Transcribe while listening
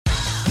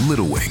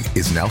Little Wing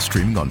is now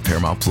streaming on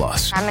Paramount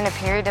Plus. I'm in a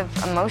period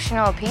of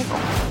emotional upheaval.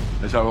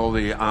 Is that all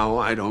the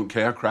I don't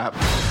care crap?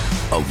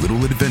 A little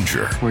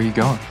adventure. Where are you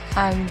going?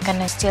 I'm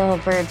gonna steal a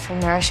bird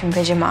from the Russian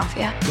pigeon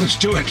mafia. Let's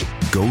do it.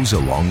 Goes a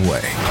long way.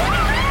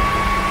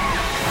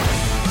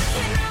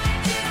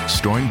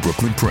 Starring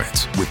Brooklyn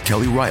Prince with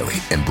Kelly Riley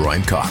and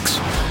Brian Cox.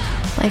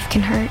 Life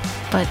can hurt,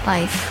 but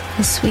life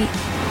is sweet.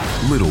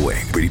 Little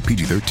Wing, rated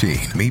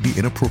PG-13, may be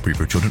inappropriate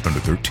for children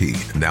under 13.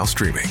 Now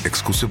streaming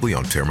exclusively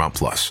on Paramount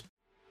Plus.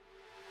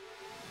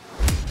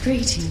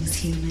 Greetings,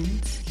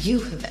 humans. You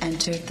have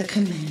entered the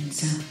Command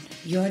Zone,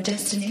 your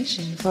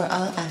destination for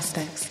all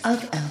aspects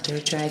of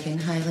Elder Dragon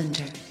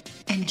Highlander.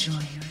 Enjoy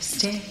your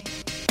stay.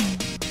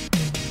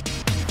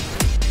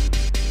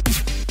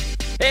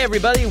 Hey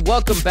everybody,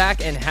 welcome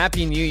back and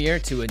Happy New Year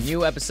to a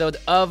new episode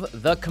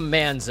of The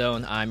Command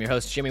Zone. I'm your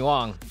host, Jimmy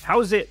Wong.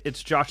 How's it?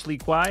 It's Josh Lee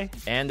Kwai.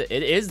 And it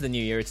is the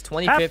new year. It's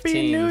 2015.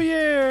 Happy New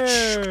Year!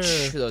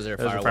 Those are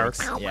fireworks.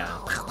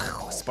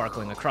 Yeah.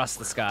 Sparkling across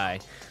the sky.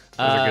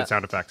 Those are good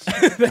sound effects.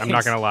 I'm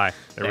not going to lie.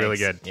 They're really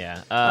good.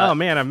 Yeah. Oh,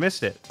 man, I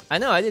missed it. I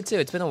know, I did too.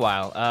 It's been a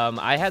while.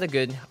 I had a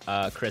good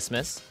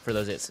Christmas for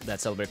those that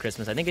celebrate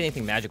Christmas. I didn't get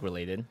anything magic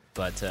related,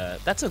 but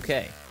that's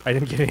okay. I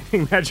didn't get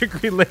anything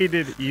magic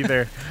related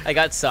either. I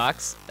got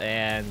socks,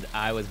 and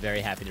I was very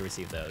happy to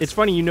receive those. It's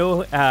funny,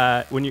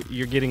 when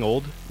you're getting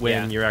old,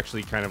 when you're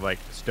actually kind of like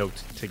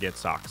stoked to get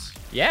socks.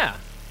 Yeah.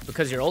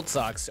 Because your old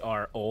socks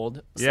are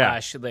old, /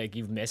 like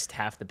you've missed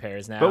half the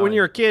pairs now. But when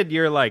you're a kid,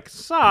 you're like,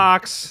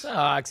 socks.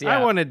 Socks, yeah.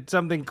 I wanted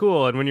something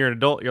cool. And when you're an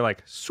adult, you're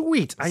like,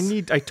 sweet,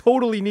 I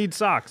totally need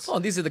socks. Oh,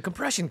 these are the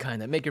compression kind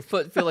that make your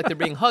foot feel like they're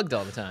being hugged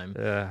all the time.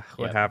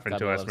 What happened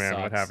to us, man?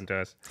 Socks. What happened to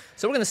us?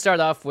 So we're going to start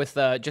off with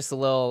just a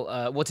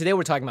little, today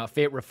we're talking about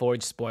Fate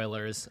Reforged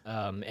spoilers,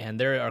 and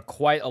there are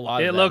quite a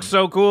lot of them. It looks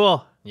so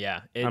cool.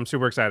 Yeah. I'm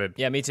super excited.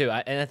 Yeah, me too.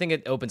 And I think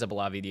it opens up a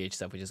lot of EDH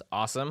stuff, which is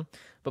awesome.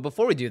 But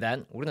before we do that,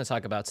 we're going to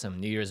talk about some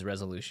New Year's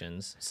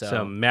resolutions.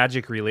 Some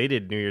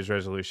magic-related New Year's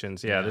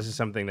resolutions. Yeah, this is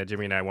something that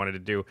Jimmy and I wanted to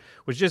do,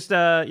 was just,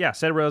 set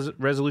a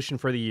resolution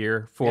for the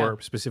year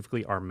for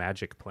specifically our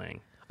magic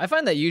playing. I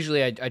find that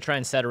usually I try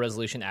and set a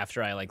resolution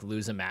after I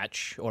lose a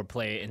match or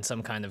play in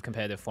some kind of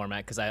competitive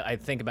format, because I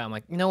think about, I'm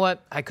like, you know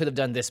what, I could have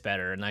done this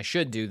better and I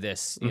should do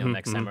this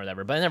next time or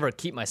whatever, but I never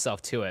keep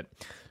myself to it.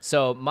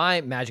 So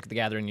my Magic the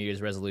Gathering New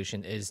Year's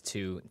resolution is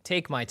to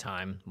take my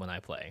time when I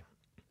play.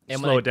 And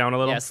slow it down a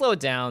little? Yeah, slow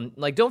it down.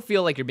 Don't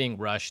feel like you're being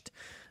rushed.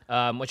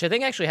 Which I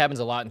think actually happens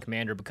a lot in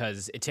Commander,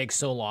 because it takes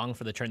so long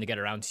for the turn to get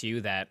around to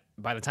you that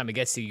by the time it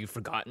gets to you, you've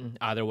forgotten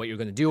either what you're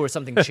going to do or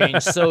something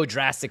changed so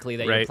drastically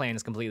that your plan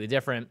is completely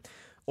different,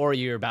 or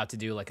you're about to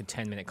do like a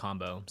 10-minute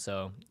combo.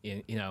 So,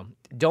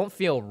 don't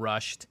feel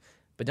rushed,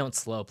 but don't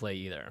slow play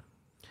either.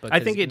 I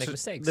think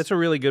that's a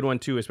really good one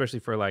too, especially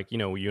for you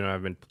and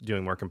I've been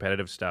doing more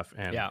competitive stuff,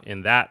 and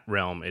in that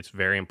realm, it's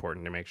very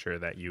important to make sure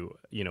that you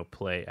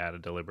play at a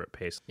deliberate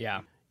pace.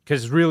 Yeah.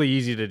 Because it's really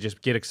easy to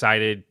just get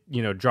excited,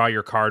 draw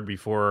your card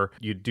before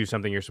you do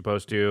something you're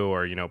supposed to,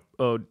 or,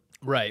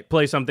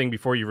 play something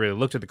before you really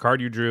looked at the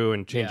card you drew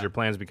and change your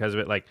plans because of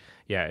it.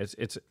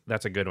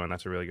 That's a good one.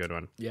 That's a really good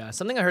one. Yeah,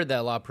 something I heard that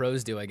a lot of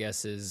pros do, I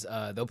guess, is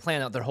they'll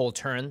plan out their whole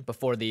turn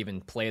before they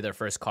even play their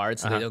first card,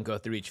 so they don't go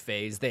through each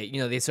phase.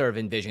 They sort of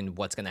envision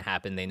what's going to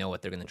happen. They know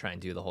what they're going to try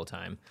and do the whole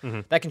time.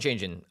 Mm-hmm. That can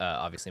change in,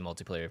 obviously,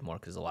 multiplayer more,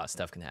 because a lot of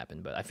stuff can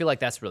happen. But I feel like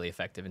that's really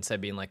effective. Instead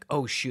of being like,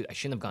 oh, shoot, I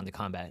shouldn't have gone to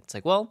combat. It's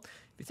like, well,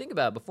 if you think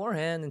about it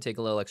beforehand and take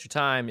a little extra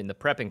time in the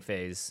prepping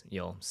phase,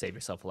 you'll save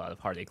yourself a lot of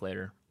heartache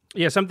later.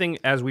 Yeah, something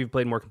as we've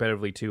played more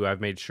competitively too, I've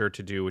made sure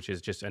to do, which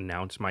is just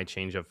announce my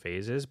change of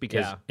phases,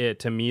 because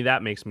to me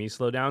that makes me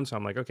slow down. So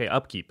I'm like, okay,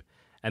 upkeep,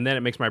 and then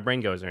it makes my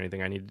brain go, is there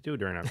anything I need to do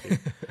during upkeep?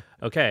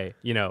 Okay,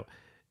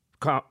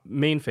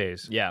 main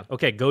phase. Yeah.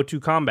 Okay, go to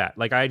combat.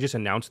 I just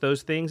announce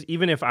those things,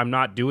 even if I'm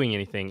not doing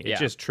anything. It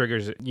just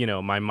triggers,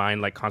 my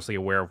mind constantly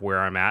aware of where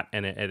I'm at,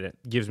 and it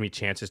gives me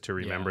chances to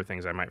remember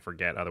things I might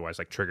forget otherwise,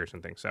 like triggers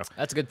and things. So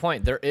that's a good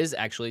point. There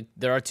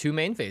are 2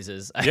 main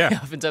phases. I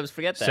oftentimes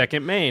forget that.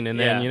 Second main, and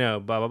then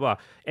blah blah blah.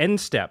 End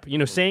step.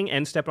 Saying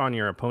end step on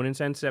your opponent's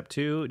end step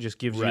too just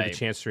gives you the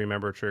chance to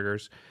remember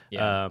triggers.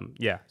 Yeah.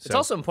 It's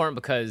also important,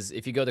 because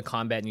if you go to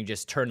combat and you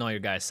just turn all your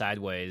guys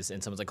sideways,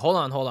 and someone's like, hold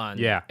on.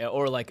 Yeah.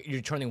 Or you're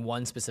turning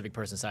one specific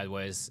person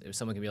sideways, if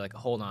someone can be like,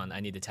 hold on,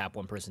 I need to tap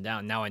one person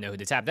down. Now I know who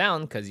to tap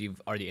down, because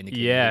you've already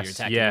indicated who you're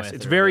attacking with.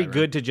 It's very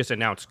good to just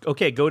announce,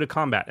 okay, go to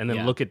combat, and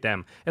then look at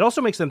them. It also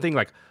makes them think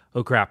like,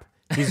 oh crap,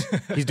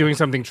 he's doing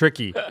something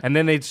tricky, and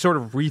then they sort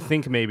of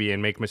rethink maybe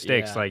and make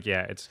mistakes.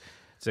 It's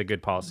a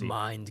good policy.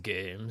 Mind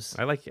games.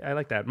 I like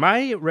that.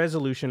 My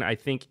resolution, I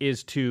think,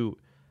 is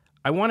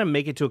I want to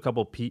make it to a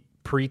couple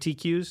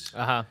pre-TQs.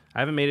 I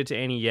haven't made it to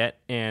any yet,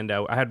 and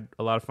I had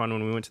a lot of fun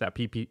when we went to that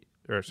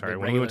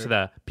when we went to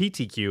the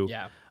PTQ.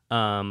 Yeah.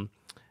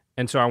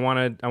 And so I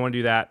want to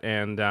do that,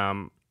 and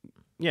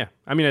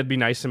it'd be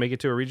nice to make it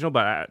to a regional,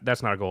 but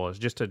that's not a goal. It's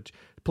just to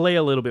play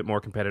a little bit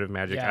more competitive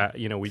Magic.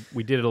 Yeah.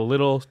 We did it a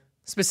little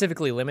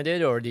specifically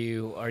limited, or are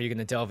you going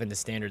to delve into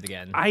standard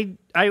again?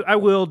 I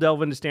will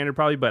delve into standard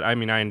probably, but I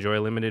enjoy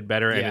limited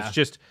better, and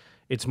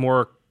it's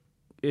more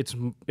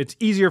it's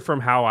easier from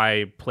how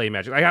I play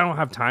Magic. Like, I don't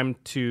have time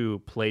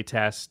to play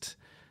test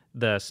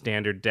the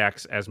standard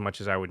decks as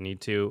much as I would need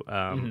to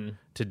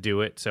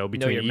do it. So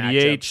between your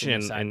EDH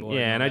matchups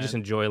and I just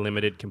enjoy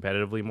limited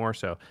competitively more.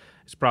 So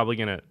it's probably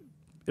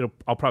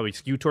I'll probably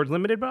skew towards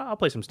limited, but I'll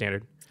play some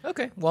standard.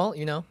 Okay, well,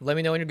 let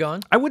me know when you're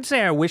going. I would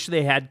say I wish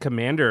they had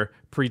Commander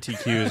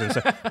pre-TQs and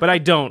stuff, but I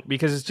don't,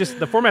 because it's just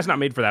the format's not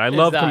made for that. I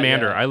love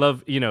Commander. Yeah. I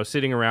love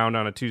sitting around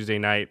on a Tuesday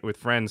night with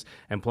friends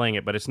and playing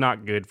it, but it's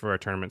not good for a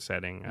tournament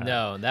setting.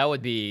 No, that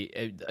would be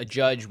a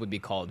judge would be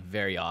called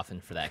very often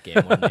for that game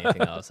more than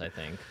anything else, I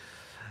think.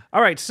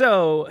 All right,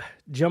 so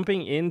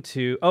jumping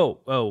into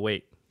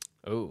wait.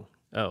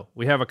 Oh,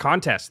 we have a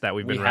contest that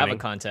we've been running. We have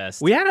a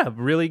contest. We had a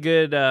really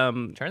good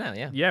turnout,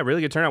 yeah. Yeah, really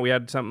good turnout. We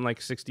had something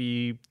like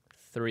 63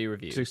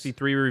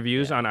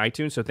 reviews on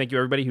iTunes. So thank you,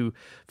 everybody who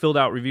filled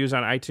out reviews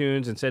on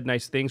iTunes and said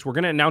nice things. We're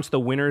going to announce the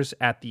winners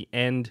at the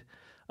end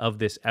of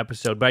this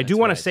episode. But I do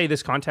want to say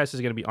this contest is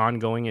going to be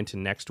ongoing into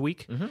next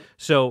week. Mm-hmm.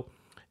 So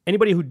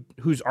anybody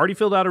who's already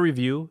filled out a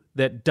review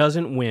that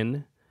doesn't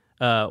win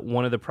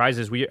one of the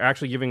prizes, we are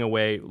actually giving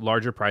away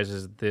larger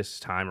prizes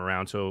this time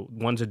around. So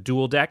one's a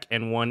dual deck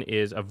and one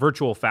is a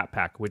virtual fat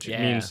pack, which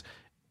means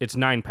it's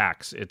 9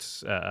 packs.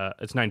 It's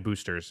 9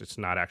 boosters. It's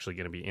not actually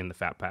going to be in the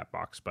fat pack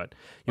box, but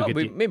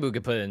maybe we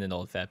could put it in an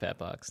old fat pack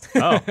box.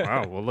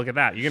 Well, look at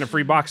that. You're going to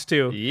free box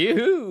too.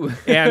 Yoo-hoo.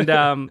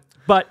 And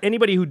but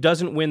anybody who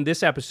doesn't win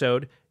this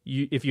episode,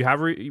 if you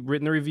have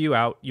written the review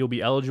out, you'll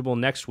be eligible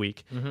next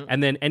week. Mm-hmm.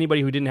 And then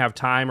anybody who didn't have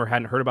time or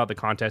hadn't heard about the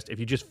contest, if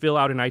you just fill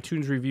out an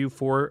iTunes review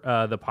for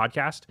the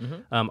podcast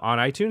on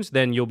iTunes,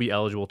 then you'll be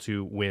eligible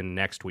to win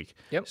next week.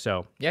 Yep.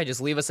 So yeah,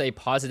 just leave us a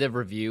positive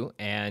review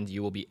and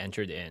you will be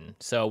entered in.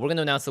 So we're going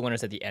to announce the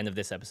winners at the end of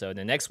this episode.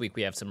 And next week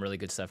we have some really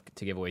good stuff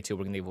to give away too.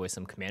 We're going to give away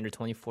some Commander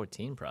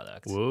 2014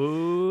 products.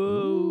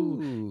 Whoa.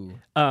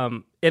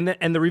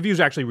 And the reviews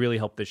actually really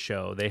help the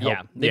show. They help.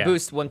 Yeah, they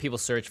boost when people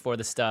search for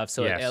the stuff,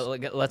 so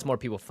it lets more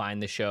people find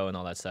the show and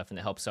all that stuff, and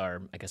it helps our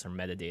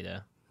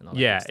metadata. And all that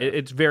yeah, stuff.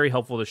 It's very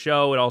helpful to the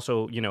show. It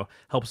also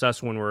helps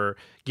us when we're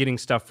getting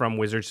stuff from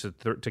Wizards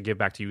to give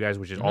back to you guys,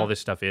 which is all this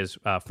stuff is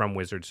from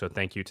Wizards. So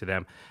thank you to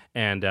them,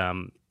 and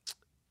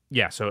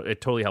so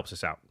it totally helps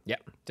us out. Yeah,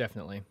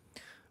 definitely.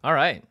 All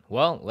right,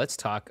 well, let's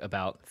talk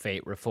about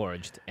Fate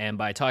Reforged. And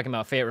by talking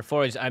about Fate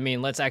Reforged, I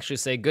mean let's actually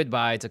say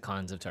goodbye to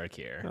Khans of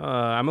Tarkir.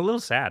 I'm a little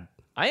sad.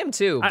 I am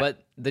too,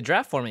 but the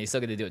draft format, you still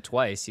got to do it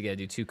twice. You got to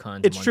do 2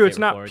 Khans. It's true. It's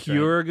not Reforged,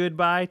 pure right?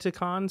 goodbye to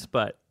Khans,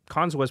 but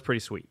Khans was pretty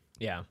sweet.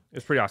 Yeah.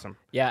 It's pretty awesome.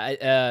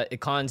 Yeah,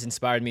 Khans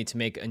inspired me to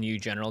make a new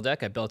general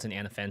deck. I built an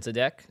Anafenza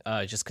deck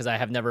just because I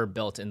have never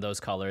built in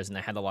those colors, and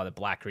I had a lot of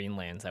black-green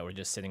lands that were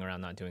just sitting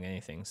around not doing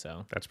anything.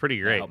 So that's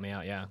pretty great. That helped me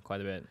out, yeah, quite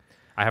a bit.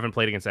 I haven't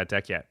played against that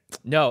deck yet.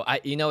 No,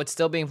 it's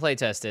still being play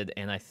tested,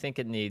 and I think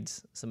it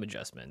needs some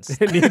adjustments.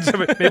 Maybe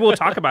we'll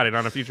talk about it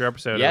on a future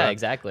episode. Yeah,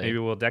 exactly. Maybe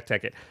we'll deck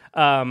tech it.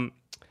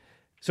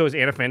 So is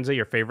Anafenza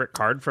your favorite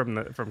card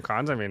from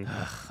Khans? I mean,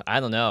 I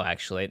don't know,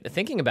 actually.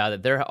 Thinking about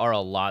it, there are a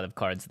lot of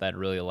cards that I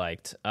really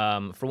liked.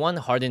 For one,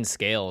 Hardened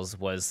Scales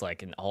was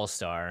like an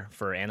all-star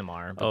for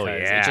Animar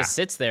because it just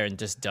sits there and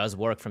just does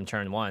work from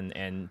turn 1,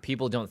 and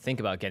people don't think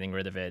about getting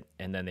rid of it,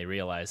 and then they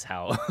realize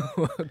how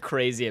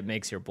crazy it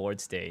makes your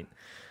board state.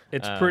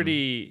 It's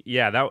pretty,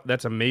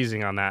 that's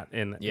amazing on that,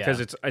 because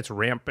it's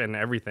ramp and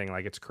everything,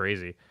 like it's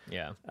crazy.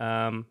 Yeah.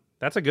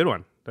 That's a good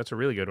one. That's a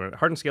really good one.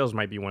 Hardened Scales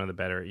might be one of the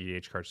better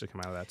EDH cards to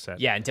come out of that set.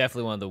 Yeah, and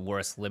definitely one of the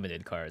worst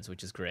limited cards,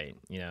 which is great,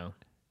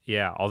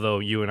 Yeah, although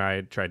you and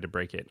I tried to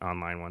break it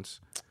online once.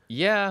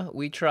 Yeah,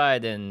 we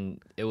tried,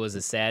 and it was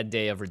a sad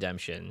day of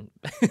redemption.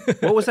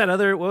 What was the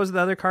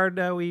other card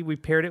we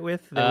paired it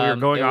with that we were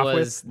going off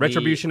with?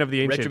 Retribution of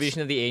the Ancients.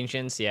 Retribution of the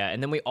Ancients, yeah.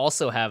 And then we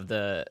also had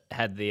the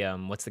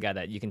what's the guy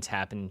that you can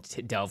tap and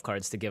delve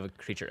cards to give a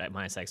creature at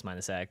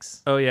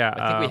 -X/-X? Oh yeah,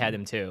 I think we had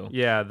him too.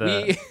 Yeah,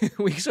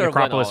 we sort of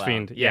Necropolis went all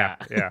Fiend. Out.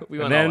 Yeah. We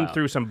went and then all out.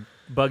 through some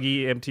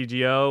buggy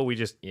MTGO, we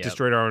just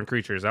destroyed our own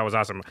creatures. That was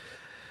awesome.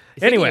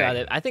 Thinking Anyway, about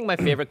it, I think my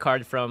favorite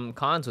card from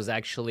Khans was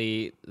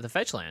actually the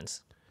fetch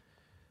lands.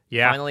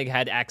 Yeah, finally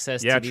had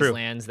access to these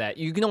lands that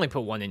you can only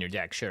put one in your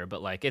deck, sure,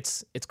 but like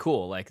it's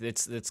cool. Like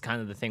it's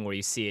kind of the thing where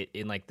you see it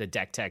in like the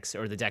deck text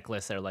or the deck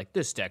lists that are like,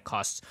 this deck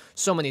costs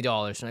so many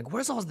dollars, and like,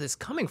 where's all this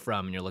coming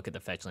from? And you look at the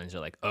fetch lands,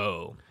 you're like,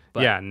 oh,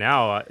 but,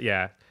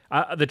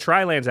 the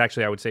tri lands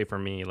actually, I would say for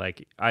me,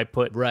 like I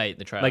put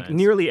the tri like lands.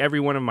 Nearly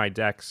every one of my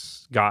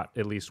decks got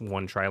at least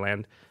one tri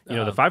land.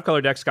 The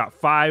 5-color decks got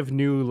 5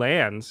 new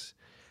lands,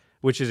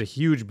 which is a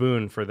huge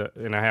boon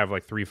and I have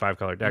like 3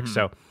 5-color decks,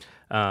 so.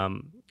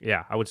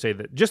 I would say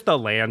that just the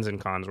lands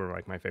and Khans were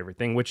like my favorite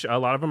thing, which a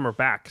lot of them are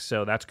back,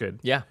 so that's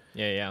good. Yeah.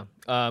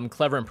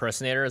 Clever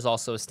Impersonator is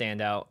also a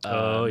standout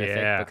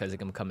mythic because it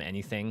can become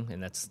anything,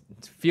 and it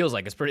feels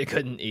like it's pretty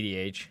good in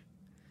EDH.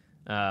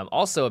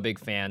 Also a big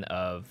fan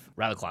of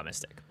Rattleclaw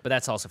Mystic, but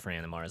that's also for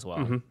Animar as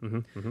well.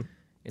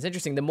 It's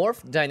interesting. The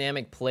morph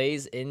dynamic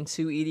plays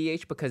into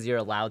EDH because you're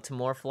allowed to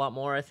morph a lot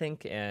more, I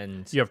think,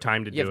 and you have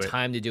time to do it. You have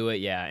time to do it,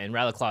 yeah. And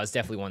Rattleclaw is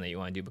definitely one that you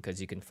want to do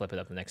because you can flip it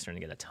up the next turn and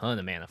get a ton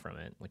of mana from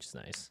it, which is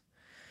nice.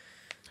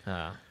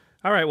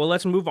 All right, well,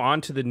 let's move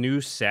on to the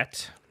new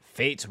set.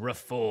 Fate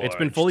Reforged. It's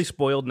been fully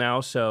spoiled now,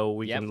 so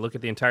we can look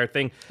at the entire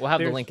thing. We'll have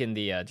the link in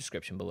the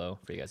description below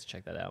for you guys to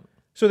check that out.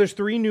 So there's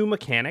 3 new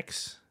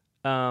mechanics.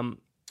 The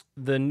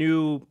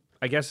new,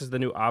 I guess, is the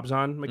new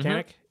Obzon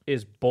mechanic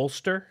is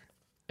Bolster.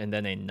 And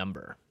then a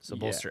number. So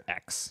Bolster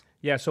X.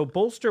 Yeah, so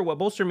Bolster, what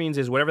Bolster means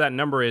is whatever that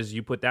number is,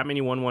 you put that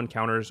many 1/1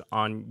 counters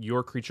on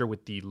your creature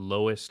with the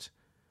lowest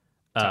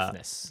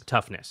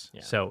toughness.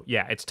 Yeah. So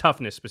yeah, it's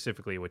toughness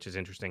specifically, which is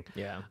interesting.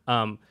 Yeah.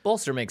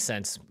 Bolster makes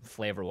sense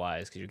flavor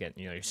wise because you get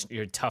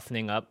you're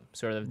toughening up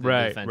sort of the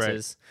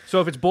defenses. Right.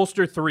 So if it's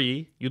Bolster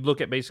 3, you'd look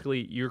at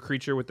basically your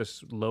creature with the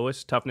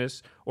lowest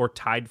toughness or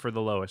tied for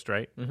the lowest,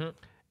 right? Mm-hmm.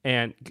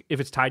 And if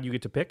it's tied, you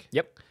get to pick.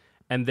 Yep.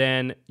 And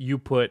then you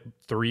put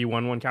 3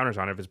 1/1 counters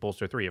on it if it's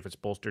Bolster 3. If it's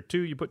Bolster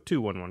 2, you put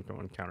 2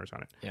 1/1 counters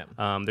on it.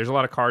 Yeah. There's a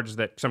lot of cards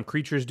that some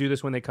creatures do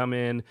this when they come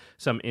in.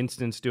 Some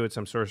instants do it.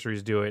 Some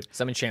sorceries do it.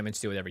 Some enchantments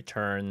do it every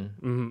turn.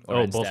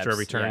 Mm-hmm. Bolster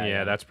every turn.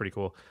 Yeah, that's pretty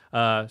cool.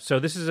 So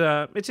this is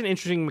it's an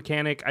interesting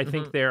mechanic. I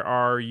think there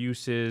are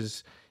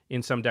uses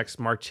in some decks.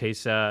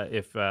 Marchesa,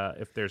 if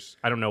there's,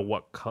 I don't know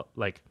what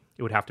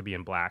it would have to be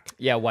in black.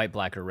 Yeah, white,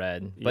 black, or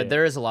red. But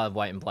there is a lot of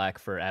white and black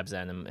for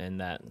Abzan and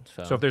that.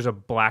 So if there's a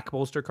black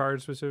Bolster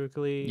card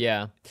specifically?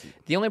 Yeah.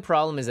 The only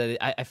problem is that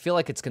I feel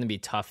like it's going to be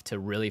tough to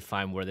really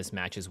find where this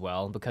matches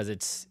well because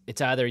it's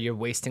either you're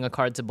wasting a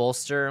card to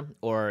Bolster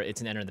or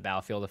it's an enter the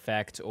battlefield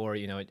effect or,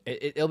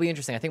 it'll be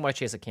interesting. I think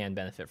Marchesa can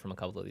benefit from a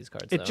couple of these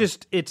cards.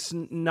 It's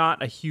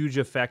not a huge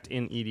effect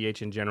in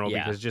EDH in general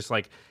because just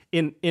like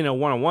in a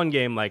one-on-one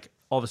game, like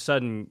all of a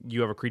sudden you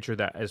have a creature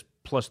that is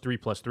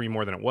 +3/+3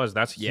 more than it was.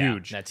 That's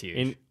huge. That's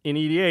huge. In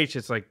EDH,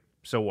 it's like,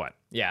 so what?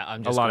 Yeah,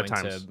 I'm just going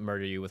to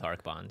murder you with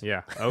Arcbond.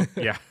 Yeah. Oh,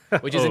 yeah.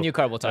 Which is a new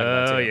card we'll talk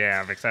about too. Oh, yeah.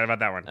 I'm excited about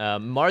that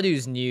one.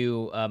 Mardu's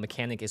new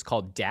mechanic is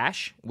called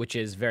Dash, which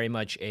is very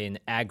much an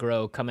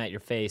aggro, come at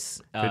your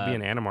face. Could be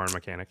an Animar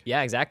mechanic.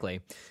 Yeah,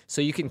 exactly.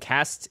 So you can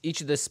cast,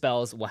 each of the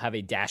spells will have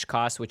a dash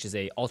cost, which is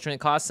a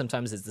alternate cost.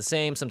 Sometimes it's the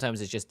same.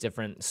 Sometimes it's just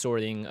different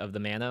sorting of the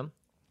mana.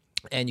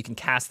 And you can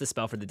cast the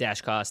spell for the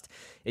dash cost.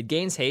 It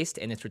gains haste,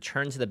 and it's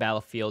returned to the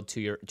battlefield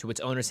to its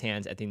owner's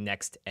hands at the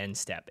next end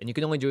step. And you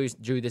can only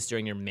do this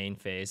during your main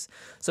phase.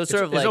 So it's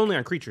it's only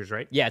on creatures,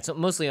 right? Yeah, it's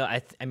mostly.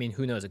 I mean,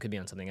 who knows? It could be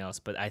on something else,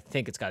 but I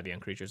think it's got to be on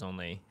creatures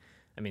only.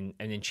 I mean,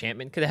 an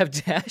enchantment could have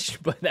dash,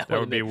 but that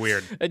would be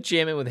weird.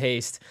 Enchantment with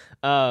haste.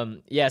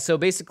 So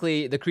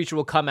basically, the creature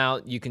will come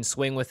out. You can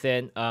swing with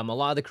it. A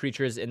lot of the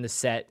creatures in the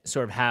set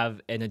sort of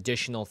have an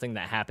additional thing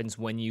that happens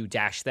when you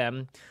dash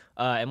them.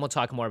 And we'll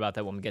talk more about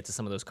that when we get to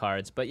some of those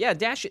cards. But yeah,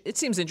 dash, it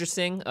seems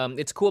interesting.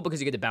 It's cool because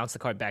you get to bounce the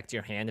card back to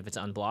your hand if it's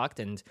unblocked,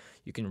 and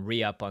you can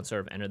re-up on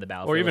sort of enter the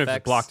battlefield or even effects. if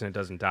it's blocked and it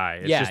doesn't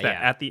die. It's just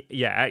that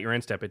at your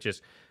end step, it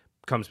just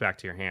comes back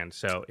to your hand,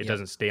 so it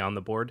doesn't stay on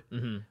the board,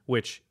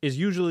 which is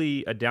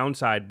usually a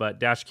downside, but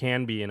dash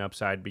can be an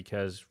upside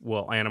because,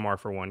 well, Animar,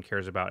 for one,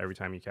 cares about every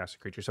time you cast a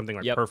creature. Something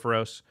like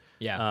Perforos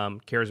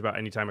cares about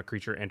any time a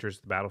creature enters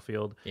the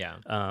battlefield. Yeah.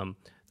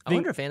 I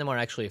wonder if Animar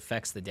actually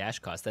affects the dash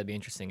cost. That'd be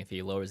interesting if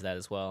he lowers that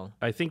as well.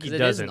 I think he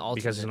doesn't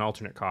because it's an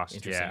alternate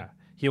cost. Yeah.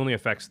 He only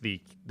affects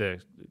the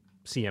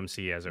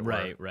CMC, as it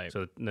were. Right.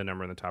 So the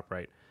number in the top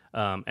right.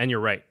 And you're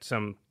right.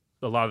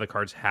 A lot of the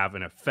cards have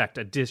an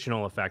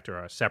additional effect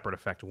or a separate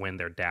effect when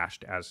they're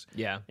dashed as.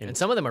 Yeah. And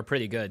some of them are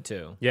pretty good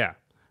too. Yeah.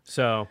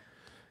 So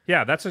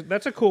yeah, that's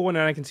a cool one,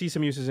 and I can see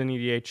some uses in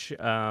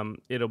EDH.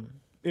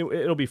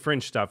 It'll be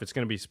fringe stuff. It's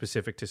going to be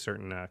specific to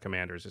certain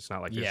commanders. It's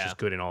not like it's just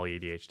good in all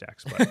EDH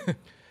decks. But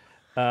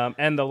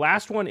and the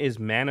last one is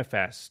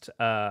Manifest.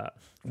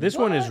 This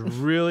one is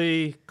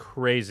really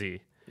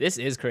crazy. This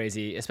is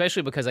crazy,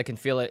 especially because I can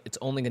feel it's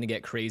only going to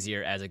get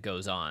crazier as it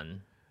goes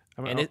on.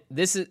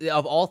 This is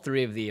of all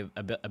 3 of the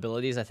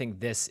abilities, I think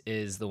this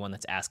is the one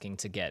that's asking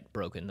to get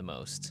broken the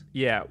most.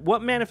 Yeah.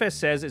 What Manifest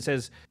says, it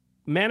says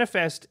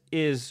Manifest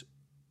is...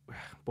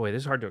 Boy,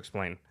 this is hard to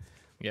explain.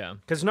 Yeah.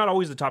 Because it's not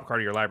always the top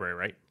card of your library,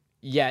 right?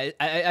 Yeah,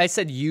 I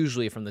said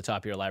usually from the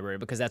top of your library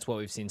because that's what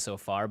we've seen so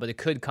far, but it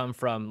could come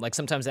from, like,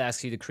 sometimes it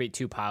asks you to create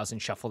 2 piles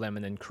and shuffle them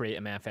and then create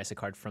a manifested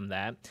card from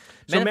that.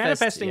 So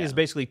manifesting is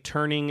basically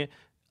turning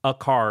a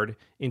card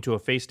into a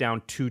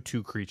face-down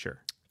 2/2 creature.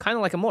 Kind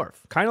of like a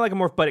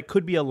morph. But it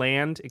could be a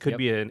land. It could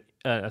be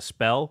a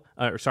spell.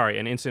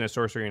 An instant, a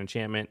sorcery, an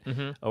enchantment,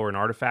 or an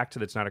artifact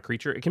that's not a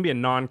creature. It can be a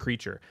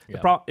non-creature.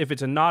 If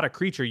it's not a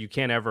creature, you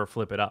can't ever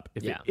flip it up.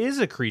 If it is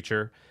a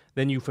creature,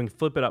 then you can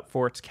flip it up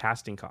for its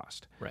casting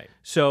cost. Right.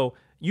 So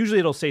usually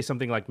it'll say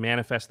something like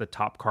manifest the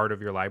top card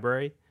of your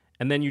library,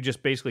 and then you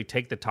just basically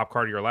take the top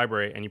card of your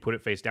library and you put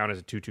it face down as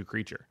a 2/2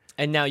 creature.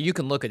 And now you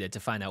can look at it to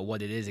find out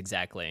what it is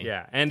exactly.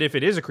 Yeah, and if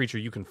it is a creature,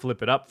 you can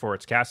flip it up for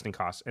its casting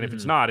cost. And if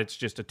it's not, it's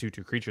just a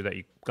 2/2 creature that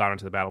you got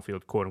onto the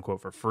battlefield, quote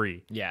unquote, for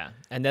free. Yeah,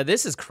 and now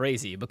this is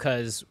crazy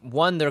because,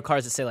 one, there are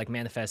cards that say, like,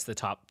 manifest the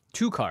top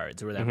 2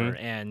 cards or whatever,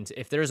 and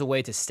if there's a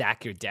way to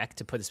stack your deck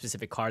to put a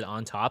specific card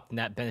on top, then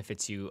that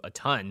benefits you a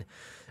ton.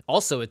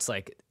 Also, it's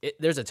like,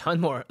 there's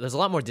a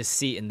lot more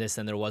deceit in this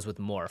than there was with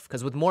Morph,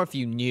 because with Morph,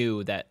 you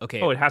knew that, okay...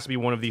 Oh, it has to be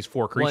one of these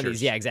 4 creatures. One of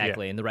these, yeah,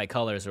 exactly, in the right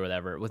colors or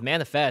whatever. With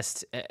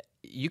Manifest,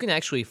 you can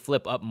actually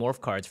flip up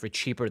morph cards for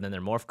cheaper than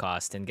their morph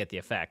cost and get the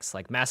effects.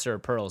 Like Master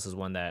of Pearls is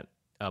one that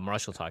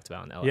Marshall talked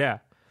about in LA. Yeah.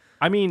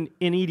 I mean,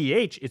 in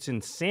EDH, it's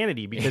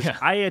insanity because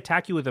I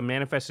attack you with a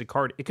manifested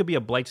card. It could be a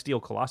Blightsteel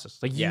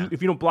Colossus. Like,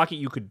 if you don't block it,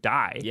 you could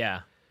die.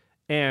 Yeah.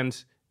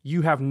 And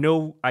you have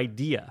no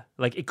idea.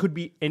 Like, it could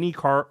be any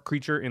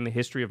creature in the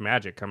history of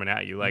Magic coming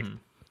at you. Like,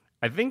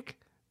 I think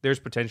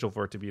there's potential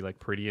for it to be, like,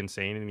 pretty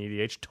insane in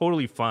EDH.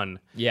 Totally fun.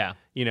 Yeah.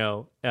 You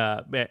know,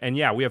 and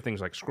yeah, we have things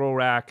like Scroll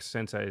Rack,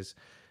 Sensei's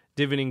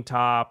Divining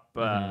Top,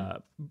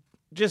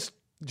 just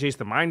Jace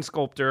the Mind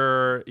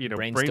Sculptor, you know,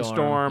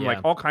 Brainstorm, like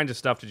all kinds of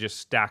stuff to just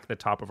stack the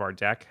top of our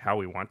deck how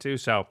we want to.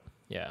 So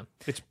yeah,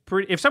 it's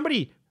pretty. If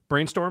somebody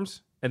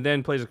brainstorms and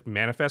then plays a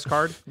manifest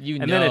card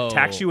and then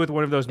attacks you with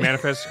one of those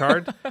manifest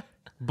cards,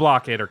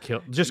 block it or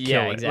kill. Just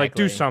kill it. Exactly. Like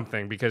do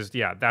something because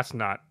it's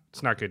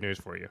not good news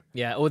for you.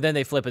 Yeah. Well, then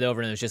they flip it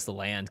over and it's just the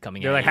land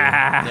coming. They're at like, you.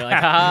 ha. They're like,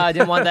 ha! I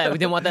didn't want that. We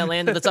didn't want that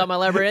land at the top of my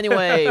library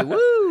anyway.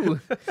 Woo!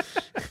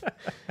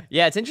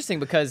 Yeah, it's interesting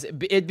because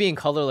it being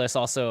colorless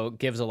also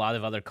gives a lot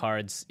of other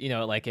cards, you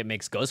know, like it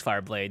makes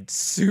Ghostfire Blade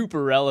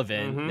super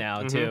relevant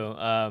now too.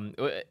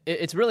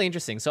 It's really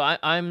interesting. So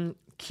I'm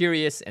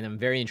curious and I'm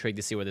very intrigued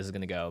to see where this is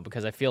going to go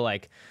because I feel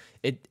like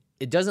it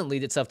doesn't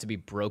lead itself to be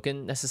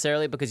broken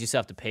necessarily because you still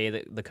have to pay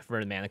the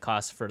converted mana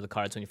cost for the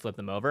cards when you flip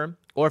them over.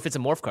 Or if it's a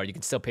morph card, you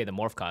can still pay the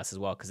morph cost as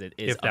well because it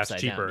is if that's upside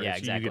cheaper. down. Yeah,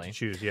 exactly. You get to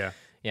choose. Yeah.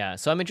 Yeah.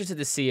 So I'm interested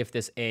to see if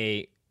this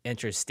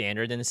enters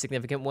standard in a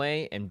significant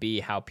way, and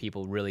B, how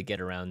people really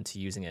get around to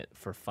using it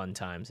for fun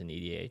times in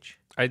EDH.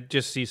 I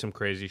just see some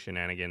crazy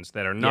shenanigans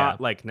that are not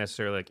like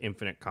necessarily like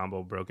infinite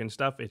combo broken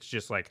stuff. It's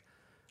just like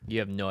you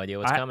have no idea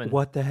what's coming.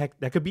 What the heck?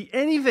 That could be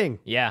anything.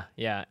 Yeah,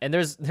 yeah. And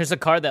there's a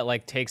card that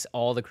like takes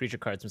all the creature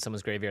cards from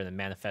someone's graveyard and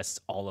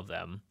manifests all of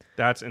them.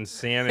 That's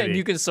insanity. And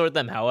you can sort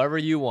them however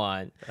you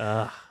want.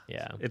 Yeah.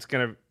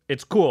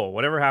 It's cool.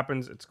 Whatever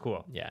happens, it's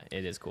cool. Yeah,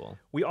 it is cool.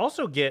 We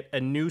also get a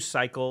new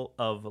cycle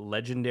of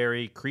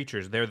legendary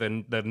creatures. They're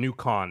the new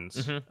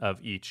cons of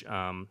each.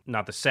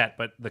 Not the set,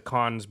 but the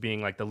cons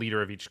being like the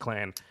leader of each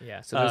clan.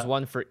 Yeah, so there's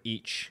one for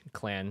each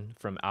clan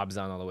from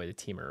Abzan all the way to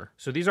Temur.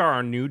 So these are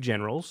our new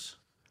generals.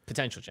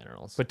 Potential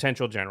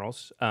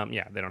generals.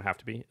 Yeah, they don't have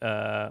to be.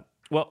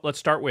 Well, let's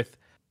start with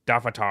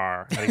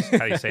Davatar.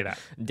 How do you say that?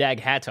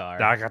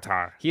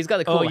 Daghatar. He's got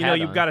a cool hat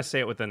you've on. got to say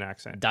it with an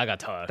accent.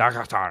 Daghatar.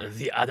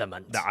 The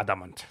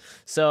Adamant.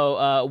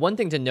 So one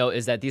thing to note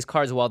is that these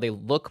cards, while they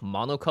look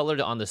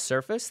monocolored on the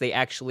surface, they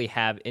actually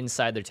have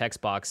inside their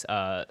text box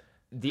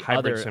the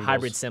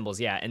hybrid symbols.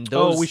 Yeah, and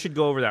those. Oh, we should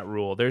go over that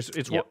rule.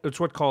 It's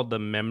what's called the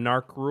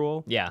Memnarch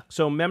rule. Yeah.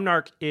 So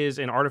Memnarch is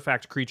an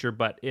artifact creature,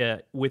 but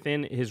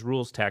within his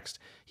rules text,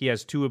 he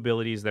has two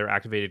abilities that are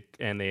activated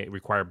and they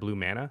require blue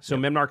mana. So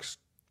Memnarch's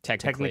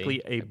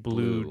technically a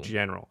blue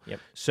general. Yep.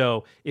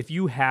 So if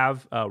you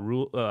have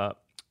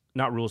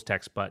not rules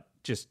text, but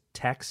just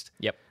text.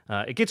 Yep.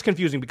 It gets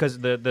confusing because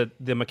the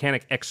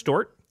mechanic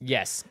extort.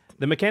 Yes.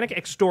 The mechanic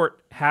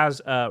extort has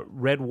a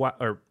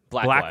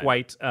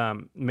black-white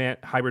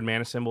hybrid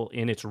mana symbol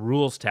in its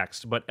rules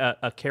text, but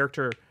a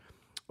character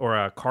or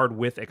a card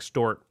with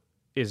extort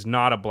is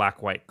not a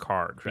black-white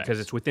card because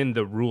it's within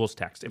the rules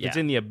text. If it's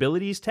in the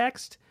abilities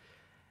text,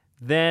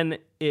 then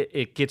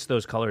it gets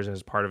those colors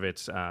as part of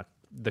its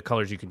the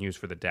colors you can use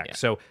for the deck. Yeah.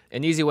 So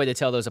an easy way to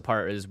tell those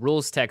apart is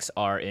rules texts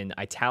are in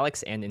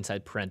italics and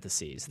inside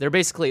parentheses. They're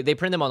basically, they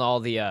print them on all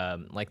the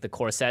like the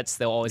core sets.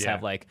 They'll always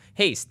have like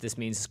haste. This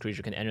means this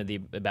creature can enter the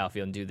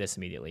battlefield and do this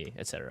immediately,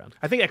 etc.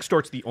 I think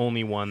extort's the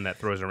only one that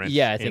throws a wrench.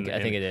 Yeah, I think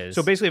it is.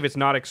 So basically, if it's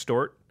not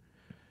extort,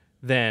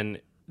 then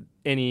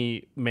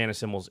any mana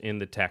symbols in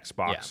the text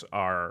box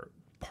are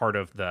part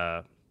of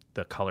the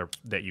color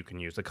that you can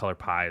use, the color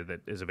pie that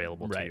is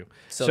available to you.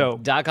 So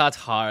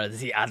Daghatar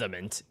the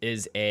Adamant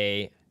is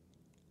a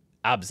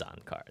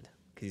Abzan card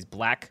because he's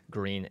black,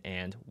 green,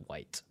 and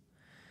white.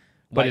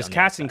 But his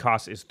casting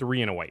cost is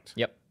 3 and a white.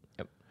 Yep.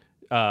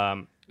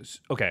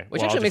 Okay.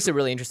 Which actually makes it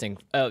really interesting.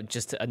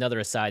 Just another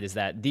aside is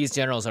that these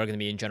generals are going to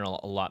be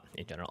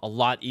a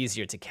lot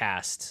easier to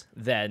cast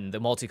than the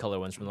multicolor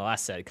ones from the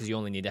last set because you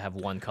only need to have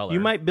one color.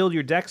 You might build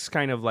your decks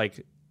kind of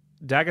like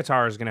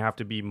Daghatar is going to have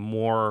to be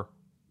more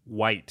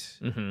white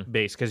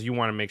base because you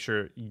want to make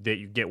sure that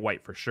you get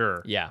white for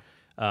sure. Yeah.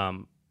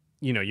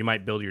 You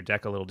might build your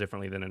deck a little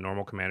differently than a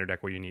normal commander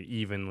deck where you need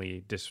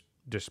evenly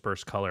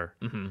dispersed color.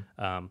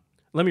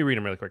 Let me read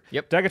them really quick.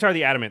 Yep. Daghatar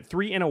the Adamant,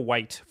 3 and a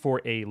white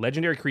for a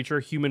legendary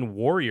creature, human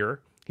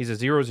warrior. He's a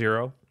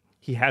 0/0.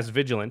 He has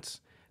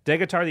vigilance.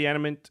 Daghatar the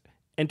Adamant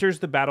enters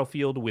the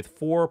battlefield with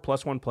 4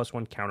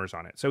 +1/+1 counters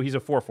on it. So he's a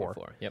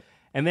 4/4. Yep.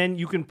 And then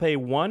you can play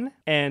 1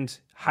 and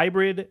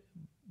hybrid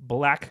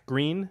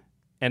black-green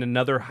and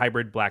another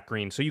hybrid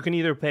black-green. So you can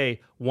either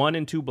pay 1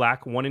 and 2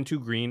 black, 1 and 2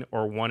 green,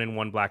 or 1 and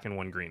 1 black and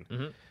 1 green.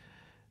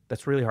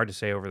 That's really hard to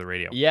say over the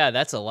radio. Yeah,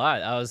 that's a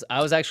lot. I was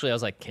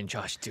like, can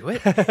Josh do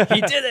it?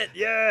 He did it.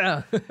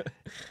 Yeah.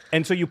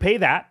 And so you pay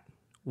that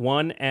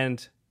 1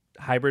 and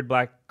hybrid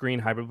black-green,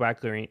 hybrid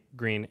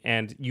black-green,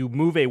 and you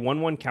move a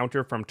 1/1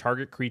 counter from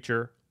target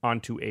creature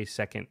onto a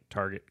second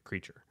target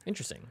creature.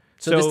 Interesting.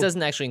 So this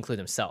doesn't actually include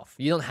himself.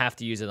 You don't have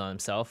to use it on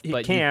himself, but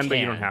you can. But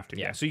you don't have to.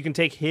 Yeah. So you can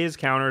take his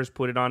counters,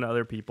 put it onto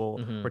other people,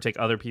 or take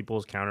other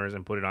people's counters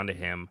and put it onto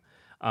him.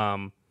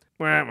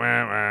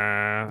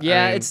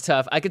 It's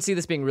tough. I could see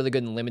this being really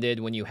good and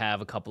limited when you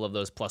have a couple of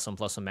those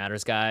 +1/+1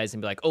 matters guys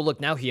and be like, oh look,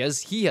 now he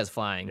has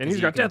flying. And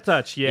he's got death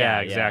touch.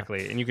 Yeah,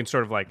 exactly. And you can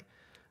sort of like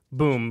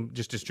boom,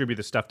 just distribute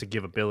the stuff to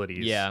give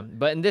abilities. Yeah,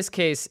 but in this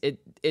case, it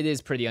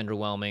is pretty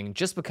underwhelming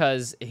just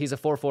because he's a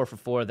 4/4 for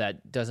 4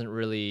 that doesn't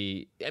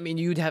really... I mean,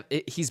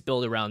 he's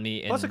built around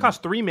me. Plus, it costs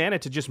 3 mana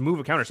to just move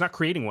a counter. It's not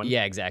creating one.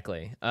 Yeah,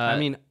 exactly.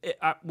 Wouldn't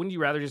you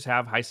rather just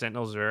have High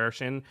Sentinel's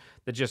Zerashin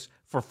that just,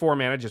 for 4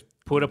 mana, just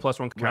put a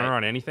 +1 counter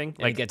on anything?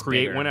 And like,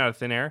 create bigger. one out of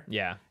thin air?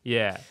 Yeah.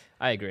 Yeah.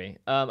 I agree.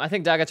 I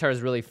think Dagatar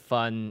is really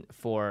fun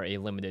for a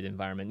limited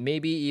environment,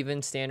 maybe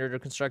even standard or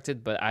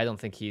constructed, but I don't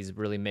think he's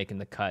really making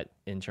the cut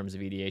in terms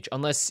of EDH,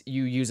 unless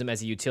you use him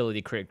as a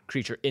utility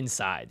creature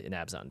inside an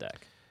Abzan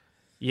deck.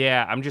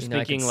 Yeah, I'm just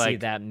thinking I can see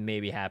that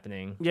maybe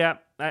happening. Yeah,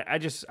 I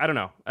don't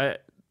know. I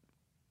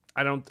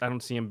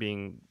don't see him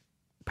being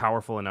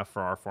powerful enough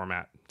for our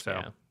format.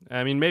 So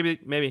I mean,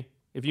 maybe.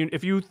 If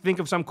you think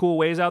of some cool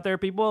ways out there,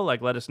 people,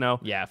 like, let us know.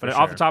 Yeah, but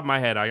off the top of my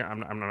head, I'm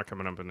not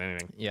coming up with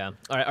anything. Yeah.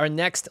 All right. Our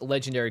next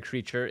legendary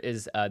creature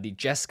is the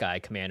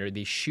Jeskai commander,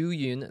 the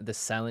Shuyun, the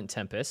Silent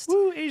Tempest.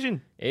 Woo,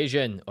 Asian,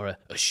 or a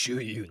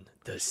Shuyun,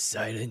 the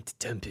Silent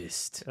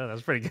Tempest. Oh,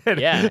 that's pretty good.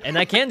 Yeah, and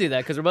I can do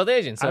that because we're both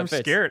Asian. So I'm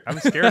scared of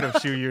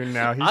Shuyun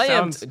now.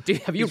 Dude,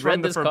 have you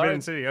read this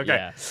card? City. Okay.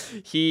 Yeah.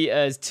 He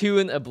is 2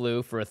 and a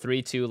blue for a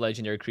 3/2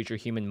 legendary creature,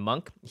 human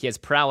monk. He has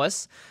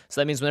prowess,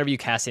 so that means whenever you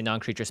cast a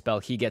non-creature spell,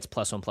 he gets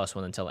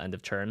 +1/+1 until end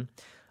of turn.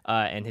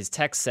 And his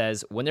text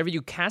says, whenever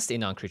you cast a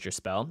non-creature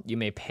spell, you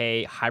may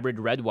pay hybrid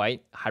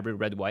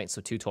red-white,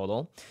 so 2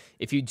 total.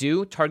 If you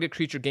do, target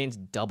creature gains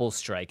double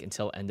strike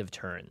until end of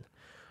turn.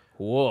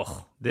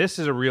 Whoa. This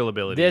is a real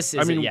ability. This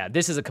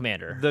is a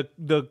commander.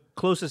 The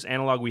closest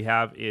analog we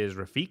have is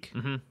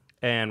Rafik.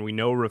 And we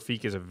know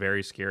Rafik is a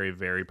very scary,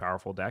 very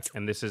powerful deck.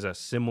 And this is a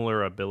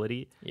similar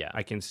ability. Yeah.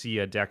 I can see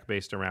a deck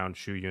based around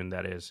Shuyun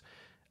that is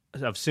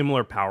of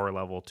similar power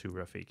level to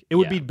Rafik. It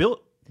would be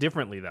built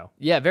differently, though.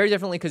 Yeah, very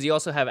differently, because you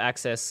also have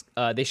access.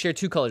 They share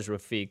 2 colors,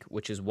 Rafik,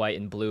 which is white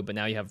and blue, but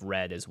now you have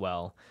red as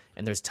well.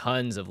 And there's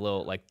tons of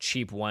little, like,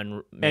 cheap 1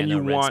 mana and you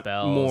red want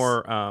spells.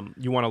 more.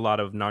 You want a lot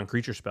of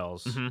non-creature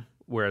spells,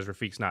 whereas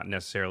Rafik's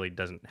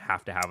doesn't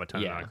have to have a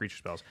ton of non-creature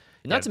spells.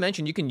 Not to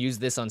mention, you can use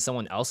this on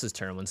someone else's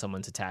turn when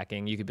someone's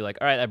attacking. You could be like,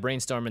 all right, I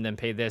brainstorm and then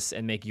pay this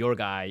and make your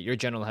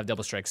general have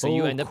double strike. So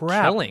you end up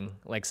killing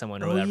like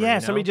someone or whatever. Yeah,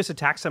 somebody just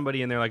attacks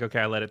somebody and they're like, okay,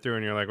 I let it through.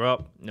 And you're like,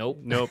 well,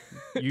 nope.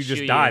 You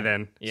just die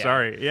then. Yeah.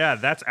 Sorry. Yeah,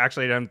 that's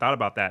actually, I haven't thought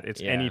about that.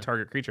 It's any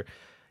target creature.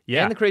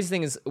 Yeah. And the crazy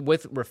thing is,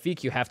 with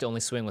Rafik, you have to only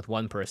swing with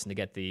one person to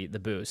get the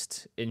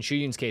boost. In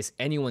Shuyun's case,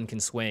 anyone can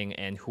swing,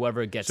 and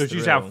whoever gets through... So if you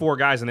just have 4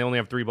 guys and they only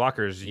have 3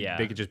 blockers,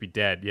 they could just be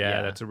dead.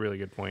 Yeah, that's a really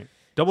good point.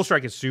 Double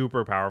Strike is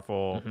super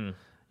powerful.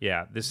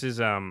 Yeah, this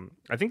is I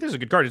think this is a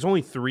good card. It's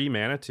only 3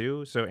 mana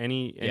too, so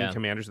any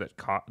commanders that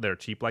are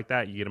cheap like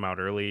that, you get them out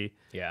early.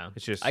 Yeah,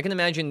 it's just I can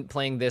imagine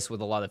playing this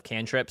with a lot of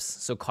cantrips,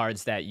 so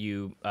cards that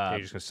you're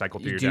just gonna cycle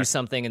through you your do deck.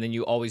 something and then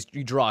you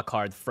draw a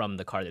card from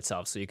the card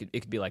itself. So it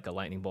could be like a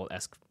lightning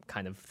bolt-esque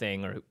kind of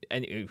thing, or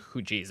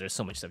there's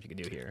so much stuff you can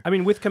do here. I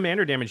mean, with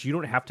commander damage, you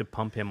don't have to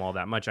pump him all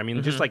that much. I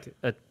mean, just like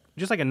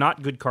a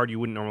not good card you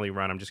wouldn't normally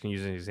run. I'm just gonna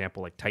use an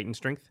example like Titan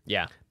Strength.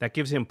 Yeah, that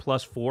gives him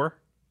 +4.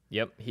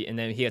 Yep, and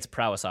then he gets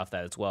prowess off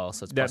that as well,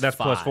 so it's +5. That's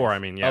 +4. I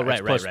mean, yeah, right,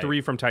 it's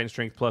 +3 from Titan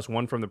Strength,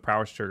 +1 from the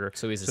prowess trigger.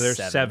 So he's there's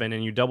 7,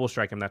 and you double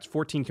strike him. That's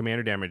 14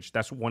 commander damage.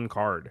 That's 1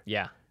 card.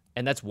 Yeah,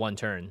 and that's 1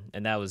 turn,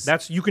 and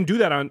you can do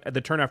that on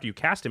the turn after you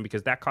cast him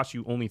because that costs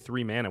you only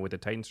 3 mana with the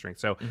Titan Strength.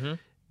 So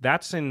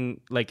that's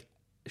in like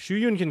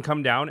Shuyun can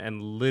come down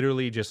and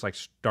literally just like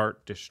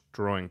start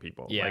destroying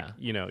people. Yeah,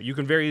 like, you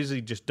can very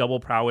easily just double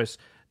prowess.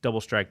 Double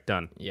strike,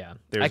 done. Yeah.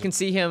 I can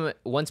see him,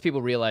 once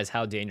people realize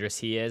how dangerous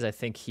he is, I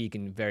think he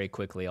can very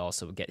quickly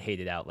also get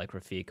hated out like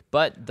Rafik.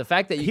 But the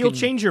fact that he'll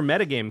change your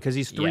metagame because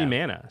he's 3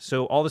 mana.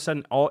 So all of a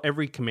sudden,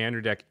 every commander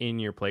deck in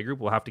your playgroup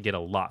will have to get a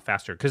lot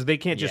faster because they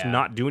can't just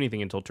not do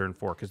anything until turn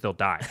 4 because they'll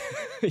die.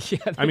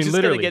 I mean,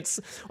 literally.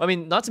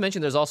 Not to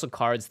mention, there's also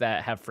cards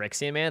that have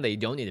Phyrexian mana that you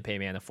don't need to pay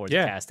mana for to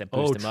cast that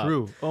boost them up. Oh,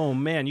 true. Oh,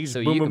 man. You just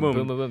so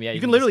boom. Yeah,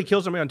 you can literally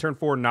kill somebody on turn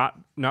 4. Not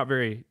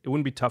very. It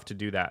wouldn't be tough to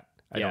do that.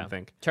 I don't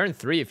think. Turn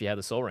 3 if you have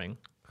the Soul Ring.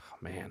 Oh,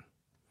 man.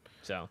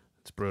 So.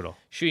 It's brutal.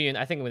 Shuyun,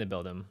 I think I'm going to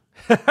build him.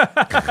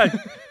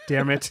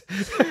 Damn it.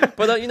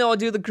 But, I'll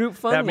do the group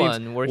fun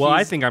one.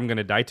 I think I'm going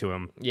to die to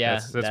him.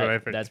 Yeah. That's what I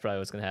think. That's probably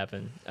what's going to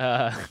happen.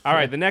 All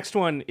right. The next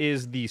one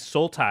is the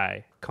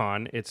Sultai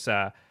Con. It's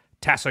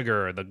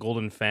Tassagur, the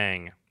Golden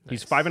Fang. Nice.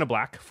 He's 5 and a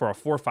black for a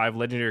 4/5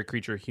 legendary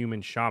creature,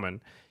 human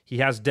shaman. He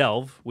has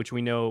Delve, which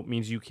we know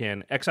means you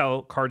can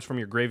exile cards from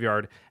your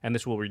graveyard, and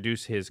this will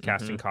reduce his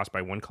casting cost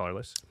by 1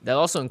 colorless. That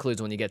also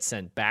includes when you get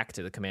sent back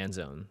to the command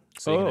zone,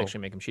 so you can actually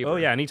make him cheaper. Oh,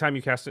 yeah. Anytime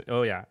you cast it.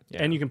 Oh, yeah.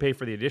 And you can pay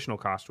for the additional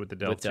cost with the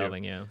Delve, too.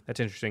 Delving, yeah. That's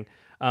interesting.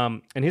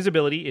 And his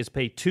ability is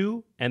pay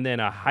 2, and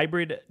then a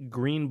hybrid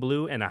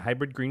green-blue and a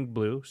hybrid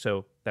green-blue,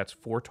 so that's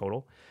 4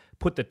 total.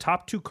 Put the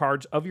top 2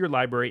 cards of your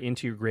library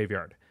into your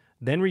graveyard.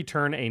 Then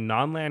return a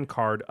non-land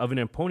card of an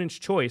opponent's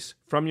choice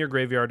from your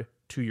graveyard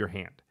to your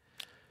hand.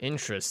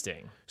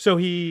 Interesting. So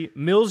he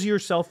mills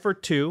yourself for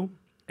 2,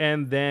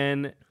 and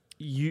then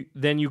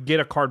you get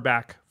a card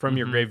back from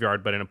your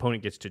graveyard, but an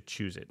opponent gets to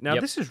choose it. Now,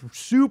 this is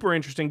super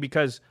interesting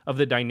because of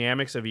the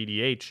dynamics of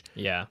EDH.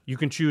 Yeah. You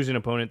can choose an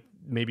opponent.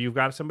 Maybe you've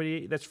got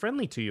somebody that's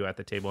friendly to you at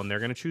the table, and they're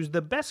going to choose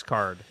the best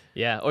card.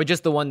 Yeah, or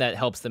just the one that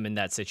helps them in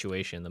that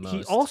situation the most.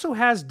 He also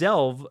has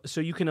Delve,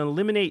 so you can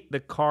eliminate the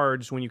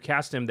cards when you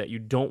cast him that you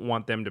don't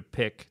want them to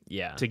pick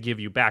to give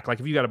you back. Like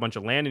if you got a bunch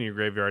of land in your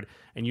graveyard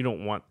and you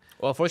don't want...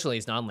 Well, fortunately,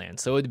 it's non-land,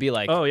 so it would be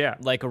like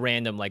like a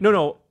random... like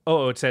No.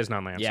 Oh, it says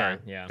non-land. Yeah, Sorry.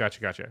 yeah.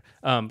 Gotcha.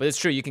 But it's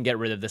true, you can get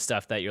rid of the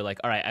stuff that you're like,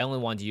 all right, I only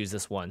want to use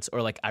this once,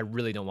 or like, I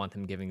really don't want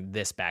them giving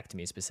this back to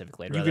me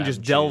specifically. You can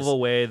just delve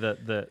away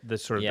the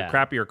sort of the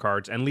crappier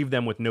cards and leave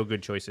them with no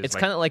good choices. It's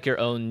kind of like your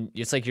own...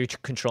 It's like you're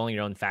controlling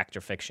your own fact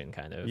or fiction,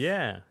 kind of.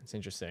 Yeah. It's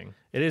interesting.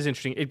 It is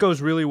interesting. It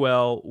goes really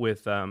well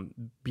with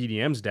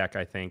BDM's deck,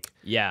 I think.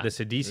 Yeah. The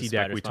Sidisi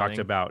deck we talked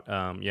about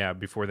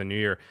before the new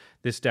year.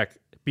 This deck,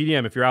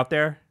 BDM, if you're out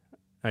there,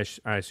 I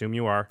assume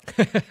you are.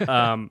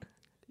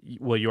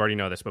 Well, you already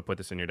know this, but put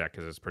this in your deck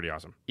because it's pretty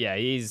awesome. Yeah,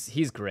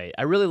 he's great.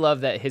 I really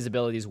love that his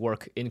abilities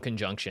work in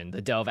conjunction.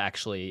 The Delve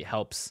actually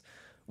helps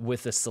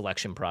with the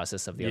selection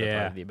process of the other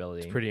part of the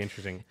ability. It's pretty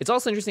interesting. It's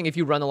also interesting if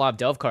you run a lot of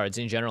Delve cards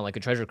in general, like a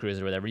Treasure Cruise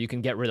or whatever, you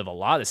can get rid of a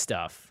lot of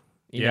stuff.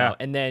 You know,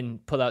 and then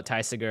pull out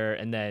Tysiger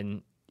and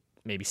then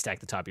maybe stack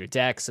the top of your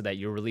deck so that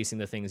you're releasing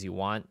the things you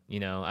want.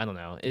 You know, I don't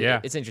know.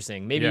 It's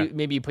interesting.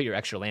 Maybe you put your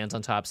extra lands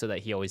on top so that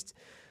he always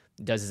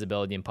does his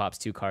ability and pops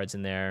 2 cards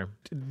in there.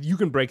 You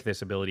can break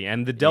this ability,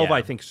 and the Delve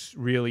I think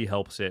really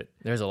helps it.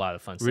 There's a lot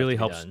of fun stuff. Really to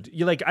helps. Be done.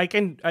 You like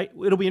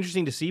it'll be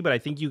interesting to see, but I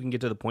think you can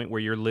get to the point where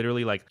you're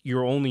literally like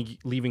you're only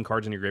leaving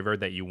cards in your graveyard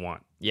that you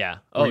want. Yeah.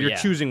 You're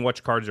choosing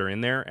which cards are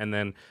in there, and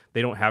then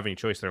they don't have any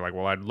choice. They're like,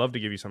 well, I'd love to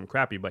give you something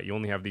crappy, but you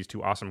only have these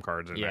 2 awesome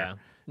cards in there.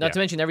 Not to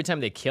mention, every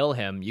time they kill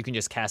him, you can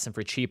just cast him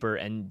for cheaper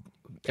and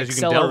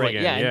accelerate.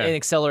 And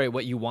accelerate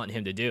what you want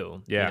him to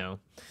do. Yeah. You know?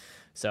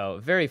 So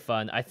very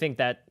fun. I think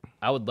that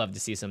I would love to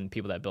see some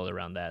people that build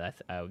around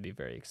that. I would be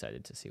very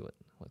excited to see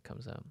what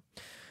comes out.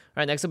 All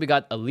right, next up we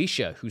got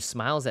Alicia, who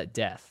smiles at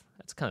death.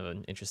 That's kind of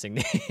an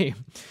interesting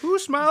name. Who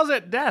smiles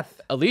at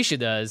death? Alicia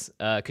does,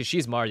 because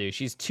she's Mardu.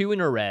 She's 2 in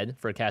a red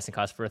for a casting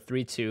cost for a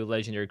 3/2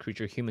 legendary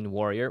creature human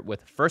warrior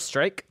with first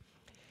strike.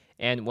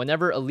 And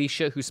whenever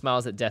Alicia, who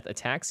smiles at death,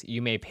 attacks,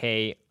 you may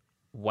pay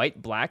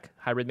white-black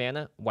hybrid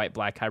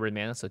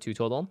mana, so 2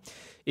 total.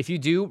 If you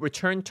do,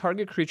 return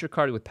target creature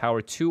card with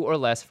power 2 or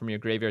less from your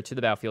graveyard to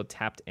the battlefield,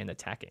 tapped and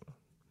attacking.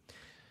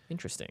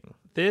 Interesting.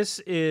 This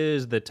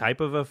is the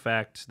type of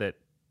effect that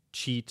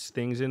cheats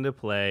things into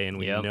play, and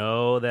we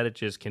know that it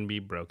just can be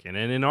broken.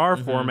 And in our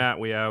format,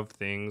 we have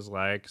things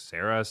like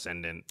Sarah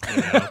Ascendant.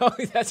 You know?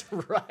 Oh, that's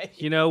right.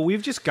 You know,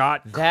 we've just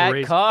got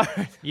that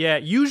card. Yeah,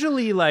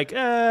 usually like,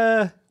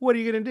 what are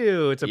you going to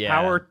do? It's a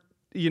power...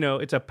 You know,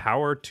 it's a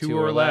power 2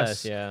 or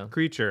less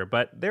creature,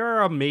 but there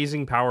are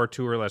amazing power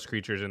 2 or less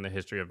creatures in the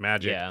history of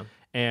Magic. Yeah.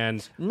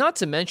 And not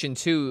to mention,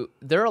 too,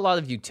 there are a lot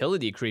of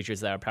utility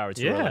creatures that are power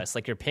 2 or less.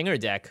 Like your Pinger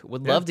deck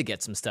would love to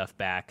get some stuff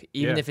back,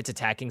 even if it's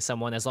attacking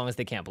someone, as long as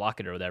they can't block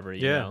it or whatever.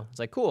 You know? It's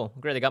like, cool,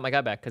 great, I got my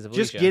guy back because of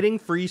just Alicia. getting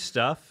free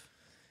stuff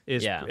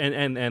is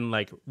and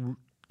like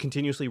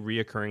continuously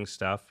reoccurring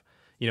stuff.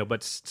 You know,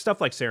 but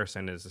stuff like Sarah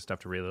Ascendant is the stuff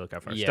to really look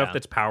out for. Yeah. Stuff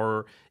that's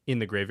power in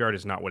the graveyard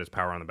is not what its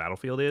power on the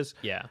battlefield is.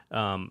 Yeah.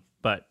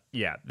 But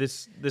yeah,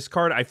 this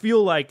card, I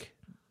feel like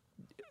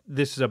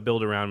this is a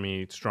build around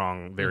me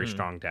strong, very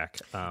strong deck.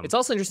 It's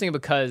also interesting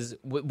because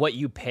what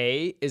you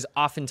pay is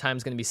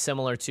oftentimes going to be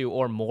similar to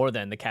or more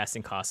than the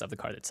casting cost of the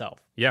card itself.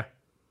 Yeah.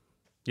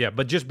 Yeah,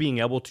 but just being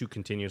able to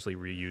continuously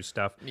reuse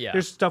stuff. Yeah.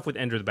 There's stuff with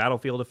enter the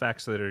battlefield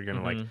effects that are going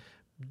to like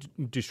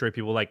destroy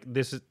people. Like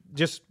this is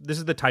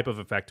the type of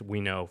effect we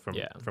know from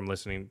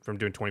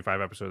doing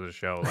 25 episodes of the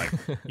show. Like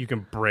you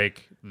can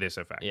break this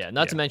effect. Yeah,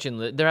 not to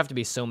mention there have to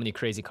be so many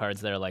crazy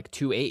cards that are like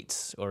 2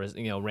 8s or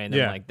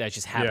random like that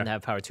just happen to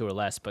have power 2 or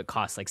less, but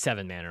cost like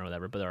 7 mana or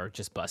whatever, but are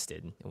just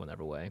busted in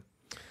whatever way.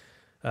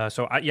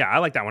 So I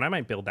like that one. I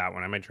might build that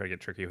one. I might try to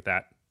get tricky with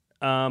that.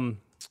 And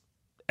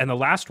the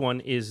last one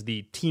is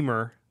the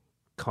Teamer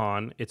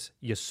Con. It's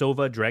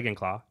Yasova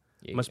Dragonclaw.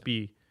 Must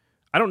be.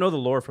 I don't know the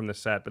lore from this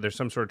set, but there's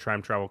some sort of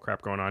time travel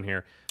crap going on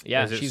here.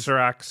 Yeah, is it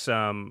Surak's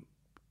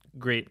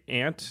great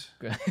aunt?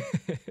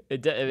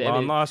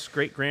 Lost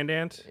great grand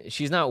aunt?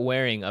 She's not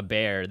wearing a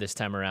bear this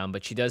time around,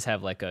 but she does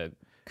have like a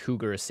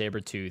cougar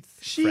saber-tooth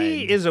She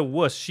friend. is a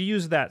wuss. She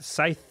used that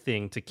scythe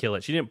thing to kill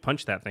it. She didn't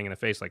punch that thing in the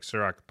face like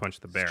Surak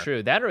punched the bear. It's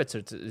true. That or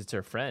it's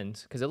her friend,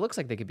 because it looks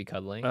like they could be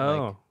cuddling.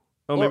 Oh,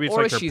 maybe it's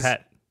like her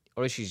pet.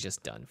 Or she's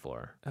just done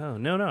for. Oh,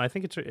 no. I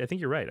think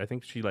you're right. I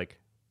think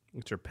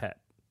it's her pet.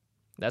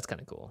 That's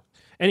kind of cool.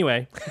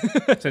 Anyway,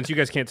 since you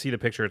guys can't see the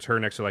picture, it's her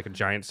next to like a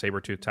giant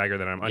saber-toothed tiger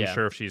that I'm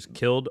unsure if she's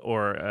killed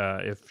or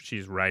if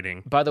she's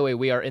riding. By the way,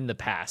 we are in the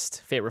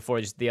past. Fate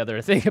Reforged, the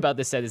other thing about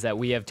this set is that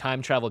we have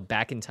time traveled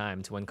back in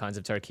time to when Khans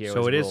of Tarkir was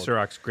So it is ruled.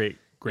 Surak's great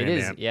grand It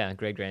is, aunt. yeah,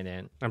 great grand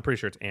aunt. I'm pretty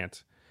sure it's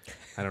aunt.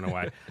 I don't know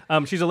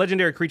why. She's a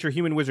legendary creature,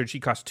 human wizard.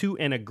 She costs 2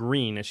 and a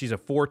green, and she's a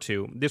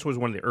 4/2. This was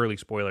one of the early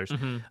spoilers.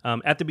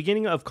 At the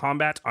beginning of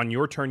combat, on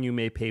your turn, you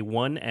may pay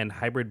 1 and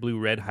hybrid blue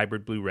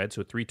red,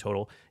 so 3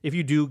 total. If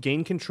you do,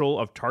 gain control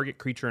of target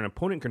creature and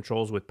opponent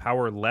controls with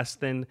power less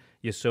than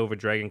Yasova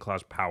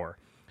Dragonclaw's power.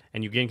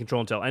 And you gain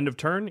control until end of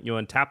turn.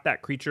 You'll untap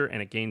that creature,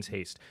 and it gains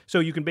haste. So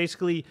you can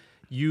basically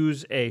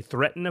use a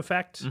threaten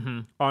effect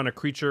on a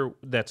creature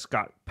that's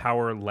got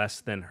power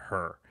less than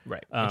her.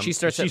 Right. And she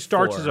starts as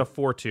a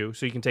 4/2,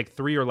 so you can take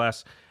 3 or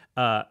less.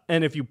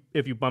 And if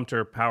you bumped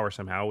her power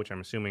somehow, which I'm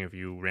assuming if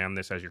you ran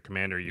this as your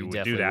commander, you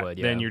would do that,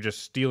 then you're just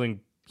stealing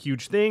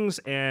huge things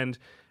and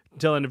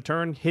until end of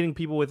turn, hitting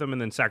people with them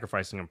and then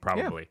sacrificing them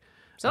probably.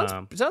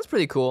 Yeah. Sounds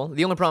pretty cool.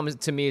 The only problem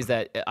to me is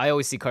that I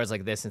always see cards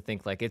like this and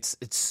think like it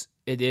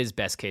is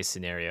best case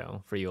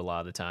scenario for you a lot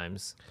of the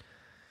times.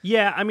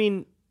 Yeah, I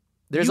mean,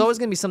 there's always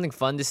going to be something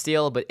fun to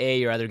steal, but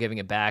you're either giving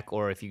it back,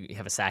 or if you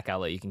have a sack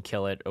outlet, you can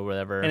kill it or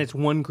whatever. And it's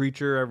one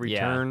creature every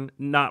turn.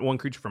 Not one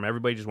creature from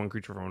everybody, just one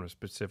creature from a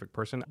specific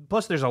person.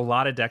 Plus, there's a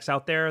lot of decks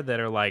out there that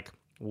are like,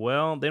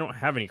 well, they don't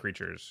have any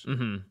creatures.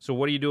 So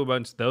what do you do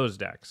against those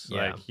decks?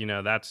 Yeah.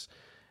 Like, that's,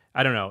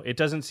 I don't know. It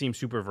doesn't seem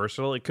super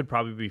versatile. It could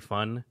probably be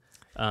fun.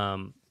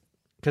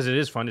 Because it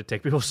is fun to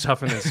take people's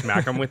stuff and then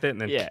smack them with it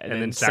and then,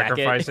 and then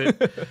sacrifice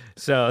it.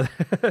 So,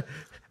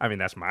 I mean,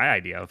 that's my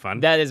idea of fun.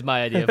 That is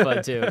my idea of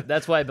fun, too.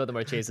 That's why I built the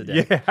Marchesa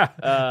deck.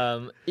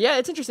 Yeah.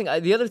 It's interesting.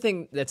 The other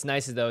thing that's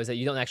nice, though, is that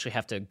you don't actually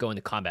have to go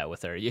into combat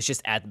with her. It's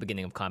just at the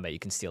beginning of combat, you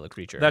can steal a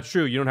creature. That's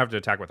true. You don't have to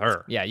attack with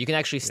her. Yeah, you can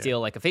actually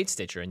steal like a Fate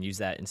Stitcher and use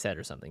that instead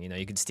or something.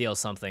 You can steal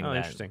something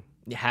that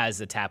has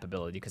the tap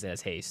ability because it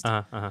has haste.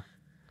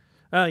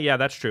 Yeah,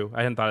 that's true.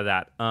 I hadn't thought of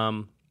that.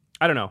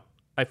 I don't know.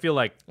 I feel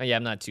like...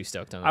 I'm not too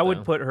stoked on it, I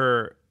would put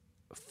her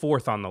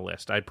 4th on the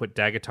list. I'd put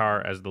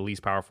Dagatar as the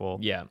least powerful.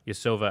 Yeah.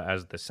 Yasova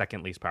as the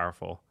second least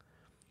powerful.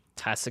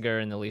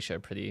 Tasigur and Alicia are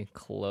pretty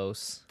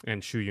close.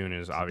 And Shuyun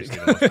is obviously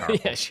the most powerful.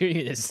 Yeah,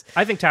 Shuyun is...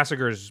 I think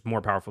Tasigur is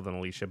more powerful than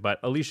Alicia, but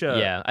Alicia...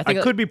 Yeah, I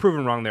could be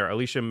proven wrong there.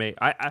 Alicia may...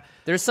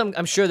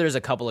 I'm sure there's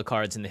a couple of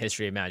cards in the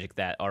history of Magic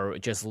that are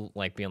just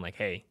like being like,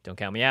 hey, don't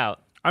count me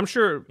out. I'm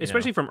sure,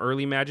 especially from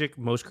early Magic,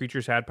 most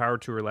creatures had power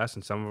 2 or less,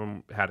 and some of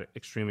them had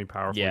extremely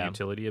powerful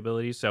utility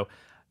abilities. So,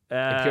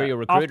 Imperial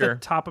Recruiter. Off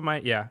the top of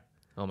my... Yeah.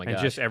 Oh my gosh.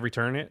 And just every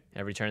turn it?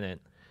 Every turn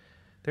it.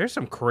 There's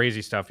some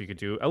crazy stuff you could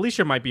do.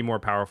 Alicia might be more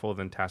powerful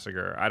than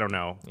Tasigur. I don't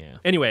know. Yeah.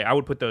 Anyway, I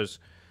would put those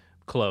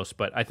close,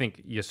 but I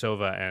think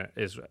Yasova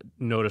is a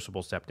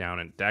noticeable step down,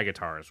 and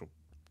Dagatar is...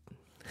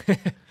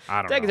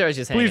 I don't know. Dagatar is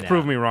just hanging Please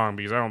prove out. me wrong,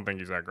 because I don't think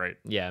he's that great.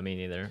 Yeah, me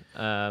neither.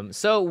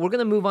 So we're going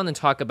to move on and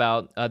talk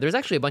about... there's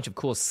actually a bunch of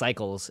cool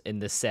cycles in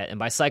this set, and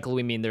by cycle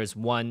we mean there's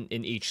one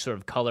in each sort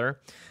of color.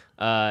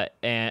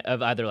 And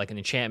of either like an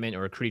enchantment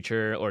or a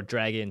creature or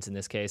dragons in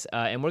this case.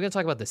 And we're going to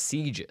talk about the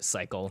Siege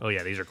cycle. Oh,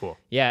 yeah, these are cool.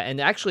 Yeah, and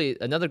actually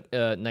another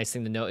nice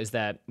thing to note is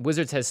that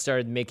Wizards has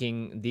started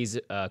making these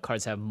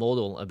cards have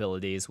modal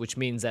abilities, which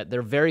means that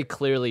they're very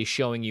clearly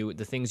showing you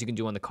the things you can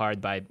do on the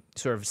card by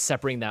sort of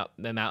separating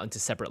them out into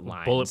separate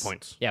lines. Bullet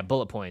points. Yeah,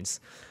 bullet points.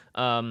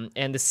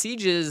 And the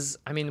Sieges,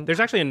 I mean... There's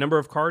actually a number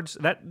of cards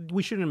that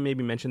we should have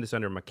maybe mentioned this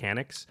under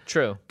mechanics.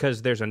 True.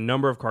 Because there's a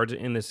number of cards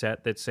in this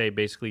set that say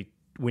basically...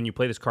 when you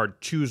play this card,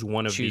 choose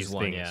one of these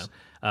things.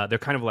 Yeah. They're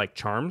kind of like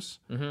charms.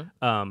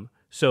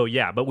 So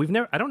yeah, but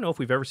I don't know if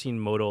we've ever seen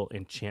modal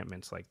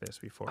enchantments like this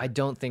before. I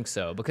don't think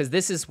so, because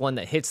this is one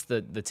that hits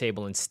the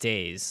table and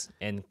stays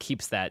and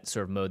keeps that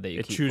sort of mode that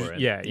you keep for it.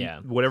 Yeah.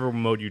 Whatever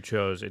mode you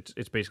chose,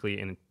 it's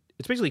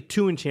basically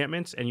 2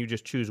 enchantments, and you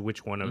just choose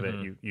which one of it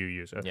you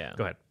use.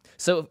 Go ahead.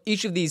 So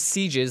each of these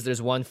sieges,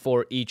 there's one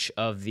for each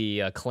of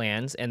the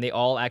clans, and they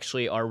all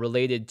actually are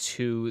related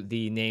to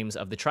the names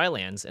of the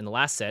Tri-lands in the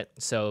last set.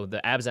 So the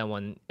Abzan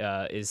one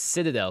is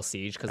Citadel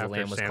Siege, because the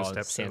land was called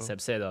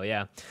Sandstep Citadel,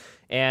 yeah.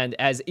 And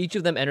as each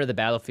of them enter the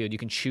battlefield, you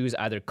can choose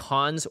either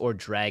Khans or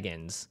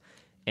Dragons.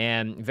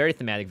 And very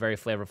thematic, very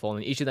flavorful,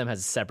 and each of them has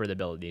a separate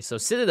ability. So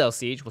Citadel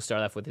Siege, we'll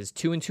start off with his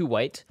 2 and 2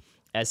 white.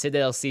 As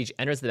Citadel Siege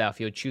enters the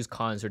battlefield, choose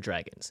Khans or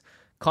Dragons.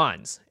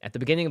 Khans, at the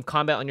beginning of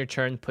combat on your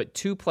turn, put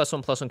 2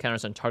 +1/+1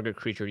 counters on target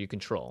creature you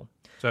control.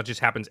 So that just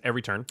happens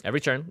every turn?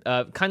 Every turn.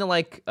 Kind of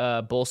like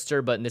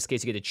Bolster, but in this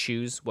case you get to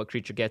choose what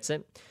creature gets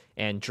it.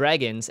 And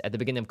Dragons, at the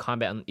beginning of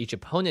combat on each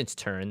opponent's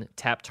turn,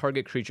 tap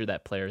target creature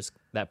that player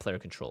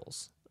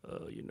controls.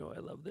 Oh, I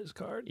love this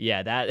card.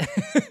 Yeah, that's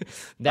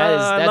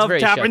I love very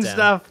tapping shutdown.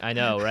 stuff. I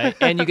know, right?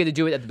 And you get to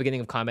do it at the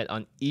beginning of combat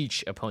on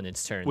each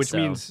opponent's turn. Which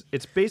means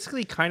it's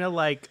basically kind of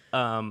like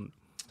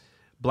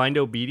blind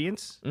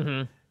obedience,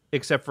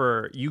 except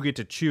for you get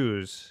to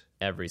choose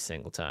every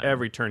single time.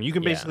 Every turn. You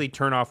can basically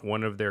turn off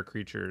one of their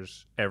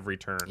creatures every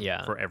turn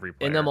for every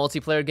player. In a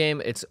multiplayer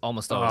game, it's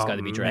almost always got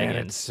to be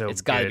dragons.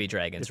 It's got to be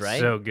dragons, right?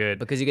 So good.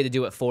 Because you get to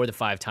do it 4 to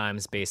 5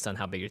 times based on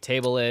how big your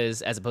table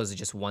is, as opposed to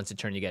just once a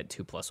turn you get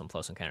 2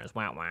 +1/+1 counters.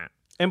 Wow, wow.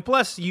 And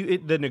plus,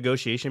 the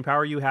negotiation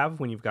power you have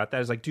when you've got that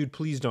is like, dude,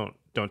 please don't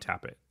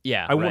tap it.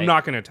 Yeah, I'm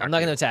not going to attack you. I'm not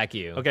going to attack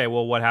you. Okay,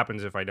 well, what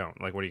happens if I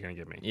don't? Like, what are you going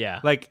to give me? Yeah.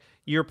 Like,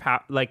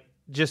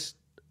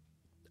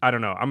 I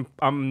don't know.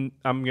 I'm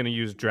gonna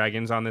use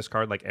dragons on this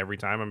card like every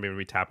time. I'm gonna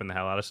be tapping the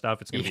hell out of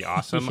stuff. It's gonna be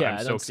awesome. Yeah,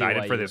 I'm so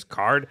excited for this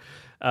card.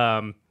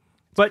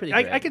 But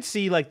I could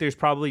see like there's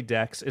probably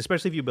decks,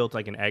 especially if you built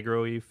like an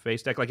aggro-y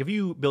face deck. Like if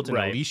you built an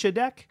Alicia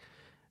deck,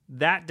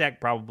 that deck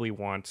probably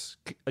wants,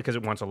 because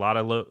it wants a lot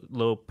of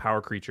low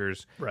power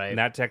creatures. Right. And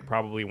that deck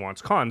probably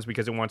wants cons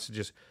because it wants to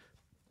just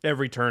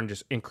every turn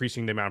just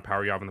increasing the amount of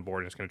power you have on the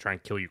board, and it's going to try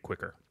and kill you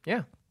quicker.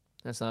 Yeah,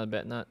 that's not a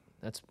bad.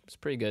 That's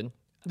pretty good.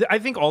 I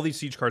think all these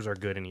siege cards are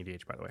good in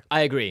EDH, by the way.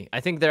 I agree. I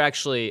think they're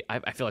actually,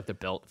 I feel like they're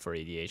built for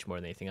EDH more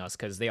than anything else,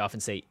 because they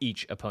often say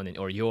each opponent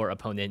or your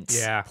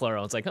opponents,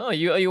 plural. It's like, oh,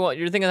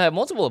 you're thinking I have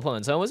multiple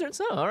opponents, huh, Wizards?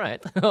 Oh, all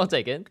right, I'll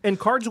take it. And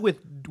cards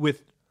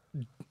with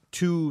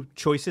two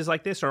choices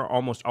like this are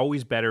almost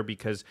always better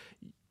because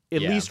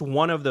at least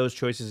one of those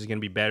choices is going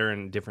to be better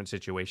in different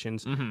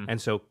situations. Mm-hmm.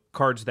 And so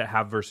cards that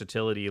have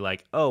versatility,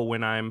 like, oh,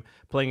 when I'm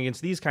playing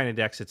against these kind of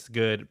decks, it's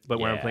good. But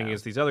when I'm playing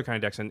against these other kind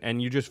of decks,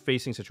 and you're just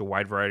facing such a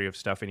wide variety of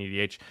stuff in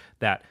EDH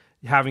that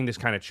having this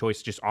kind of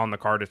choice just on the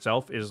card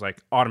itself is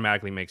like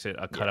automatically makes it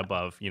a cut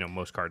above,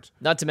 most cards.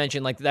 Not to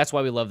mention, like, that's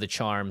why we love the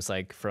charms,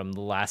 like, from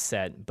the last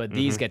set. But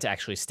these get to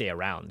actually stay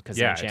around because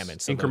they're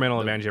enchantments. So incremental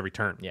advantage every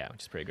turn. Yeah,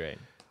 which is pretty great.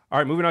 All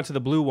right, moving on to the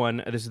blue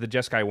one. This is the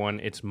Jeskai one.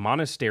 It's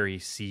Monastery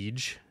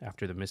Siege,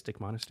 after the Mystic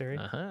Monastery.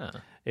 Uh-huh.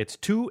 It's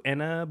 2 and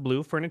a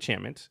blue for an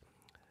enchantment.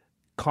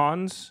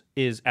 Cons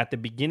is at the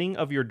beginning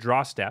of your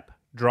draw step,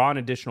 draw an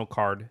additional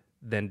card,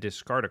 then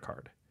discard a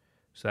card.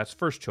 So that's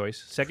first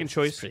choice. Second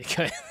choice. Pretty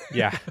good.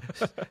 Yeah.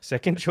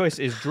 Second choice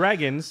is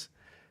dragons.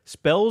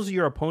 Spells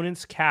your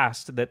opponent's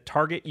cast that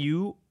target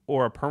you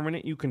or a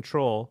permanent you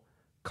control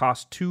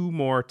cost 2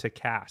 more to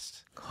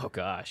cast. Oh,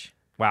 gosh.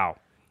 Wow.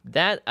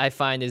 That, I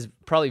find, is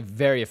probably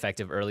very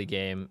effective early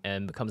game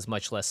and becomes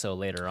much less so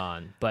later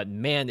on. But,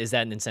 man, is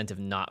that an incentive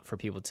not for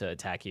people to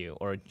attack you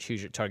or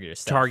target your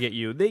stuff. Target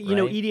you.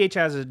 EDH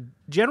has a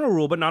general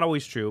rule, but not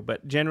always true,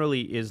 but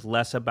generally is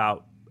less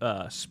about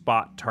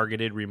spot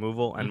targeted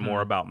removal and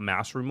more about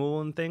mass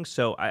removal and things.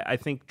 So I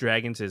think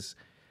Dragons is...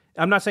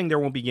 I'm not saying there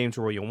won't be games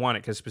where you'll want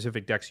it, because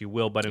specific decks you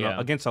will, but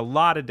against a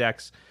lot of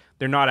decks,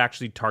 they're not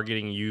actually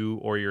targeting you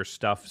or your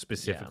stuff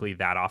specifically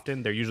that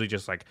often. They're usually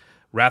just like...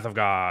 Wrath of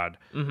God,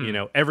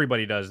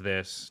 everybody does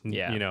this,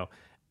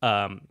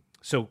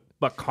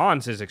 but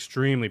cons is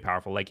extremely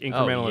powerful, like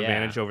incremental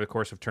advantage over the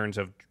course of turns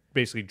of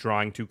basically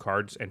drawing 2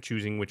 cards and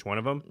choosing which one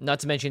of them. Not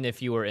to mention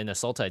if you were in a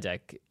Sultai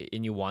deck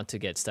and you want to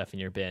get stuff in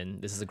your bin,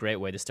 this is a great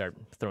way to start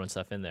throwing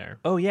stuff in there.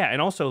 Oh, yeah, and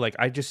also, like,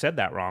 I just said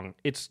that wrong.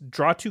 It's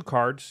draw 2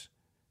 cards,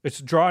 it's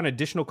draw an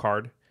additional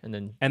card, and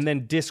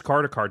then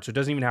discard a card, so it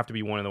doesn't even have to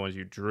be one of the ones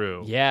you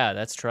drew. Yeah,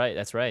 that's right.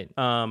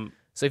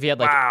 So if you had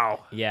like,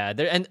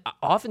 and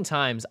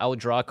oftentimes I would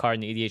draw a card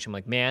in the EDH. I'm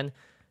like, man,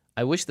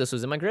 I wish this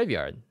was in my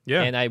graveyard.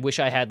 Yeah, and I wish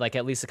I had like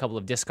at least a couple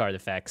of discard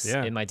effects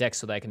in my deck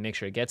so that I can make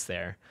sure it gets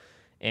there.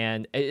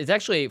 And it's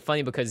actually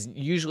funny because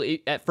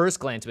usually at first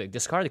glance, like,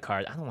 discard a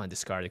card. I don't want to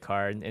discard a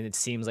card, and it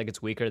seems like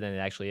it's weaker than it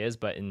actually is.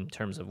 But in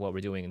terms of what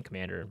we're doing in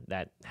Commander,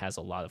 that has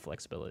a lot of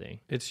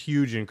flexibility. It's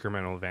huge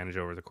incremental advantage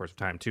over the course of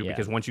time too,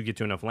 because once you get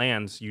to enough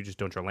lands, you just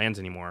don't draw lands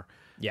anymore.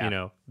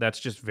 Yeah, that's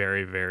just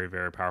very, very,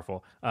 very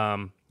powerful.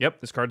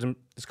 This card's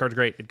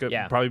great.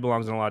 It probably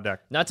belongs in a lot of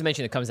decks. Not to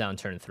mention it comes down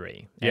turn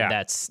 3. And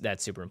that's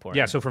super important.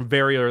 Yeah, so from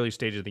very early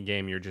stages of the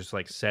game, you're just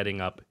like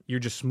setting up. You're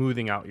just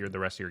smoothing out the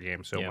rest of your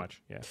game so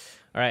much. Yeah.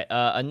 All right,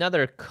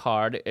 another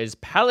card is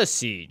Palace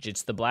Siege.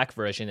 It's the black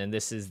version, and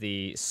this is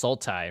the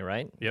Sultai,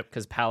 right? Yep.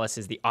 Because Palace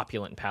is the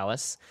opulent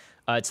palace.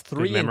 It's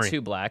 3 and 2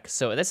 black,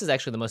 so this is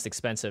actually the most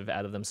expensive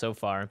out of them so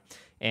far.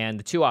 And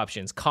the 2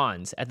 options,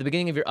 cons. At the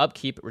beginning of your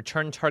upkeep,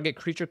 return target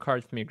creature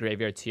card from your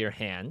graveyard to your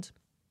hand.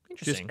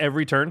 Interesting. Just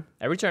every turn?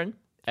 Every turn.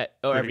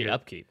 Every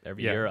upkeep.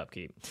 Your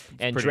upkeep.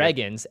 And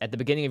dragons, at the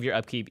beginning of your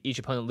upkeep, each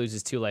opponent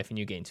loses 2 life and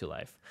you gain 2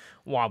 life.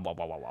 Wah, wah,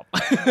 wah, wah,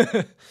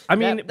 wah. I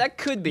mean, that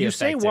could be you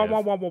effective. say wah,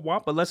 wah, wah, wah, wah,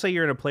 but let's say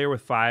you're in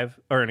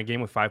a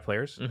game with 5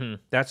 players. Mm-hmm.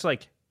 That's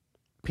like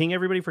ping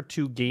everybody for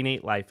 2, gain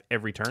 8 life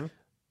every turn.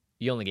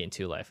 You only gain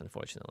 2 life,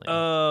 unfortunately.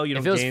 Oh, you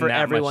don't gain that much. If it was for that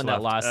everyone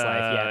that left. lost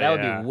life, that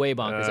would be way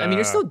bonkers. I mean,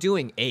 you're still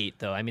doing 8,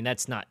 though. I mean,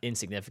 that's not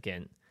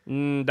insignificant.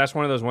 That's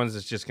one of those ones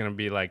that's just going to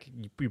be like,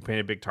 you paint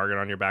a big target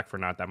on your back for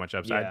not that much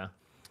upside. Yeah.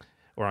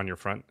 Or on your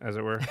front, as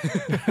it were.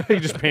 You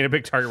just paint a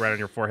big target right on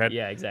your forehead.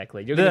 Yeah,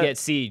 exactly. You're going to get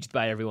sieged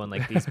by everyone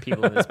like these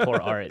people in this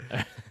poor art.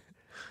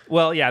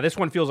 Well, yeah, this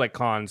one feels like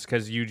cons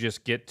because you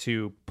just get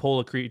to pull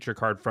a creature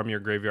card from your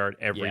graveyard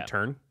every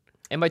turn.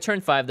 And by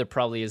turn 5, there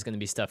probably is going to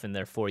be stuff in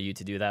there for you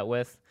to do that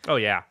with. Oh,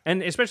 yeah.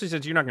 And especially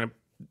since you're not going to...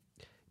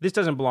 This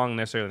doesn't belong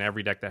necessarily in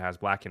every deck that has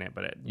black in it,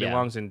 but it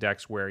belongs in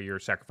decks where you're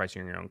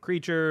sacrificing your own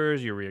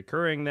creatures, you're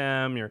reoccurring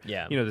them,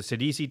 the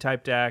Sidisi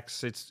type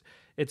decks. It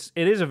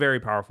is a very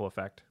powerful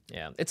effect.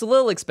 Yeah. It's a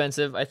little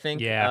expensive, I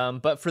think. Yeah.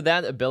 But for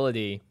that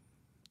ability...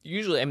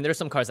 Usually, I mean, there's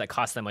some cards that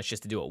cost that much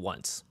just to do it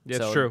once.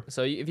 That's true.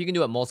 So if you can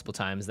do it multiple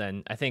times,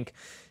 then I think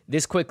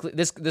this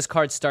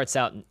card starts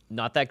out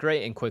not that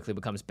great and quickly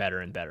becomes better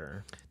and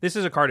better. This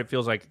is a card, it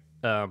feels like,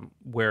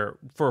 where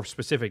for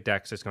specific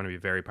decks it's going to be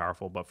very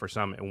powerful, but for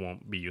some it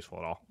won't be useful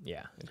at all.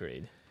 Yeah,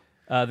 agreed.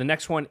 The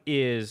next one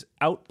is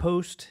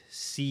Outpost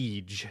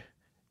Siege.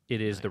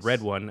 It is the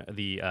red one,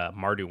 the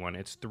Mardu one.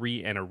 It's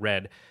 3 and a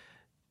red.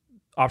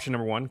 Option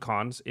number 1,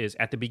 cons, is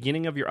at the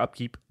beginning of your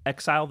upkeep,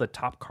 exile the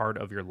top card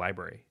of your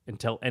library.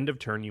 Until end of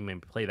turn, you may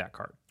play that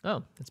card.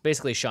 Oh, it's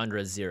basically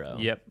Chandra's 0.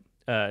 Yep.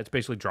 It's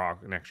basically draw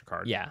an extra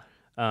card. Yeah.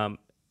 And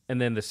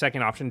then the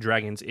second option,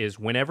 Dragons, is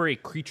whenever a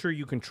creature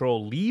you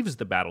control leaves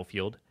the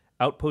battlefield,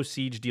 Outpost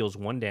Siege deals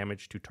 1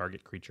 damage to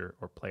target creature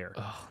or player.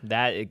 Oh,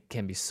 that it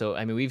can be so...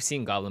 I mean, we've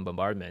seen Goblin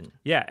Bombardment.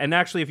 Yeah, and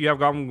actually, if you have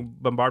Goblin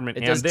Bombardment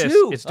It and does this,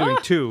 2. it's doing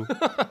 2.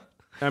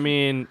 I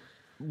mean,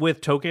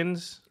 with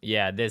tokens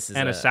This is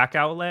and a sack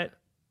outlet,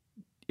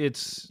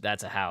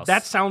 that's a house.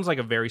 That sounds like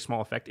a very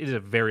small effect. It is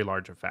a very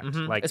large effect.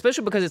 Mm-hmm. Like,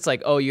 especially because it's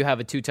like, oh, you have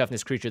a 2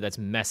 toughness creature that's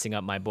messing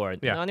up my board.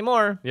 Yeah. Not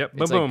anymore. Yep.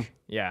 It's Boom, like, boom.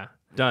 Yeah.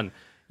 Done.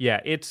 Yeah,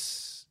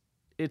 it's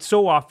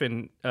so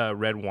often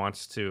red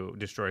wants to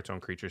destroy its own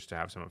creatures to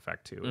have some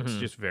effect too. It's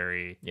just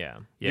very... Yeah.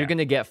 Yeah. You're going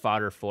to get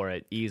fodder for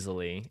it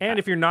easily. And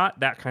if you're not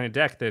that kind of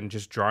deck, then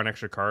just draw an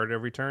extra card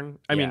every turn.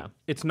 I mean,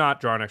 it's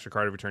not draw an extra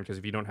card every turn because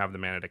if you don't have the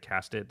mana to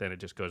cast it, then it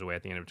just goes away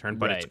at the end of the turn.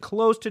 But it's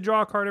close to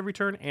draw a card every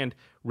turn, and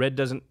red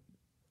doesn't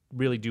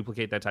really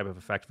duplicate that type of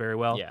effect very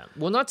well. Yeah.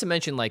 Well, not to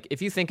mention, like,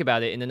 if you think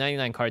about it, in the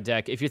 99 card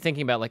deck, if you're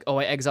thinking about, like, oh,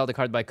 I exiled the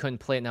card, but I couldn't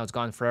play it, now it's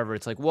gone forever.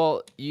 It's like,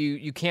 well,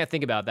 you can't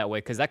think about it that way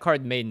because that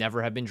card may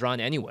never have been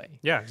drawn anyway.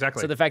 Yeah, exactly.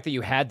 So the fact that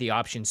you had the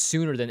option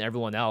sooner than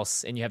everyone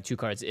else and you have 2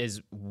 cards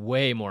is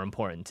way more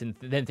important. And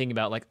then thinking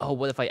about, like, oh,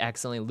 what if I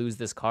accidentally lose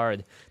this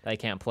card that I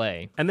can't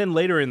play? And then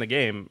later in the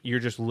game, you're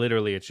just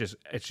literally, it's just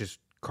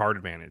card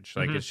advantage.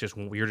 Like, it's just,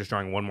 you're just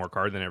drawing 1 more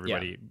card than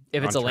everybody.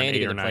 If it's a land,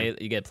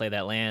 you get to play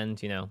that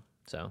land,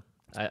 so...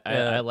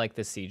 I like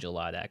this siege a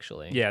lot,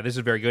 actually. Yeah, this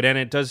is very good. And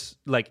it does,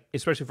 like,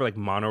 especially for, like,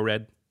 mono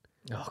red.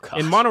 Oh, gosh.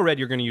 In mono red,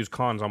 you're going to use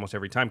cons almost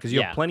every time because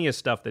you have plenty of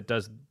stuff that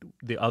does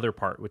the other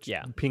part, which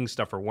pings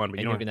stuff for 1. But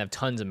you're going to have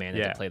tons of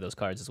mana to play those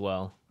cards as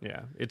well.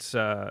 Yeah, it's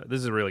this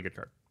is a really good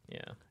card.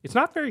 Yeah. It's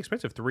not very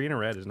expensive. 3 in a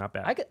red is not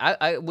bad.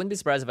 I wouldn't be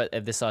surprised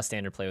if this saw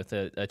standard play with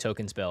a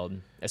tokens build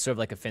as sort of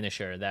like a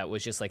finisher that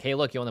was just like, hey,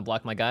 look, you want to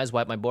block my guys,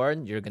 wipe my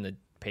board? You're going to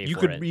pay for it. You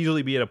could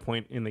easily be at a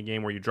point in the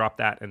game where you drop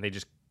that and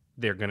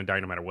they're going to die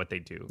no matter what they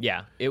do.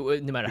 Yeah, it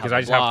would no matter because how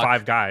I just have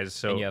 5 guys,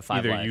 so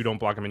either life. You don't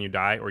block them and you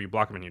die, or you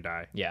block them and you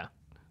die. Yeah.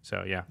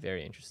 So yeah,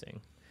 very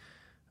interesting.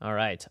 All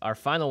right, our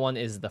final one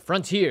is the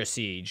Frontier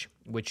Siege,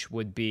 which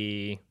would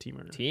be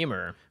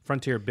Teamer.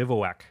 Frontier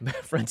Bivouac.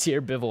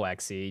 Frontier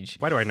Bivouac Siege.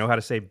 Why do I know how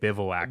to say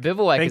bivouac?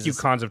 Bivouac. Thank you,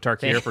 Cons of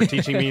Tarkir, for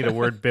teaching me the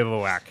word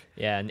bivouac.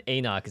 Yeah, and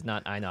Anok is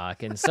not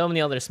Inok, and so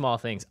many other small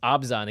things.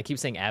 Abzan, I keep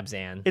saying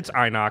Abzan. It's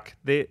Inok.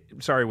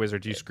 Sorry,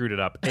 Wizards, you screwed it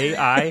up.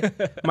 AI.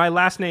 My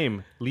last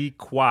name, Lee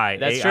Kwai.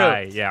 That's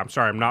AI. true. Yeah, I'm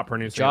sorry, I'm not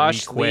pronouncing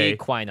Josh it. Lee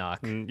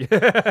Kwynok.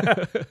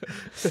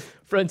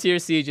 Frontier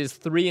Siege is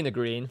 3 in the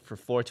green for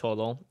 4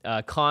 total.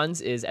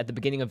 Cons is at the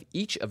beginning of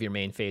each of your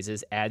main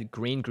phases, add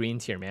green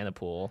to your mana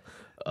pool.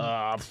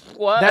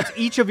 What? That's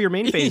each of your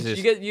main phases.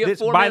 You get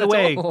 4 by the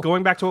way, total.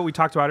 going back to what we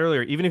talked about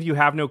earlier, even if you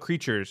have no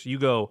creatures, you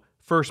go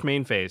first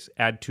main phase,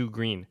 add 2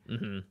 green.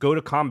 Go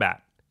to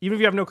combat. Even if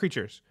you have no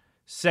creatures,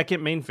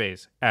 second main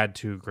phase, add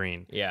 2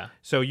 green. Yeah.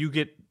 So you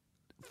get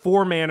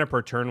 4 mana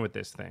per turn with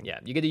this thing. Yeah,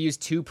 you get to use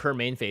 2 per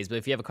main phase, but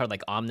if you have a card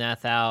like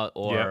Omnath out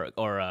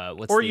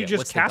you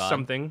just cast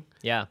something.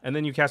 Yeah. And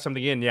then you cast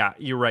something in. Yeah,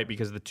 you're right,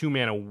 because the 2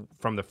 mana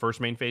from the first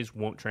main phase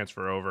won't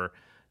transfer over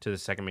to the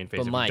second main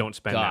phase if you don't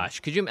spend gosh,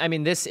 them. could you? I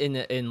mean, this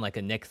in like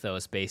a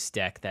Nykthos based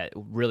deck that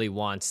really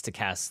wants to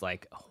cast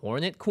like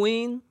Hornet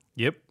Queen.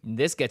 Yep.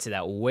 This gets it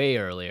out way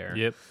earlier.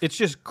 Yep. It's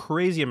just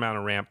crazy amount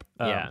of ramp.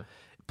 Yeah.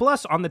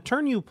 Plus, on the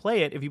turn you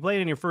play it, if you play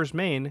it in your first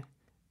main,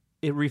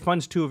 it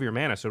refunds 2 of your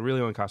mana, so it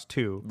really only costs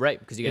 2. Right,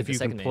 because you get the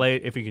second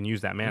main. If you can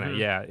use that mana.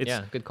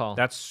 Yeah. Good call.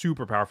 That's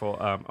super powerful.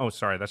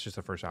 Sorry, that's just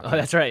the first option. Oh,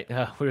 that's right.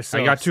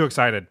 I got too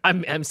excited.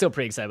 I'm still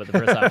pretty excited about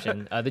the first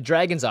option. The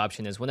Dragon's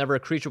option is whenever a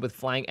creature with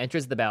flying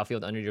enters the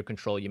battlefield under your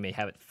control, you may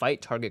have it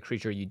fight target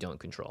creature you don't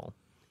control.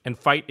 And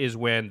fight is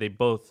when they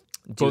both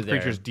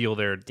creatures deal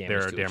their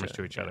damage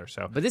to each other.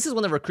 So, but this is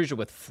whenever a creature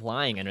with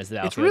flying enters the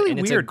battlefield. It's really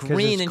and weird it's a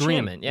green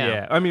enchantment.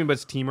 Yeah. I mean, but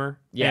it's Teamer.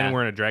 Yeah, and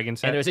we're in a dragon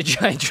set. And there's a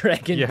giant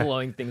dragon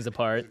blowing things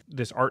apart.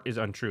 This art is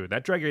untrue.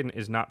 That dragon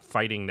is not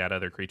fighting that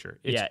other creature.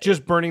 It's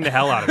just burning the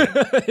hell out of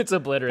it. It's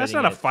obliterating. That's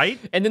not a fight.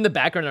 And in the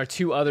background are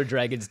 2 other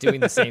dragons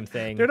doing the same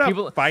thing. They're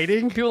not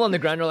fighting. People on the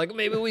ground are like,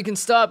 maybe we can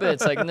stop it.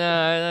 It's like,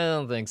 nah, I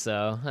don't think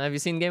so. Have you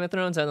seen Game of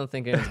Thrones? I don't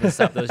think it's gonna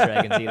stop those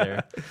dragons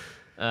either.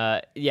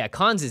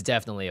 Cons is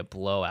definitely a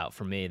blowout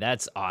for me.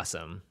 That's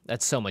awesome.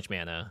 That's so much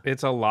mana.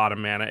 It's a lot of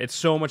mana. It's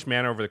so much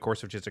mana over the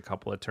course of just a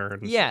couple of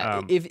turns.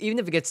 Yeah, even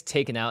if it gets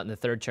taken out in the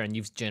 3rd turn,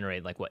 you've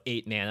generated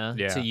 8 mana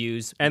to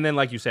use. And then,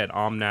 like you said,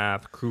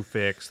 Omnath,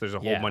 Crewfix. There's a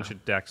whole bunch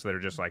of decks that are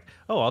just like,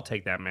 oh, I'll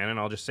take that mana and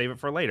I'll just save it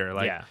for later.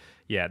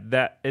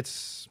 Yeah,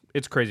 it's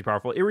crazy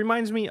powerful. It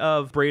reminds me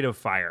of Braid of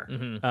Fire,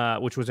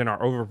 which was in our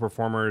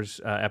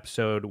Overperformers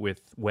episode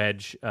with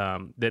Wedge,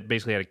 that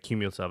basically had a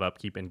cumulative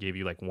upkeep and gave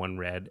you like 1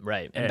 red.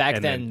 Right. And back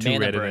then, two mana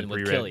red burn and then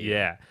would 3 kill red. you.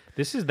 Yeah.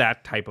 This is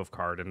that type of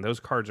card, and those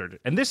cards are...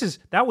 And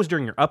that was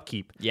during your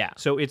upkeep. Yeah.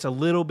 So it's a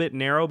little bit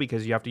narrow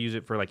because you have to use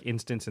it for like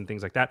instants and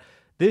things like that.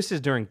 This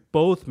is during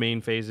both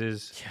main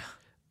phases.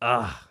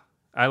 Yeah.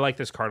 I like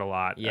this card a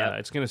lot. Yeah,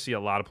 it's going to see a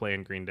lot of play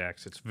in green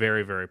decks. It's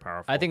very, very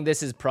powerful. I think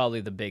this is probably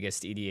the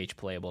biggest EDH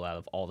playable out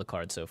of all the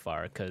cards so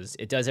far because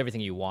it does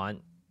everything you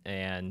want.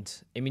 And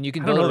I mean, you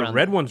can build around. The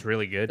red one's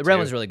really good. The red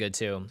one's really good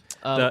too.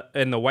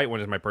 And the white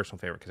one is my personal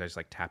favorite because I just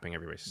like tapping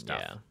everybody's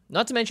stuff. Yeah.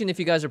 Not to mention, if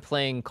you guys are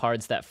playing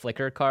cards that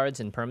flicker cards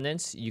and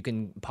permanents, you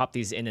can pop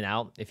these in and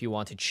out if you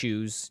want to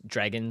choose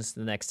dragons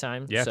the next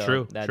time. Yeah, so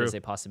true. That true. is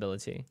a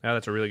possibility. Yeah,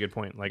 that's a really good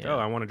point. Like,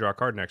 I want to draw a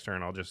card next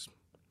turn. I'll just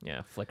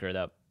flicker it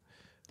up.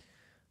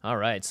 All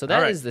right, so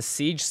that is the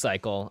Siege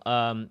cycle.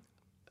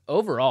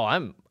 Overall,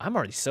 I'm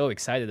already so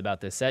excited about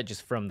this set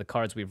just from the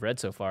cards we've read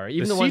so far.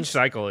 Even the Siege Siege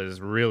cycle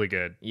is really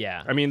good.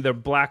 Yeah. I mean, the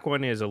black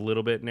one is a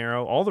little bit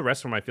narrow. All the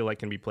rest of them I feel like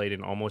can be played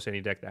in almost any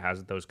deck that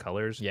has those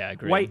colors. Yeah,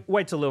 agreed.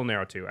 White's a little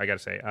narrow too, I got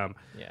to say.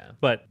 Yeah.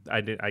 But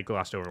I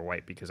glossed over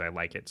white because I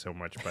like it so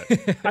much.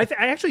 But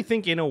I actually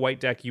think in a white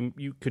deck,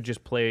 you could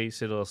just play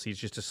Citadel Siege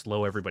just to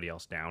slow everybody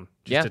else down.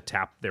 Just to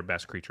tap their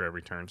best creature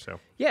every turn. So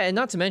yeah, and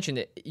not to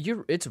mention,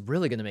 it's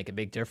really going to make a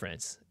big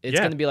difference. It's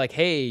going to be like,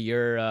 hey,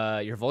 your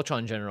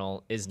Voltron General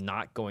is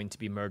not going to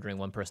be murdering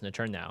one person a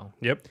turn now.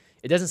 Yep.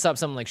 It doesn't stop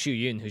someone like Shu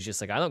Yun, who's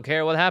just like, I don't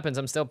care what happens,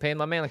 I'm still paying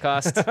my mana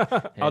cost.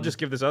 I'll just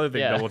give this other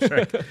thing double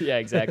check. Yeah,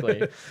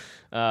 exactly.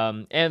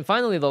 And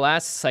finally, the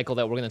last cycle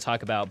that we're going to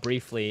talk about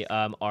briefly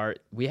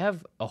we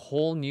have a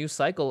whole new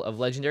cycle of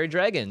legendary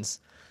dragons.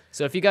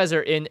 So if you guys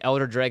are in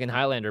Elder Dragon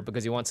Highlander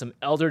because you want some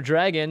Elder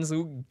Dragons,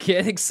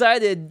 get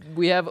excited.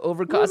 We have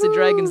overcosted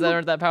dragons that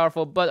aren't that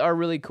powerful, but are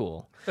really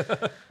cool.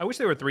 I wish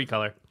they were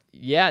 3-color.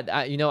 Yeah,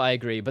 I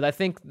agree, but I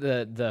think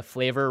the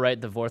flavor, right,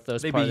 the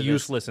Vorthos they'd part be of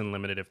useless and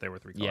limited if they were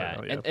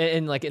 3-color. Yeah,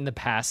 and like in the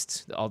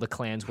past, all the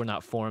clans were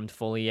not formed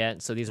fully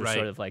yet, so these are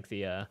sort of like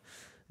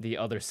the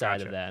other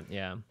side of that,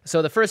 yeah.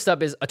 So the first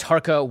up is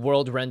Atarka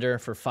World Render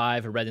for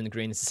 5, red and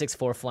green. It's a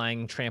 6/4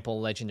 flying trample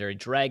legendary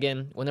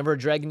dragon. Whenever a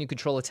dragon you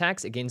control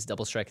attacks, it gains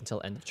double strike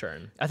until end of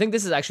turn. I think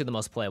this is actually the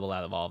most playable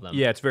out of all of them.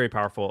 Yeah, it's very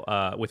powerful.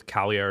 With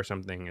Kalia or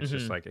something, it's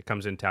just like it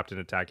comes in tapped and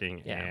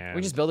attacking. Yeah, and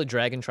we just build a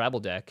dragon tribal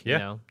deck. Yeah, you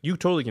know? You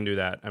totally can do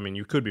that. I mean,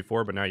 you could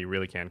before, but now you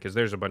really can because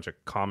there's a bunch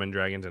of common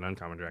dragons and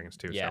uncommon dragons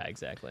too. Yeah, so.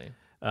 exactly.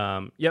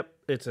 Yep,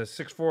 it's a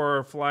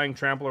 6/4 flying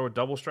trampler with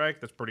double strike.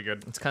 That's pretty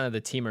good. It's kind of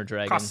the teamer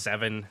dragon. Cost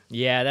 7.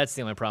 Yeah, that's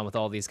the only problem with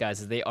all these guys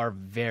is they are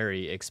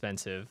very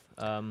expensive.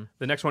 The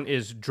next one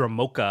is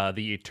Dramoka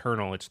the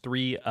Eternal. It's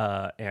 3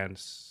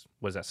 and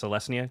was that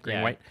Celestia,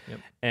 green white,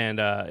 and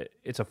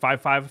it's a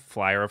 5/5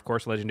 flyer, of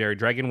course, legendary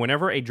dragon.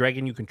 Whenever a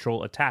dragon you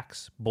control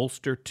attacks,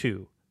 bolster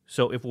 2.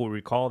 So if we'll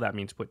recall, that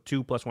means put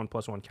 2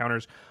 +1/+1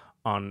 counters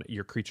on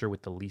your creature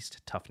with the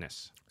least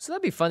toughness. So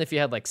that'd be fun if you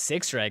had like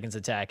 6 dragons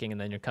attacking and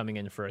then you're coming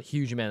in for a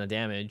huge amount of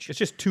damage. It's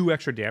just 2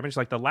 extra damage.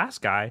 Like the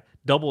last guy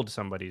doubled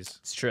somebody's.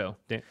 It's true.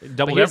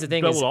 Doubled here's the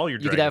thing: doubled all your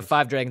dragons. You could have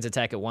 5 dragons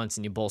attack at once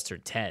and you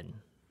bolstered 10.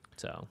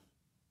 So.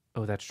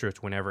 Oh, that's true.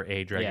 It's whenever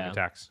a dragon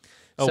attacks.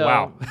 Oh, so,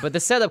 wow. But the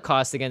setup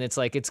cost, again, it's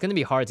like, it's going to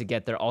be hard to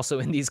get there. Also,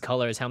 in these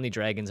colors, how many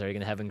dragons are you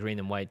going to have in green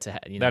and white to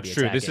That's be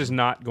true. attacking? This is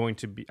not going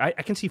to be... I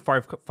can see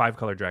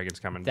 5-color dragons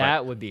coming.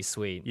 That would be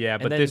sweet. Yeah,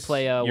 and but then this...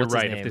 play, you're what's his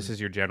right, name? if this is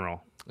your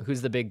general.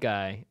 Who's the big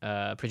guy?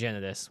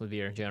 Progenitus would be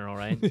your general,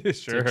 right?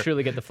 Sure. To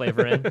truly get the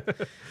flavor in.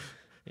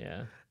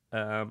 Yeah.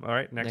 All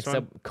right, next one.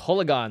 Up,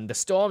 Kolagon, the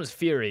Storm's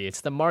Fury.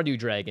 It's the Mardu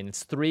dragon.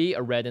 It's 3,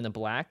 a red and a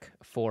black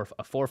for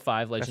a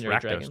 4/5 legendary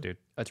Rakdos, dragon. dude.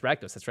 Oh, it's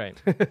Rakdos. That's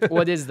right.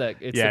 What is the?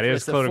 It's yeah, the, it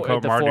it's is the, quote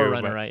unquote the Mardu,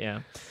 Forerunner, but... right?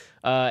 Yeah.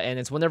 And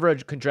it's whenever a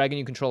dragon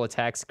you control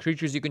attacks,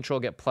 creatures you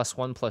control get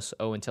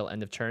 +1/+0 until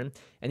end of turn.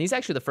 And he's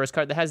actually the first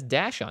card that has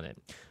dash on it.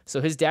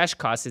 So his dash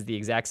cost is the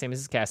exact same as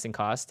his casting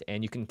cost,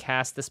 and you can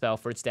cast the spell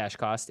for its dash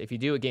cost. If you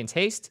do, it gains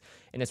haste,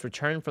 and it's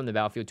returned from the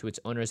battlefield to its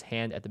owner's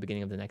hand at the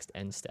beginning of the next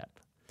end step.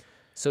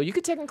 So you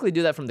could technically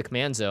do that from the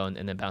command zone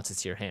and then bounce it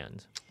to your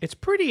hand. It's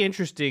pretty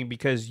interesting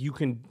because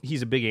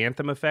he's a big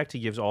anthem effect. He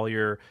gives all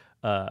your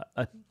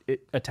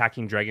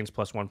attacking dragons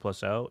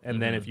 +1/+0,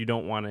 and then if you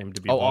don't want him to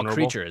be vulnerable... all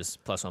creatures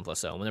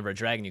 +1/+0. Whenever a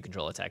dragon you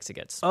control attacks, it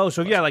gets... Oh,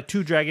 so yeah, like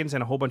 2 dragons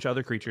and a whole bunch of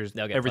other creatures.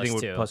 They'll get everything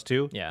 +2. with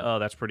 +2? Yeah. Oh,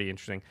 that's pretty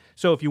interesting.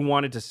 So if you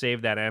wanted to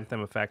save that anthem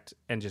effect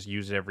and just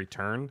use it every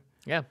turn...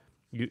 Yeah.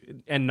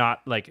 And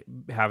not like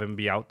have him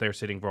be out there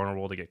sitting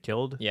vulnerable to get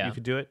killed, you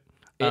could do it.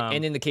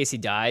 And in the case he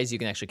dies, you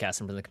can actually cast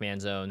him from the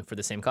command zone for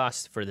the same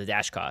cost, for the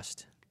dash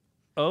cost.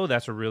 Oh,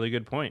 that's a really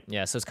good point.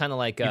 Yeah, so it's kind of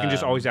like... You can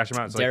just always dash him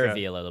out. It's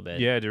Derivi a little bit.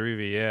 Yeah,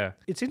 Derivi, yeah.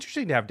 It's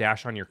interesting to have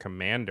dash on your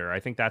commander. I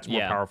think that's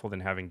more powerful than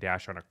having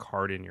dash on a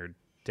card in your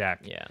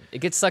deck. Yeah, it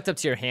gets sucked up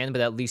to your hand,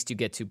 but at least you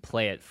get to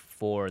play it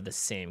for the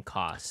same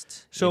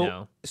cost.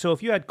 So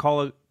if you had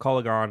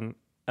Kolagon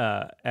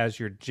as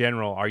your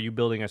general, are you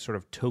building a sort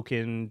of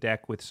token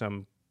deck with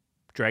some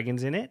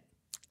dragons in it?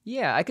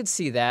 Yeah, I could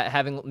see that,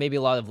 having maybe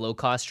a lot of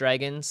low-cost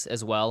dragons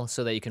as well,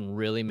 so that you can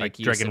really make Like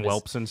use dragon of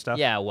whelps and stuff?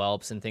 Yeah,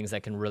 whelps and things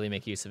that can really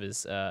make use of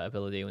his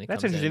ability when he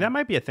That's comes interesting. in. That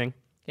might be a thing.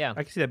 Yeah.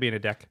 I can see that being a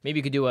deck. Maybe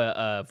you could do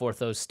a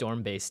Vorthos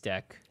Storm-based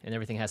deck, and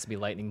everything has to be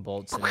lightning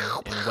bolts and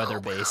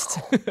weather-based.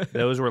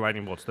 Those were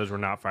lightning bolts. Those were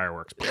not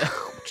fireworks.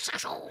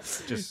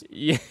 Just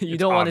you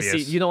don't want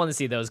to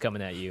see those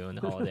coming at you in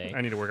the holiday.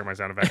 I need to work on my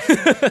sound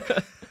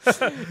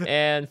effects.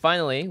 And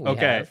finally, we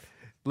have...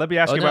 Let me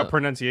ask you about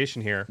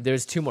pronunciation here.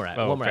 There's two more. One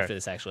more okay. after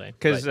this, actually.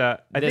 Because I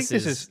think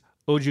this is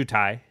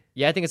Ojutai.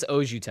 Yeah, I think it's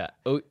Ojutai.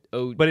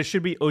 But it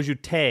should be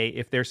Ojute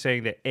if they're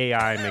saying that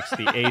AI makes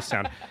the A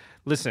sound.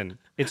 Listen,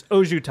 it's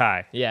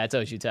Ojutai. Yeah, it's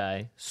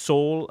Ojutai.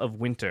 Soul of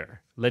Winter.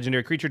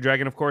 Legendary creature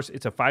dragon, of course.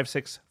 It's a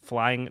 5/6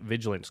 flying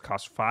vigilance.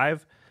 Costs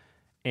 5.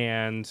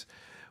 And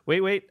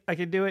wait, I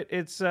can do it.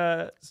 It's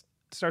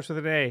starts with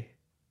an A.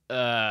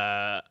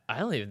 I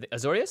don't even...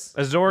 Azorius?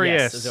 Azorius.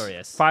 Yes,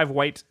 Azorius. 5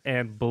 white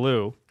and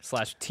blue. /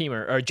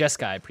 Teamer, or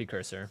Jeskai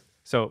precursor.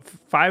 So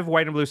 5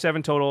 white and blue,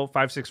 7 total,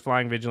 5/6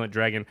 flying vigilant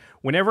dragon.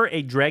 Whenever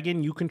a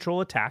dragon you control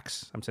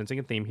attacks, I'm sensing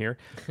a theme here,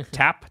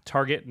 tap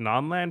target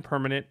non-land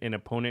permanent in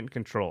opponent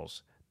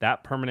controls.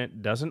 That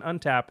permanent doesn't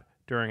untap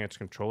during its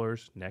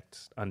controller's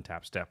next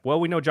untap step. Well,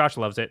 we know Josh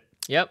loves it.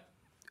 Yep.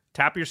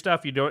 Tap your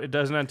stuff, it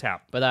doesn't untap.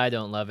 But I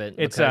don't love it.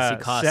 It's because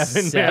it costs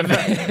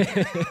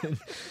 7.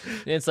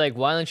 It's like,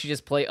 why don't you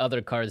just play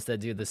other cards that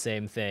do the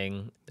same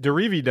thing?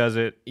 Derivi does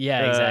it.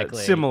 Yeah,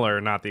 exactly.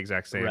 Similar, not the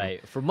exact same.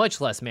 Right. For much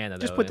less mana,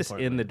 though. Just put this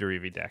in the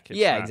Derivi deck. It's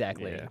yeah, not-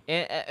 exactly.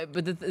 Yeah.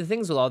 But the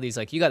things with all these,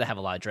 like, you got to have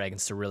a lot of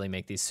dragons to really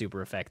make these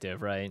super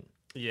effective, right?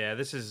 Yeah,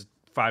 this is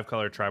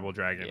 5-color tribal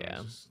dragon.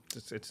 Yeah.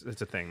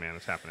 It's a thing, man.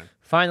 It's happening.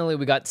 Finally,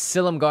 we got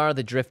Silumgar,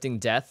 the Drifting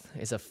Death.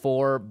 It's a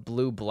 4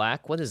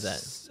 blue-black. What is that?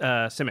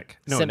 Simic.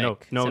 No,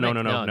 Simic. no.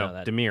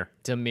 Simic? Demir.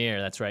 Demir,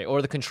 that's right.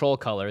 Or the control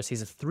colors.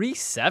 He's a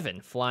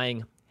 3/7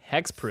 flying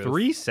hexproof.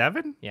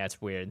 3/7? Yeah,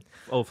 it's weird.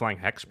 Oh, flying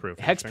hexproof.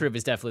 Hexproof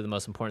is definitely the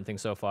most important thing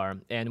so far.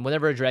 And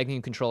whenever a dragon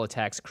you control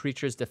attacks,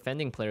 creatures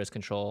defending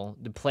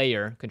the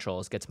player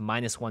controls gets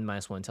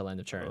 -1/-1 until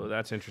end of turn. Oh,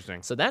 that's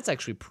interesting. So that's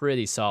actually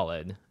pretty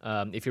solid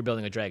if you're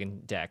building a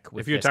dragon deck.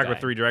 With If you this attack guy. with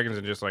 3 dragons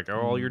and just like,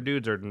 oh, all your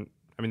dudes are...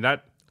 I mean,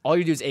 that... All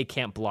you do is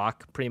can't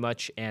block pretty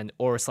much,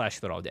 or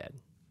 / they're all dead.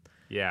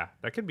 Yeah,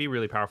 that could be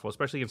really powerful,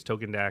 especially against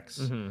token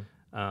decks.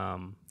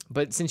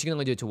 But since you can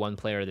only do it to one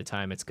player at a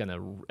time,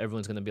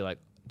 everyone's gonna be like,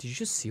 "Did you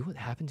just see what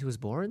happened to his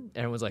board?" And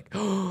everyone's like,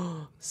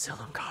 "Oh,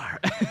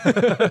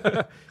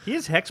 Silumgar." He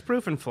is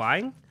hexproof and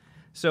flying.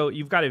 So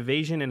you've got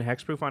evasion and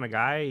hexproof on a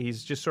guy.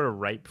 He's just sort of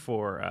ripe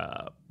for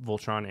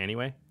Voltron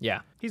anyway.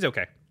 Yeah, He's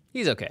okay.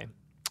 he's okay.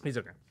 He's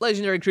okay.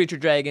 Legendary creature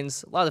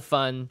dragons, a lot of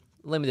fun.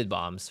 Limited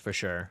bombs for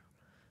sure.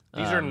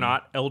 These are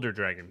not elder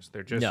dragons.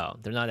 They're just... No,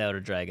 they're not elder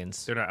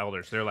dragons, They're not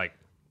elders. They're like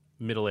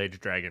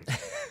middle-aged dragons.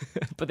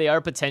 but they are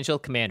potential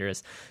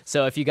commanders.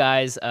 So if you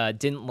guys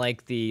didn't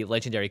like the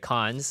legendary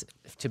cons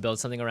to build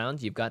something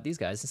around, you've got these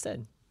guys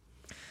instead.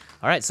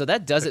 All right, so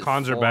that does it.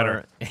 Cons are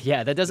better.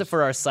 Yeah, that does it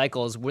for our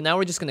cycles. Now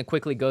we're just going to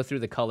quickly go through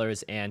the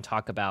colors and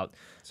talk about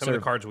Some of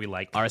the cards we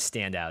like. our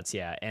standouts.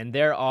 Yeah, and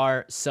there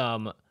are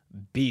some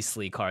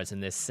beastly cards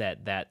in this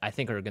set that I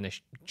think are going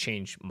to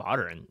change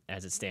Modern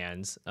as it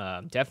stands.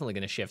 Definitely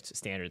going to shift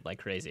Standard like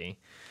crazy.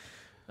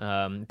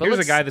 But Here's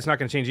a guy that's not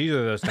going to change either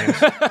of those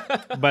things,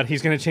 but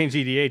he's going to change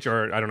EDH,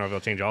 or I don't know if he'll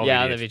change all of EDH.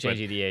 Yeah, if he change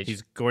EDH.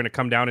 He's going to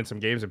come down in some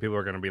games, and people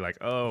are going to be like,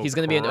 oh, He's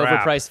going to be an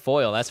crap. overpriced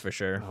foil, that's for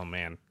sure. Oh,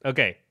 man.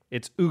 Okay,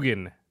 it's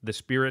Ugin, the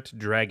Spirit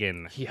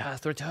Dragon. He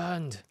hath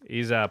returned.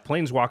 He's a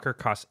Planeswalker,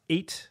 costs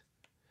 8,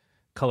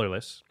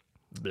 colorless.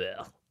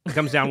 Blech.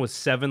 Comes down with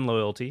 7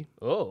 loyalty.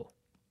 Oh.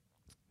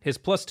 His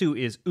 +2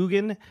 is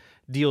Ugin,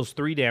 deals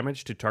 3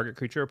 damage to target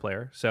creature or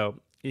player. So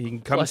he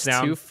comes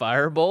down. +2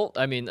 firebolt?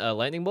 I mean,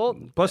 lightning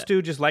bolt?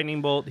 +2, just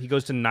lightning bolt. He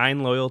goes to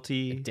 9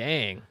 loyalty.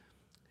 Dang.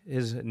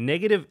 His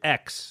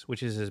 -X,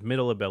 which is his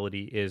middle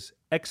ability, is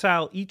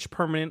exile each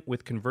permanent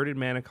with converted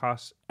mana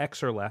costs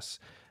X or less.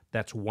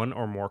 That's 1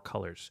 or more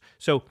colors.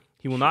 So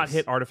he will not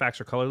hit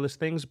artifacts or colorless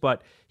things,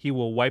 but he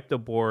will wipe the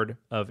board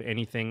of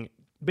anything.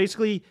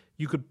 Basically,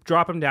 you could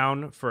drop him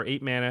down for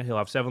 8 mana. He'll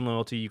have 7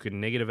 loyalty. You can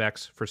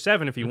 -X for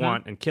 7 if you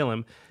want and kill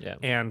him. Yeah.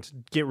 And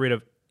get rid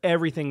of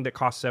everything that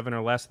costs 7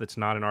 or less that's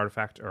not an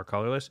artifact or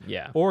colorless.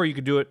 Yeah. Or you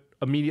could do it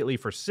immediately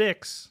for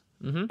 6,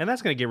 and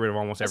that's going to get rid of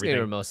almost That's everything.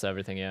 gonna most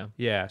everything, yeah.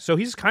 Yeah, so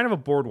he's kind of a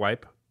board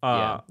wipe.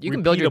 Yeah. You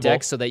can build your repeatable.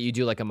 deck so that you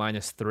do like a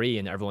 -3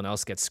 and everyone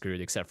else gets screwed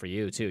except for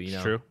you too, you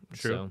know? True.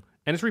 So,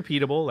 And it's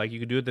repeatable. Like, you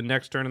could do it the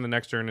next turn and the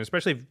next turn,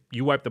 especially if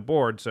you wipe the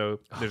board, so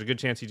there's a good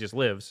chance he just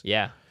lives.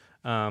 yeah.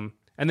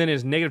 And then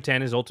his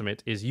 -10, his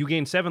ultimate, is you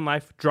gain 7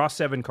 life, draw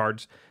 7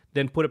 cards,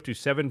 then put up to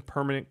 7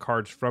 permanent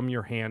cards from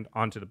your hand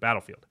onto the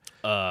battlefield.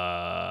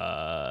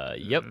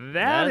 Yep. That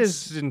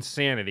that's- is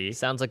insanity.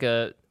 Sounds like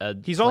a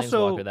He's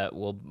also- planeswalker that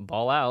will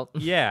ball out.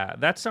 Yeah,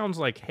 that sounds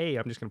like, hey,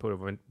 I'm just going to put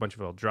a bunch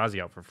of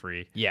Eldrazi out for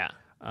free. Yeah.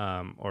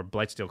 Or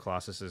Blightsteel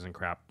Colossuses and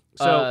crap.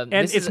 So and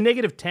this it's is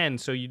 -10,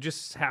 so you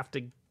just have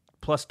to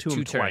 +2 2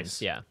 him turns,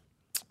 twice. yeah.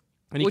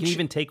 And he can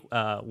even take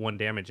 1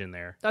 damage in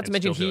there. Not to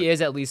mention he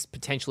is at least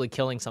potentially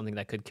killing something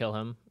that could kill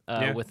him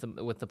with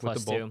the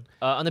plus 2.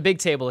 On the big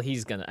table,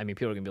 he's gonna. I mean,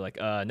 people are gonna be like,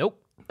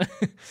 nope.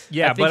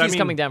 Yeah, but he's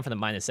coming down from the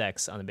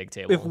 -X on the big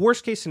table. If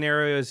worst case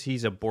scenario is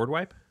he's a board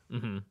wipe,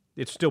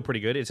 it's still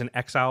pretty good. It's an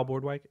exile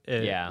board wipe.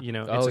 It's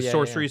a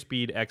sorcery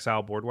speed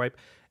exile board wipe,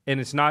 and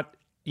it's not.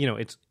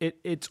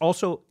 It's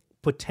also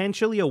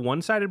potentially a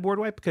one-sided board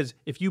wipe because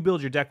if you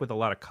build your deck with a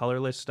lot of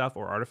colorless stuff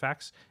or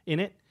artifacts in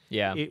it,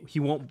 he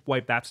won't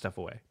wipe that stuff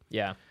away.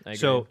 Yeah, I agree.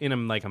 So in a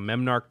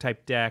Memnarch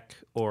type deck,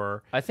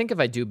 or I think if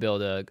I do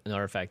build an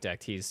artifact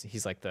deck,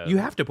 he's like the. You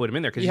have to put him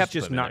in there because he's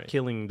just not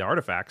killing the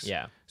artifacts.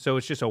 Yeah. So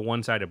it's just a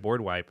one-sided board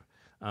wipe.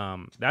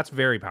 That's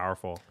very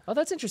powerful. Oh,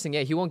 that's interesting.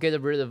 Yeah, he won't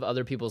get rid of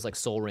other people's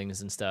soul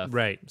rings and stuff.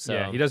 Right. So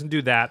yeah, he doesn't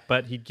do that,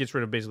 but he gets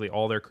rid of basically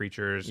all their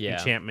creatures,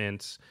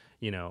 enchantments,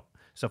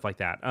 stuff like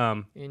that.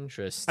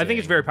 Interesting. I think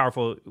it's very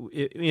powerful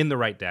in the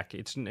right deck.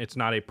 It's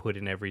not a put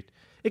in every.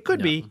 It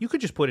could be. You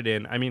could just put it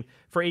in. I mean,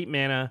 for 8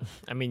 mana.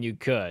 I mean, you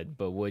could,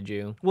 but would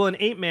you? Well, an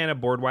 8 mana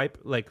board wipe,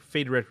 like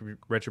Faded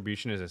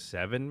Retribution, is a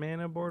 7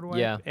 mana board wipe.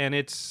 Yeah, and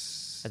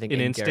it's I think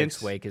an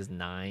instance. Wake is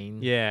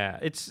 9. Yeah,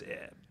 it's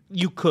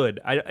you could.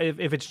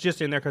 If it's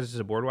just in there because it's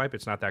a board wipe,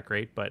 it's not that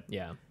great. But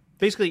yeah.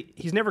 Basically,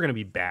 he's never going to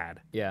be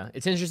bad. Yeah,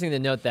 it's interesting to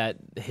note that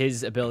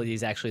his ability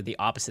is actually the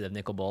opposite of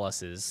Nicol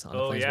Bolas's on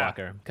the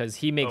Planeswalker, because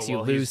he makes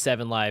you lose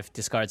 7 life,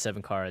 discard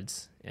 7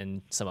 cards,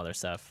 and some other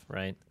stuff,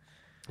 right?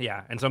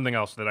 Yeah, and something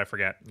else that I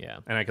forget. Yeah.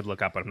 And I could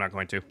look up, but I'm not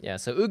going to. Yeah,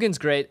 so Ugin's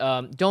great.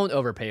 Don't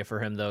overpay for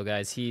him, though,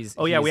 guys.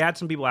 We had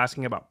some people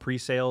asking about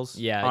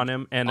pre-sales on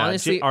him, and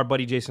honestly, our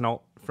buddy Jason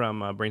Alt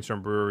from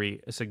Brainstorm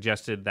Brewery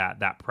suggested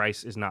that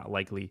price is not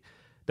likely.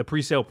 The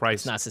pre-sale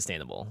price it's not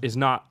sustainable. Is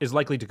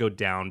likely to go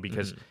down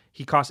because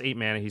he costs 8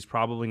 mana. He's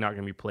probably not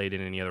going to be played in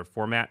any other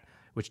format,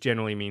 which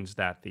generally means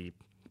that the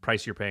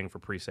price you're paying for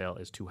pre-sale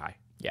is too high.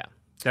 Yeah.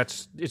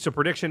 It's a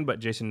prediction, but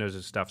Jason knows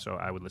his stuff, so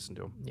I would listen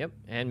to him. Yep,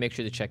 and make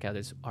sure to check out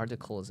his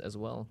articles as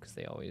well, because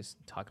they always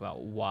talk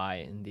about why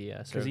in the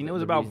because he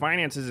knows about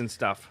finances and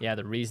stuff. Yeah,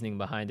 the reasoning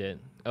behind it.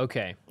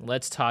 Okay,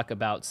 let's talk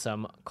about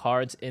some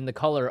cards in the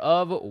color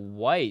of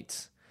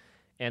white.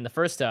 And the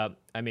first up,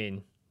 I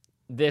mean,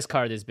 this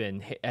card has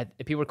been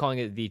people are calling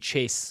it the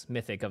Chase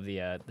Mythic of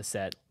the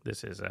set.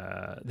 This is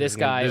this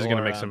guy is going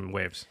to make some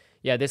waves.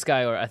 Yeah, this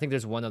guy, or I think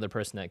there's one other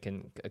person that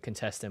can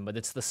contest him, but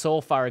it's the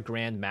Soulfire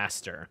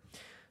Grandmaster.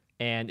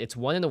 And it's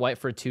 1 in the white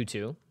for a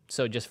 2/2.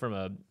 So just from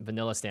a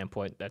vanilla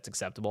standpoint, that's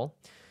acceptable.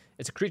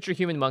 It's a creature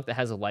human monk that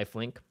has a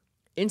lifelink.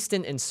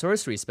 Instant and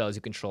sorcery spells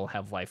you control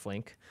have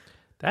lifelink.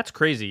 That's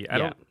crazy. I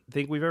don't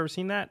think we've ever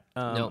seen that.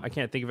 No. I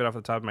can't think of it off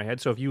the top of my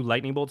head. So if you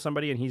lightning bolt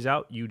somebody and he's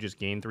out, you just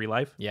gain 3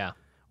 life. Yeah.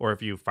 Or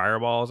if you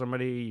fireball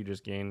somebody, you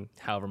just gain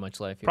however much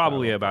life.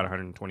 Probably about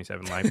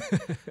 127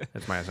 life.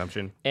 That's my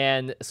assumption.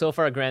 And so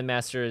far,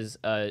 Grandmaster's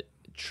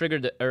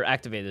triggered or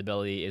activated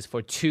ability is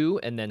for 2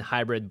 and then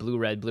hybrid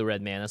blue-red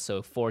mana,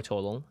 so 4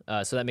 total.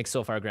 So that makes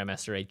so far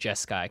Grandmaster a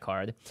Jeskai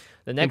card.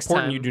 The next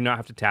time you do not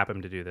have to tap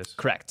him to do this.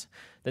 Correct.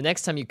 The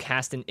next time you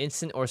cast an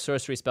instant or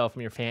sorcery spell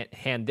from your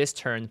hand this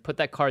turn, put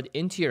that card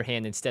into your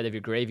hand instead of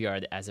your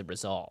graveyard as it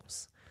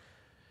resolves.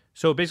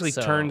 So it basically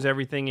turns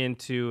everything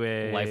into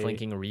a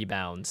lifelinking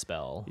rebound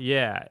spell.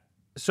 Yeah.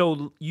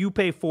 So you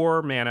pay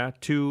 4 mana,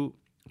 2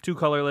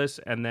 colorless,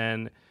 and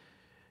then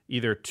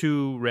either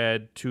 2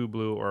 red, 2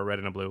 blue, or a red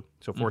and a blue.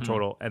 So 4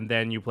 total. And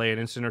then you play an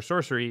instant or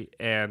sorcery,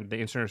 and the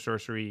instant or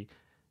sorcery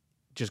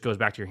just goes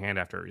back to your hand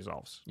after it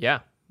resolves. Yeah,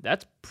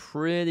 that's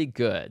pretty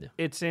good.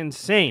 It's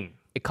insane.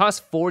 It costs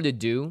 4 to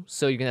do,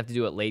 so you're going to have to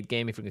do it late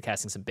game if you're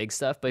casting some big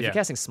stuff. But if you're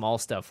casting small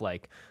stuff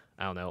like,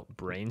 I don't know,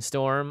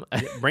 Brainstorm.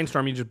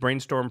 Brainstorm, you just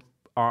brainstorm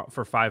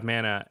for 5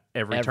 mana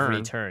every turn.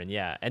 Every turn,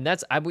 yeah. And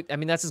that's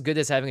that's as good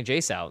as having a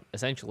Jace out,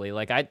 essentially.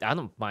 Like I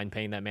don't mind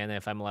paying that mana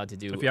if I'm allowed to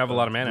do if you have a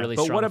lot of mana. Really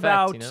but what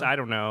effect, about I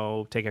don't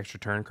know, take extra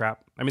turn crap?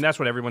 I mean, that's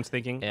what everyone's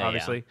thinking,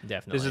 obviously. Yeah,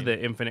 definitely. This is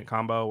the infinite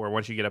combo where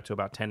once you get up to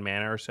about 10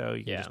 mana or so,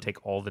 you can just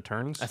take all the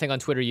turns. I think on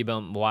Twitter you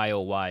built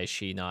why is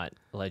she not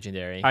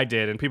legendary? I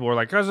did, and people were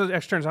like, "Cause of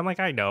extra turns." I'm like,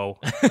 I know.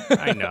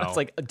 It's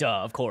like,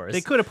 duh, of course.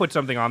 They could have put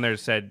something on there that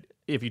said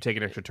if you take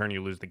an extra turn,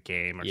 you lose the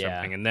game or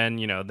something, and then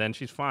then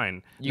she's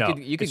fine.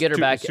 You could get her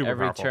back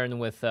every turn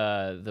with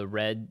the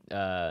red,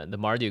 the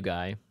Mardu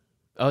guy.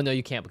 Oh no,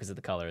 you can't because of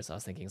the colors. I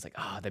was thinking it's like,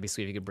 that'd be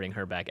sweet if you could bring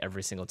her back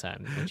every single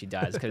time when she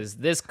dies, because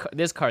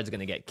this card's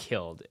gonna get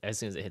killed as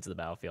soon as it hits the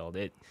battlefield.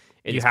 It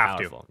is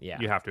powerful. Yeah,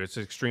 you have to. It's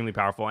extremely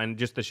powerful, and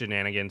just the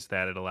shenanigans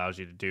that it allows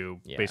you to do,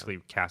 basically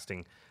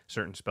casting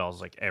certain spells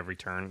like every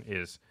turn,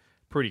 is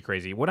pretty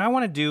crazy. What I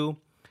want to do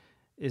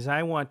is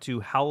I want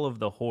to Howl of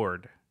the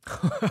Horde.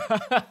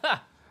 I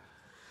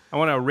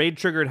want a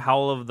raid-triggered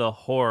Howl of the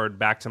Horde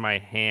back to my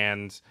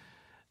hands,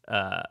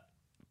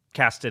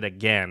 cast it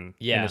again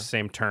in the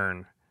same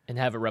turn. And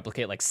have it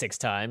replicate like 6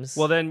 times?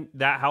 Well, then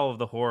that Howl of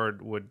the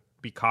Horde would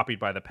be copied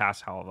by the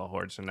past Howl of the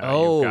Horde. So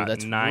now you've got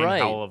that's 9 right.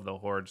 Howl of the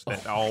Hordes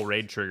that all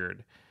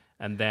raid-triggered.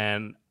 And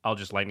then I'll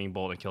just Lightning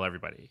Bolt and kill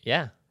everybody.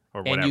 Yeah.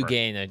 Or whatever. And you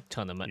gain a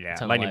ton of money.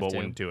 Yeah, Lightning Bolt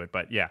wouldn't do it,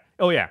 but yeah.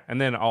 Oh, yeah.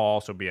 And then I'll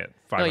also be at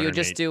 508. No, you'll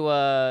just do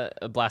a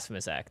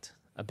Blasphemous Act.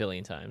 a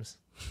billion times.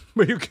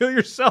 But you kill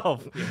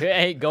yourself.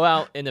 Hey, go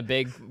out in a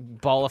big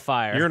ball of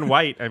fire. You're in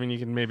white. I mean, you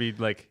can maybe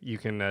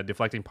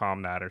deflecting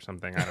palm that or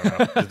something. I don't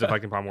know. Does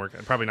deflecting palm work?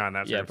 Probably not in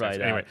that circumstance.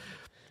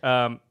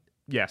 Anyway,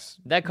 yes,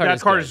 that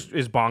card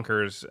is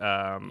bonkers.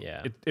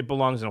 It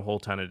belongs in a whole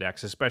ton of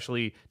decks,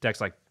 especially decks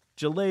like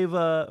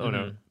Jaleva. Oh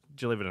no,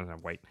 Jaleva doesn't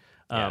have white.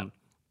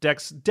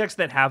 Decks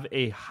that have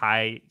a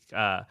high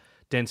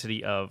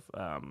density of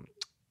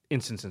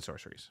instants and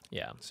sorceries.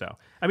 Yeah. So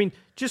I mean,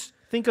 just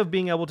think of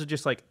being able to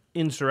just like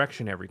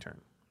insurrection every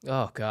turn.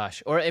 Oh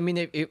gosh. Or I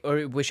mean,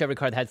 or wish every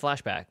card had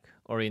flashback,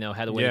 or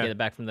had a way to get it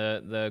back from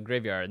the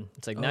graveyard.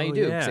 It's like now you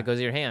do because it goes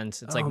to your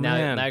hands. It's like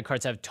now your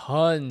cards have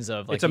tons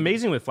of. Like, it's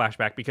amazing with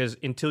flashback because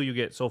until you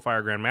get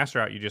Soulfire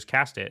Grandmaster out, you just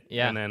cast it.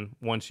 Yeah. And then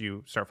once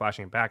you start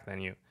flashing it back,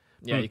 then you.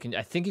 Yeah, you can.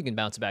 I think you can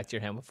bounce it back to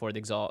your hand before the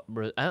exalt.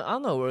 I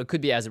don't know. Or it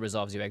could be as it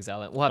resolves, you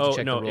exile it. We'll have to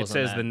check the rules. It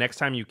says the next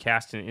time you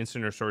cast an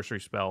instant or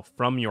sorcery spell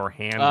from your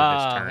hand with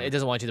this turn. It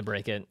doesn't want you to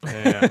break it.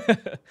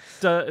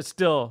 There's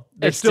still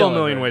a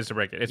million ways to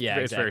break it.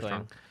 It's very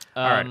strong.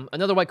 All right.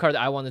 Another white card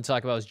that I wanted to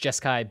talk about is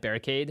Jeskai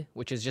Barricade,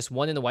 which is just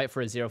 1 in the white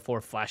for a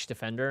 0/4 flash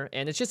defender,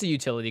 and it's just a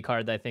utility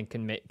card that I think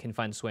can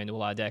find its way into a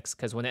lot of decks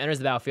because when it enters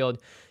the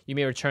battlefield, you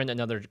may return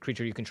another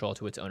creature you control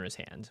to its owner's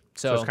hand.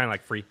 So it's kind of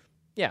like free.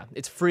 Yeah,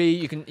 it's free.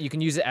 You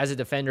can use it as a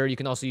defender. You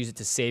can also use it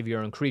to save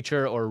your own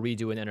creature or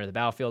redo an enter the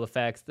battlefield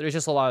effect. There's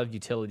just a lot of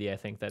utility, I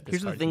think, that this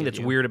Here's card the thing that's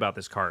weird about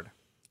this card.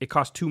 It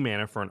costs 2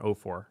 mana for an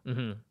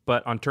 0/4,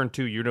 but on turn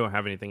 2, you don't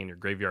have anything in your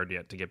graveyard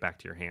yet to get back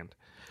to your hand.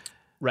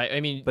 Right. I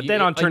mean, but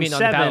then on turn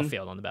 7,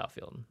 on the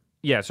battlefield.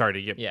 Yeah, sorry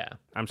to get. Yeah,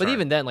 I'm sorry. But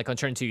even then, like on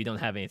turn 2, you don't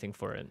have anything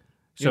for it.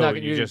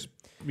 You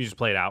just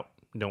play it out.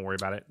 Don't worry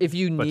about it. If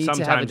you need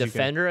to have a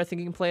defender, I think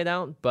you can play it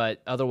out.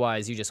 But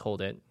otherwise, you just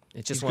hold it.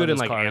 It's just one good of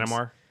those in like cards.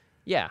 Animar.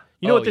 Yeah.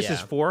 You know what this is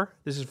for?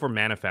 This is for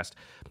Manifest.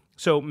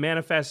 So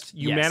Manifest,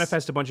 you Yes.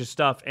 manifest a bunch of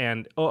stuff,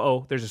 and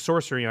there's a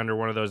sorcery under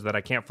one of those that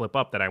I can't flip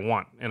up that I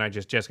want, and I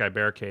just Jeskai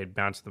Barricade,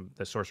 bounce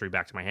the sorcery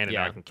back to my hand, and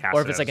now I can cast it.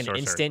 Or if it's as like a an sorcerer.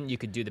 instant, you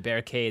could do the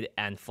barricade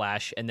and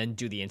flash, and then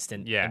do the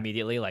instant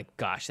immediately. Like,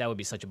 gosh, that would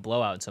be such a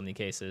blowout in so many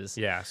cases.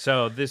 Yeah.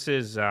 So this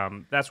is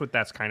that's what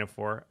that's kind of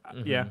for.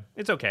 Yeah,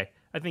 it's okay.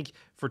 I think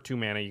for 2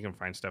 mana you can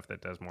find stuff that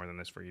does more than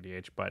this for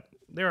EDH, but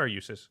there are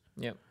uses.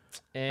 Yep.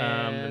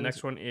 And the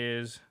next one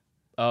is.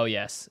 Oh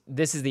yes,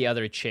 this is the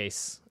other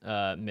Chase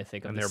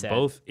mythic of and the they're set.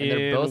 both and in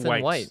they're both white.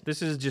 in white.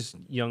 This is just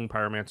young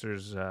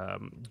Pyromancer's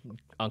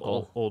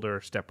Uncle,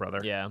 older stepbrother.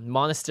 Yeah,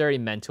 Monastery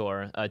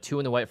Mentor, 2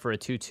 in the white for a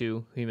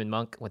 2/2 human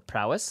monk with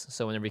prowess.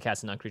 So whenever you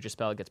cast a non-creature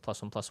spell, it gets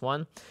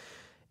 +1/+1.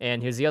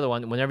 And here's the other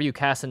one: whenever you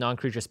cast a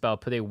non-creature spell,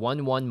 put a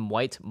 1/1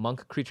 white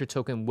monk creature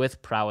token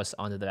with prowess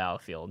onto the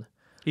battlefield.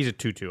 He's a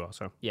 2/2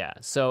 also. Yeah.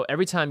 So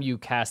every time you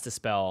cast a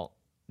spell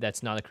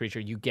that's not a creature,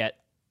 you get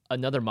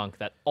another monk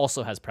that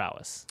also has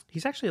prowess.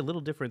 He's actually a little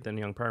different than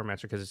Young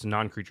Pyromancer because it's a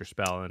non-creature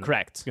spell. And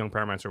correct. Young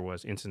Pyromancer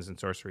was instants and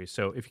sorcery.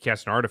 So if you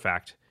cast an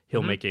artifact,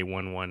 he'll make a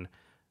 1/1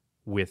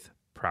 with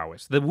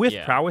prowess. The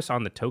prowess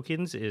on the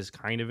tokens is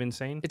kind of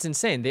insane. It's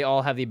insane. They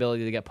all have the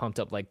ability to get pumped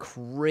up like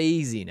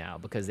crazy now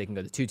because they can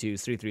go to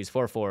 2/2s, 3/3s,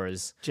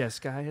 4/4s.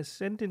 Jeskai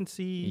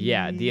Ascendancy.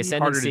 Yeah, the Ascendancy.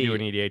 Harder to do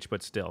in EDH,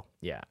 but still.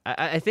 Yeah.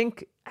 I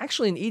think,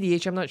 actually in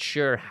EDH, I'm not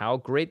sure how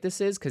great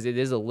this is because it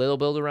is a little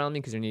build around me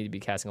because you need to be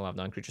casting a lot of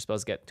non-creature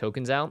spells to get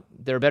tokens out.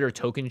 There are better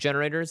token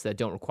generators that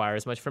don't require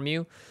as much from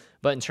you.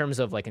 But in terms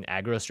of like an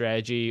aggro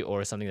strategy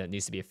or something that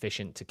needs to be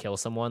efficient to kill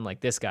someone, like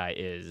this guy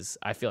is,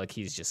 I feel like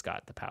he's just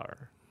got the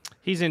power.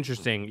 He's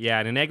interesting. Yeah,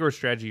 in an aggro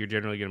strategy, you're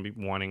generally going to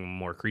be wanting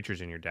more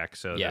creatures in your deck,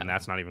 so then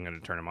that's not even going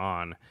to turn him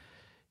on.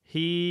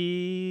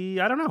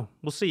 I don't know.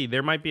 We'll see.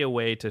 There might be a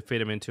way to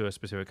fit him into a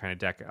specific kind of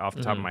deck. Off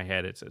the top of my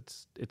head,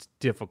 it's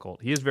difficult.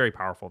 He is very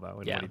powerful, though,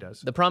 in what he does.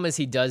 The problem is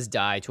he does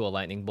die to a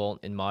lightning bolt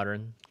in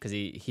Modern because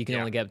he can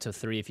only get up to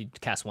 3 if you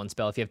cast 1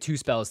 spell. If you have 2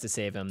 spells to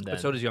save him, then...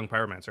 But so does Young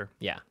Pyromancer.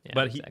 Yeah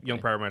but exactly. Young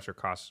Pyromancer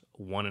costs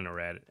 1 in a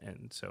red,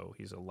 and so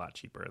he's a lot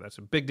cheaper. That's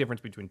a big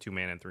difference between 2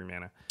 mana and 3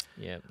 mana.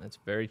 Yeah, that's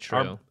very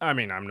true.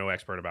 I'm no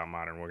expert about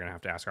Modern. We're going to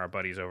have to ask our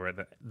buddies over at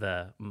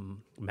the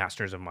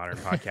Masters of Modern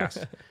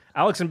podcast.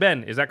 Alex and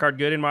Ben, is that card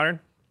good in Modern?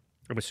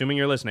 I'm assuming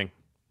you're listening.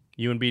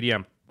 You and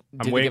BDM.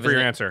 I'm waiting for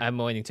your answer. I'm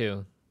waiting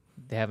too.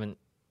 They haven't...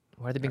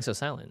 Why are they being so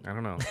silent? I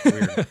don't know.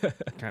 Weird.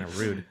 Kind of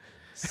rude.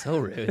 So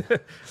rude.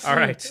 All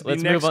right. Let's the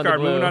next move on card,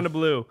 to blue. moving on to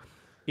blue,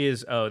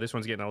 is... Oh, this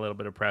one's getting a little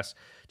bit of press.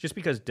 Just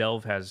because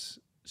Delve has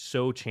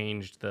so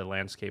changed the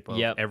landscape of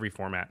every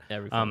format.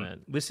 Every format.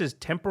 This is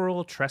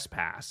Temporal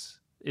Trespass.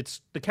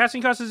 The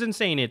casting cost is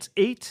insane. It's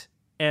 8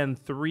 and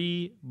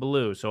 3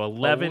 blue, so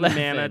 11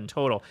 mana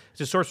total. It's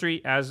a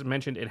sorcery. As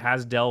mentioned, it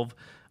has Delve,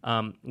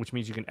 which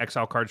means you can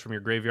exile cards from your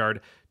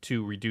graveyard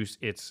to reduce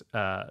its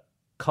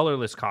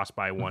colorless cost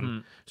by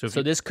 1.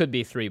 So this could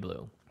be 3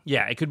 blue.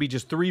 Yeah, it could be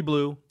just 3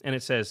 blue, and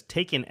it says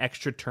take an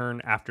extra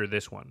turn after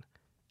this one.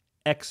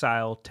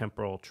 Exile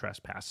Temporal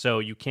Trespass. So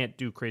you can't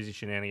do crazy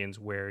shenanigans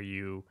where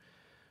you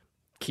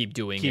keep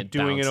doing it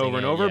over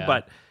and over, yeah.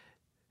 but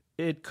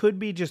it could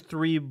be just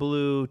 3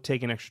 blue,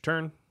 take an extra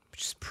turn.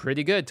 Which is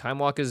pretty good. Time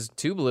Walk is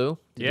 2 blue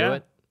to do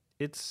it.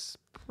 It's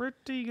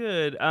pretty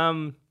good.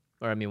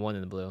 Or I mean, 1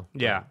 in the blue.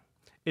 Yeah,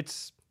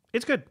 it's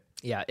good.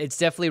 Yeah, it's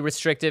definitely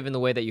restrictive in the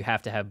way that you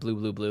have to have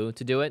blue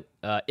to do it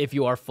if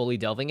you are fully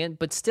delving it.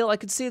 But still, I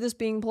could see this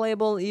being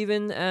playable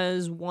even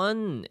as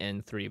 1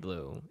 and 3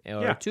 blue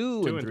or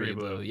 2 and 3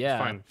 blue. Yeah,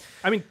 it's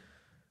fine.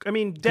 I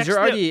mean, decks you're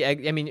already.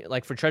 I mean,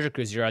 like for Treasure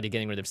Cruise, you're already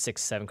getting rid of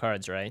 6, 7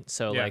 cards, right?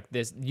 So like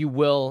this, you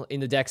will in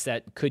the decks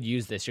that could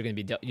use this, you're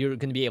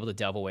gonna be able to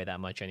delve away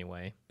that much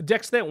anyway.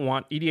 Decks that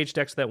want EDH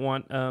decks that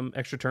want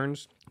extra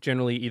turns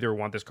generally either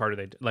want this card or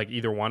they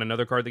either want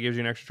another card that gives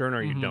you an extra turn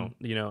or you don't.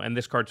 And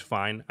this card's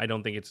fine. I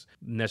don't think it's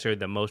necessarily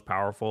the most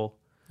powerful.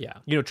 Yeah.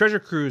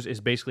 Treasure Cruise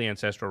is basically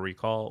Ancestral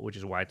Recall, which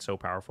is why it's so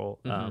powerful.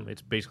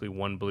 It's basically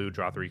 1 blue,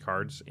 draw 3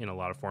 cards in a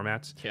lot of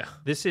formats. Yeah.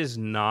 This is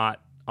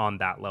not on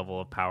that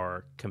level of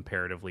power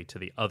comparatively to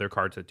the other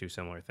cards that do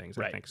similar things,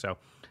 I think. So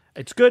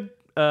it's good.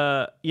 It's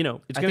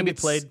going to be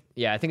played.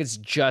 Yeah, I think it's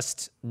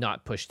just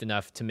not pushed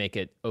enough to make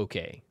it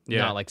okay. Yeah.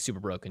 Not like super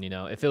broken,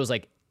 If it was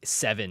like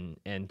 7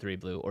 and 3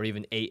 blue or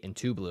even 8 and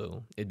 2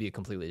 blue, it'd be a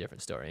completely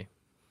different story.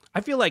 I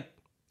feel like,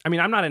 I'm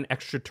not an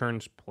extra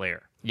turns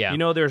player. Yeah.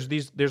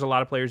 There's a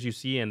lot of players you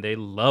see and they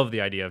love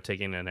the idea of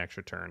taking an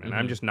extra turn. And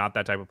I'm just not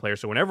that type of player.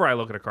 So whenever I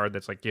look at a card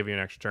that's like give you an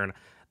extra turn,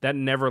 that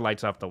never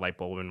lights off the light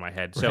bulb in my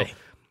head. So, right.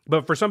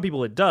 But for some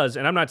people it does.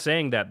 And I'm not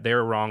saying that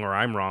they're wrong or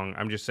I'm wrong.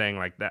 I'm just saying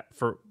like that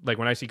for like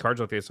when I see cards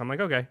like this, I'm like,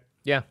 okay.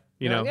 Yeah.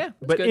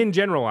 But good. in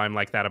general, I'm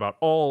like that about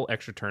all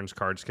extra turns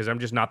cards because I'm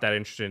just not that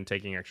interested in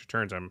taking extra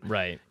turns. I'm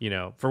right.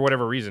 For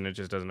whatever reason, it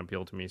just doesn't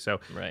appeal to me.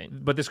 So, right.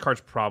 But this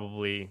card's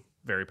probably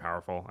very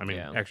powerful. I mean,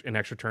 an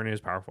extra turn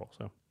is powerful.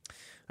 So, all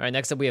right.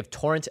 Next up, we have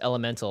Torrent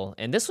Elemental,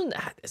 and this one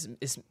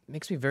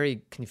makes me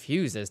very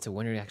confused as to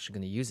when you're actually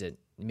going to use it.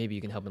 Maybe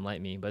you can help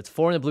enlighten me. But it's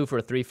 4 in the blue for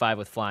a 3/5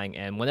 with flying,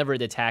 and whenever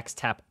it attacks,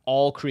 tap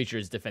all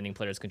creatures defending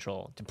player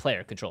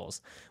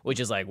controls, which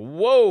is like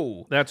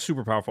whoa. That's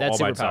super powerful. That's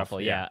all super by powerful.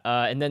 Itself.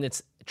 Yeah. And then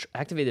its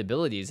activated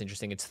ability is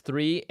interesting. It's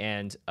 3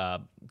 and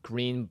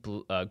green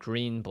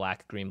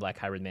black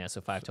hybrid mana,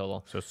 so 5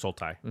 total. So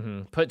Sultai.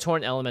 Mm-hmm. Put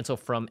Torrent Elemental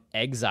from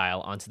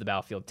exile onto the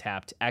battlefield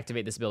tapped.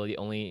 Activate this ability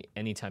only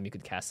anytime you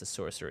could cast a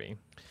sorcery.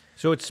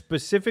 So it's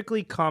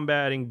specifically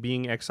combating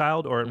being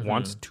exiled, or it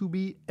wants to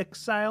be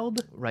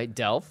exiled? Right,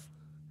 delve?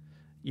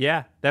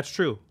 Yeah, that's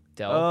true.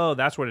 Delve? Oh,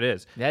 that's what it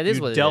is. That is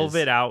you what it is. delve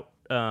it out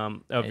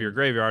of your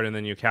graveyard, and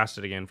then you cast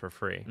it again for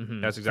free.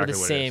 That's exactly what it is.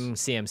 For the same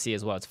CMC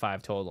as well. It's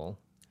 5 total.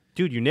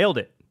 Dude, you nailed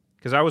it.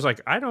 Because I was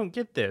like, I don't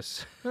get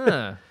this.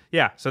 Huh.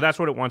 Yeah, so that's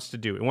what it wants to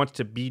do. It wants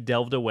to be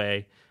delved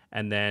away,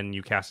 and then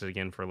you cast it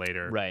again for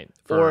later. Right.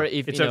 Or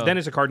if then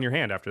it's a card in your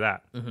hand after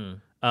that.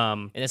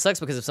 And it sucks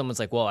because if someone's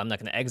like, well, I'm not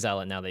going to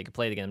exile it now that you can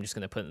play it again, I'm just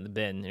going to put it in the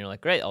bin. And you're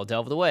like, great, I'll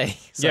delve it away.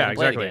 So I can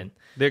play it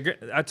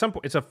again. At some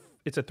point, it's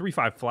a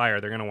 3/5 flyer.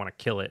 They're going to want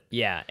to kill it.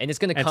 Yeah, and it's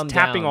going to come it's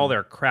tapping down. all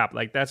their crap.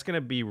 Like, that's going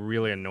to be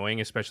really annoying,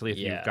 especially if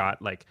you've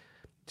got, like,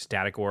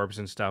 static orbs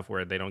and stuff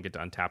where they don't get to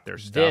untap their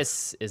stuff.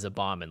 This is a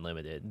bomb in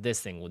limited. This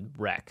thing would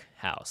wreck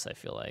house, I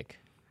feel like.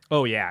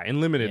 Oh, yeah. In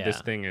limited,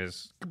 this thing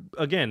is,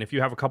 again, if you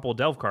have a couple of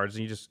delve cards,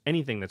 and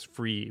anything that's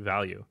free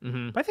value.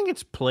 But I think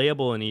it's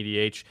playable in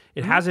EDH.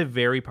 It has a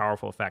very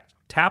powerful effect.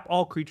 Tap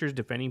all creatures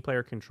defending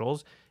player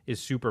controls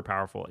is super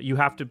powerful. You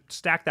have to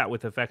stack that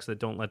with effects that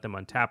don't let them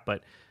untap,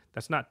 but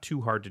that's not too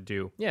hard to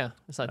do. Yeah,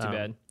 it's not too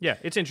bad. Yeah,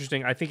 it's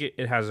interesting. I think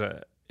it has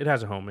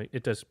a home.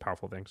 It does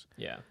powerful things.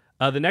 Yeah.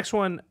 The next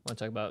one. Want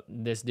to talk about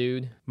this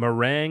dude?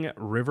 Meringue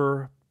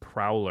River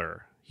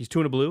Prowler. He's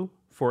 2 in a blue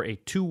for a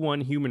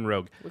 2/1 human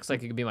rogue. Looks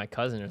like he could be my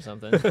cousin or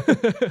something.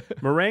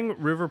 Meringue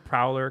River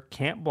Prowler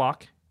can't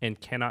block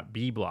and cannot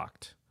be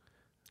blocked.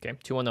 Okay,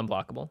 2/1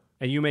 unblockable.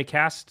 And you may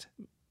cast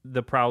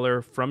the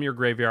Prowler from your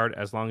graveyard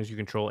as long as you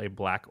control a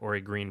black or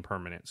a green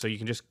permanent. So you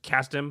can just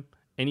cast him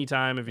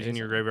anytime if he's in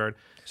your graveyard.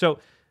 So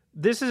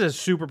this is a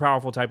super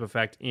powerful type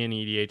effect in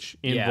EDH,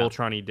 in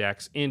Voltron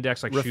decks, in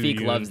decks like Rafik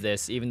Shu-Yun. loves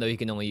this, even though he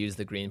can only use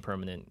the green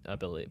permanent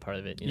ability part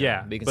of it. But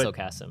you can still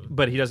cast him.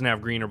 But he doesn't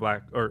have green or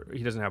black, or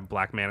he doesn't have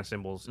black mana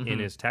symbols in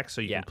his text,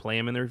 so you can play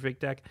him in the Rafik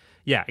deck.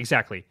 Yeah,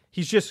 exactly.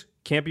 He's just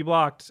can't be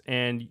blocked,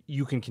 and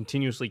you can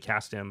continuously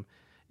cast him,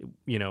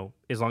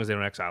 as long as they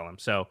don't exile him.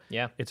 So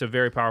it's a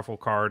very powerful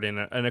card, and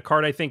a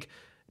card I think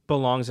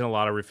belongs in a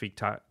lot of Rafik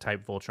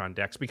type Voltron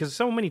decks, because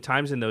so many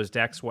times in those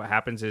decks what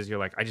happens is you're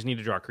like, I just need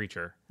to draw a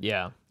creature.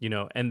 Yeah.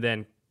 And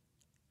then,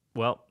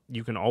 well,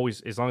 you can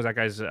always, as long as that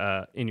guy's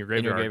in your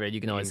graveyard.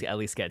 You can always at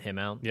least get him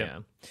out.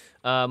 Yeah.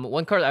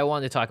 One card I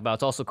wanted to talk about,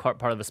 it's also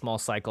part of a small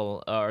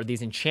cycle, are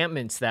these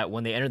enchantments that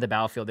when they enter the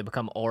battlefield, they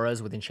become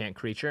auras with enchant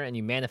creature, and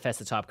you manifest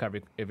the top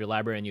card of your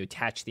library and you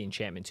attach the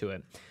enchantment to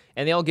it.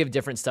 And they all give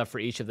different stuff for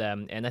each of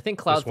them. And I think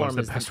Cloudform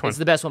is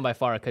the best one by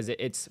far, because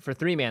it's for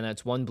 3 mana.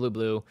 It's 1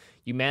 blue.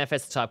 You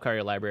manifest the top card of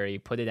your library, you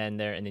put it in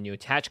there, and then you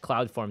attach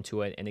Cloudform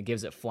to it, and it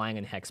gives it flying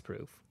and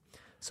hexproof.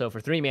 So for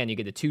 3 mana, you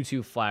get a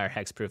 2/2 flyer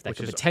hexproof that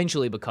could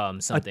potentially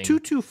become something. A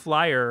 2/2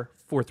 flyer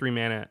for 3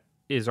 mana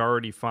is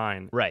already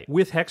fine. Right.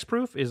 With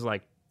hexproof is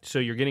like, so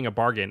you're getting a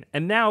bargain.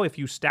 And now if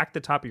you stack the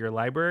top of your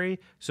library,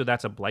 so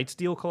that's a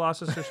Blightsteel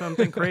Colossus or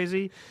something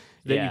crazy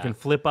that you can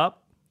flip up.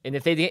 And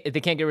if they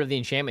can't get rid of the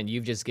enchantment,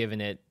 you've just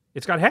given it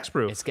It's got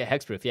hexproof. It's got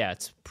hexproof. Yeah,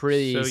 it's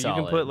pretty so solid.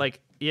 you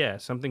can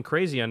put something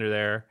crazy under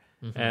there,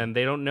 and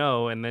they don't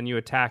know, and then you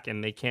attack,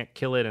 and they can't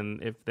kill it,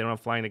 and if they don't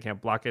have flying, they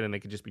can't block it, and they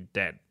could just be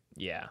dead.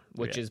 Yeah,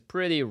 which is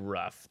pretty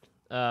rough.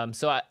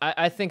 So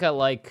I think I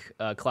like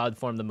Cloud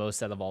Form the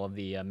most out of all of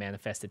the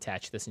Manifest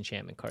attached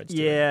disenchantment cards.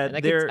 Yeah, and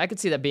I could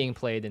see that being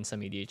played in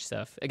some EDH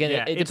stuff. Again,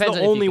 it it's depends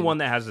the on only one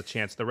that has a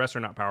chance. The rest are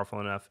not powerful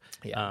enough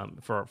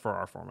for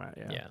our format.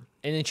 Yeah.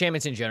 And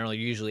enchantments in general,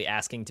 you're usually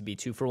asking to be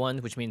 2 for 1,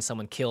 which means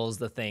someone kills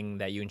the thing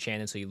that you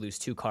enchanted, so you lose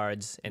 2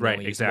 cards and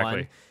only use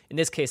 1. In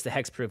this case, the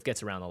hexproof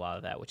gets around a lot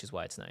of that, which is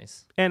why it's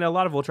nice. And a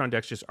lot of Voltron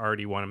decks just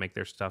already want to make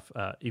their stuff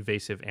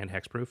evasive and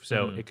hexproof,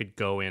 so it could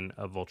go in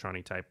a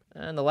Voltron-y type.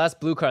 And the last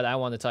blue card I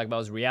wanted to talk about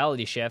was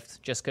Reality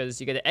Shift, just because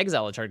you get to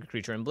exile a target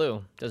creature in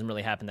blue. Doesn't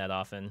really happen that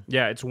often.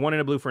 Yeah, it's 1 in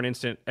a blue for an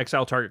instant.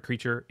 Exile target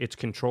creature. Its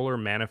controller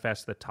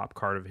manifests the top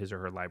card of his or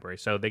her library.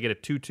 So they get a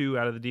 2/2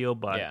 out of the deal,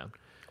 but... Yeah.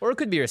 Or it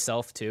could be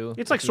yourself, too.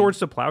 It's like Swords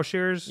to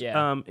Plowshares,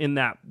 in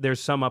that there's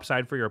some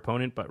upside for your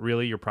opponent, but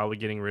really you're probably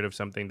getting rid of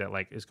something that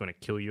is going to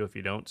kill you if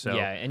you don't. So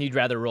yeah, and you'd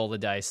rather roll the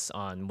dice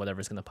on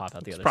whatever's going to pop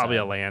out the other side. It's probably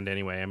a land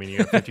anyway. I mean, you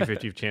have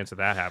 50-50 chance of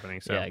that happening.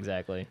 So yeah,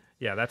 exactly.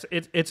 Yeah,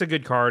 it's a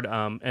good card.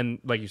 And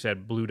like you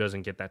said, blue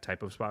doesn't get that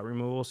type of spot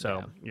removal.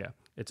 So yeah,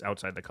 it's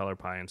outside the color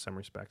pie in some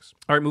respects.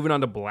 All right, moving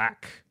on to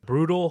black.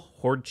 Brutal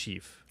Horde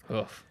Chief.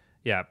 Oof.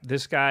 Yeah,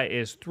 this guy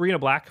is 3 in a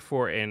black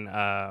for an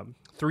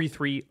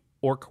 3/3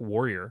 Orc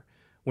Warrior.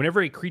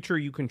 Whenever a creature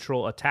you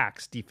control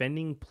attacks,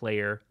 defending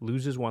player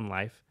loses 1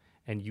 life,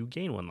 and you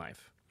gain 1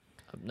 life.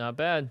 Not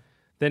bad.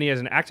 Then he has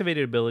an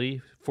activated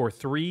ability for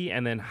 3,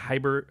 and then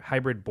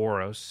hybrid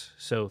Boros.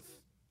 So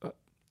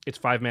it's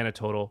 5 mana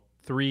total.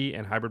 3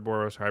 and hybrid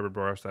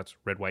Boros. That's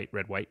red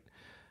white.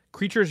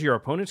 Creatures your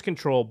opponents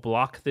control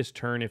block this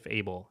turn if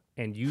able,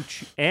 and you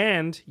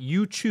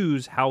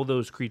choose how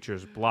those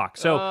creatures block.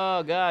 So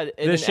oh god,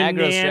 the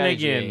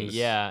shenanigans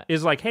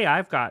is like, hey,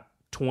 I've got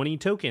 20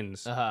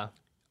 tokens. I'm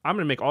going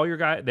to make all your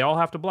guys, they all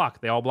have to block.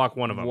 They all block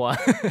 1 of them.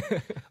 What?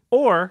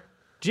 Or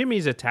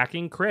Jimmy's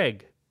attacking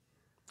Craig.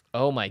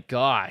 Oh my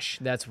gosh,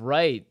 that's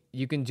right.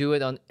 You can do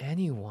it on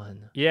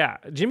anyone. Yeah,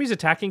 Jimmy's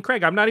attacking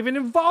Craig. I'm not even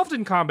involved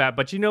in combat,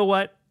 but you know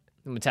what?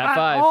 I'm a tap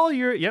 5.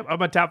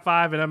 I'm a tap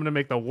 5, and I'm going to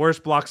make the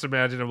worst blocks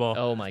imaginable.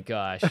 Oh my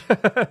gosh.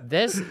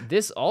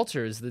 This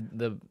alters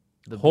the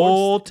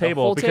whole board,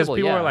 table, the whole because table,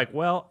 people are like,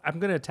 well, I'm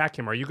going to attack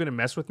him. Are you going to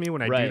mess with me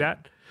when I do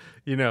that?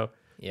 You know.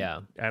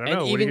 Yeah. I don't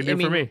know. What are you going to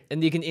do for me?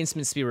 And you can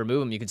instant speed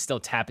remove him. You can still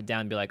tap it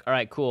down and be like, all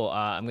right, cool.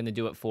 I'm going to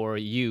do it for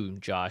you,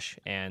 Josh.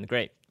 And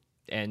great.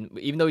 And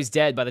even though he's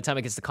dead, by the time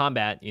it gets to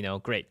combat,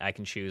 great. I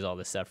can choose all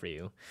this stuff for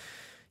you.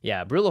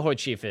 Yeah. Brutal Horde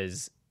Chief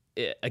is,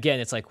 again,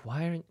 it's like,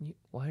 why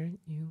aren't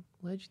you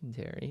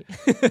legendary?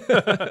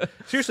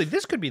 Seriously,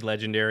 this could be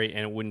legendary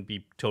and it wouldn't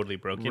be totally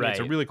broken. Right. It's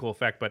a really cool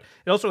effect, but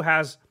it also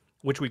has,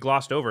 which we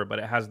glossed over, but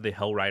it has the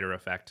Hellrider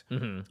effect.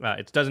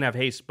 It doesn't have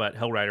haste, but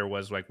Hellrider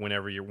was like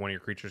whenever one of your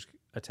creatures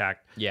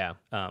attacked. Yeah.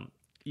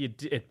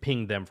 It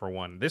pinged them for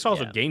 1. This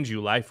also gains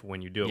you life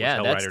when you do it, which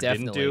Hellrider that's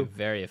definitely didn't do.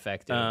 Very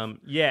effective.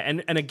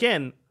 And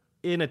again,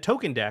 in a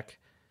token deck,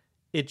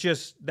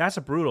 that's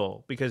a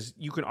brutal, because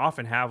you can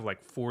often have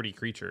like 40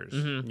 creatures,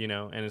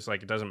 and it's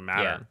like, it doesn't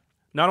matter. Yeah.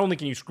 Not only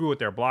can you screw with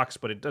their blocks,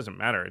 but it doesn't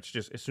matter. It's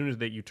just as soon as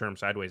you turn them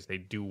sideways, they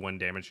do 1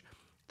 damage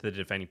to the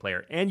defending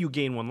player, and you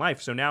gain 1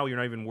 life. So now you're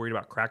not even worried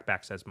about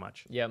crackbacks as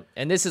much. Yeah,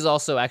 and this is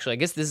also actually, I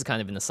guess this is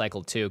kind of in the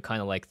cycle too,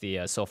 kind of like the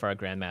Soulfire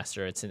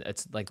Grandmaster. It's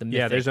like the mythic.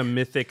 Yeah, there's a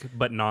mythic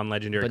but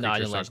non-legendary. But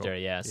not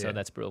legendary, yeah. So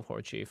that's Brutal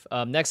Horde Chief.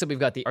 Next up, we've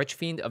got the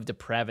Archfiend of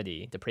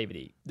Depravity.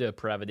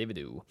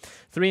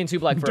 3 and 2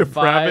 black for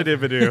 5.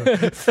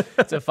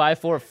 It's a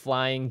 5/4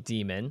 flying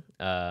demon,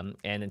 and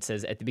it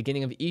says at the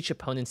beginning of each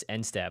opponent's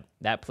end step,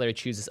 that player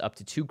chooses up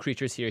to 2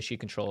 creatures he or she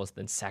controls,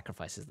 then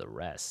sacrifices the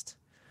rest.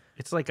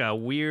 It's like a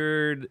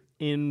weird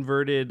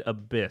inverted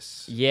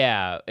abyss.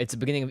 Yeah, it's the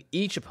beginning of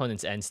each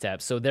opponent's end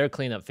step, so their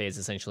cleanup phase,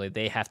 essentially,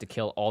 they have to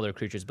kill all their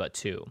creatures but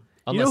 2.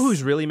 You know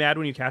who's really mad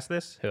when you cast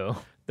this? Who?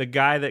 The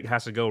guy that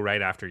has to go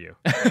right after you.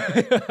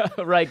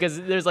 Right, because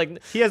there's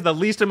like... He has the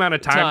least amount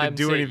of time to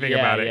do anything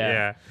about it.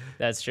 Yeah,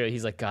 that's true.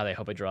 He's like, God, I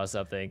hope I draw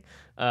something.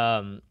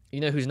 You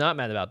know who's not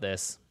mad about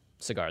this?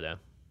 Sigarda.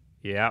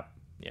 Yeah.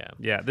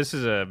 This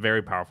is a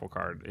very powerful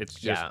card. It's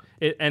just...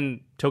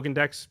 and token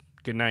decks,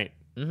 good night.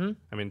 I mean,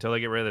 until I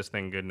get rid of this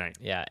thing, good night.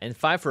 Yeah, and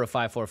 5 for a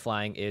 5/4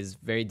 flying is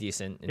very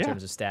decent in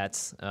terms of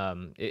stats.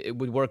 It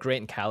would work great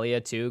in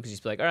Kalia too, because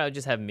you'd be like, all right, I'll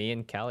just have me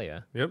and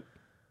Kalia. Yep.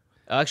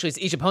 Actually, it's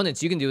each opponent,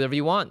 so you can do whatever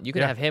you want. You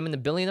can have him and a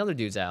billion other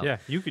dudes out. Yeah,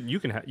 you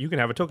can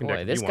have a token deck.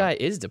 Boy, this guy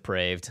is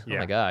depraved. Yeah. Oh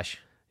my gosh.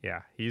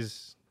 Yeah,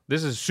 this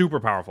is a super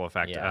powerful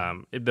effect. Yeah.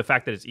 The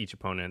fact that it's each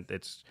opponent,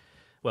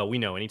 well, we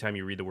know anytime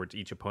you read the words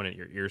each opponent,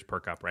 your ears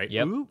perk up, right?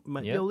 Yep. Ooh,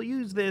 might be able to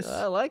use this.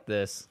 I like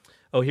this.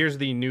 Oh, here's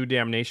the new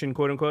damnation,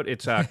 quote unquote.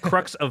 It's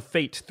Crux of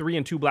Fate, 3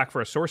 and 2 black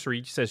for a sorcery.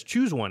 It says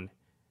choose one.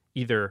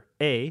 Either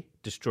A,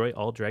 destroy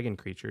all dragon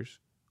creatures,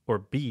 or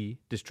B,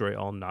 destroy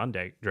all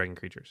non-dragon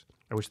creatures.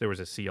 I wish there was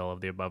a C, all of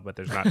the above, but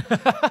there's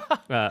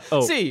not.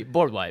 C,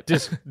 board wipe.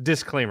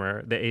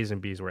 Disclaimer, the A's and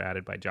B's were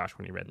added by Josh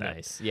when he read that.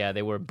 Nice. Yeah,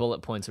 they were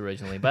bullet points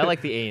originally, but I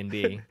like the A and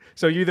B.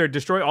 So you either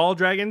destroy all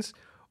dragons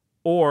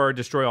or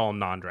destroy all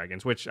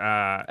non-dragons, which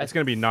it's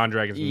going to be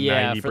non-dragons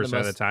 90%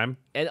 of the time.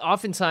 And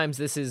oftentimes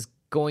this is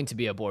going to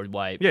be a board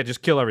wipe. Yeah,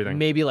 just kill everything.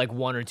 Maybe like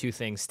one or two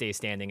things stay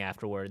standing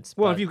afterwards.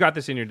 Well, if you've got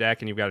this in your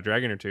deck and you've got a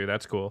dragon or two,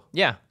 that's cool.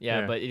 Yeah,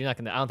 but you're not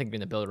gonna. I don't think you're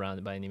gonna build around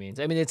it by any means.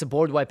 I mean, it's a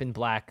board wipe in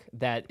black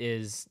that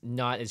is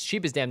not as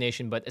cheap as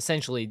Damnation, but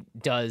essentially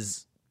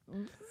does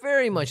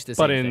very much the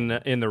same thing.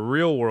 But in the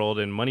real world,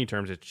 in money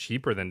terms, it's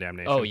cheaper than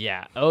Damnation. Oh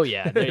yeah.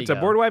 There it's a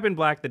board wipe in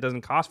black that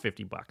doesn't cost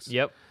 $50.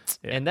 Yep.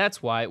 Yeah. And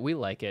that's why we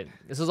like it.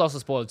 This was also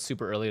spoiled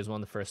super early. It was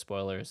one of the first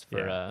spoilers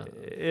for.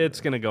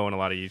 It's gonna go in a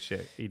lot of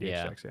EDH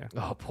decks. Yeah.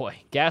 Oh boy,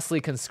 Ghastly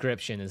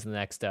Conscription is the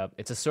next up.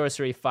 It's a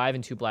sorcery, 5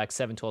 and 2 black,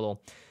 7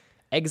 total.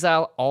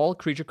 Exile all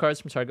creature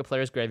cards from target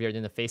player's graveyard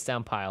in a face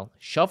down pile.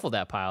 Shuffle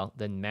that pile,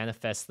 then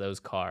manifest those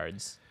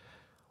cards.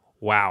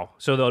 Wow.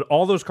 So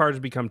all those cards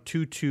become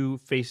 2/2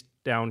 face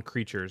down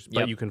creatures,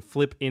 but you can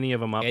flip any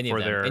of them up for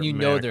their and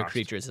mana they're cost.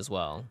 creatures as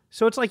well.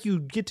 So it's like you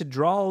get to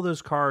draw all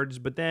those cards,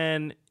 but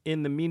then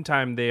in the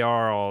meantime they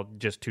are all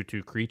just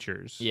 2/2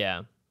 creatures.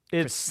 Yeah.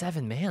 For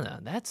 7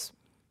 mana. That's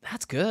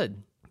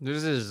good.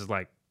 This is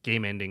like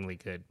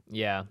game-endingly good.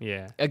 Yeah.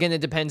 Yeah. Again,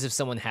 it depends if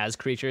someone has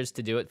creatures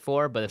to do it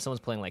for, but if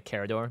someone's playing like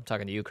Carador, I'm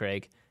talking to you,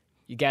 Craig,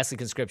 Ghastly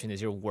Conscription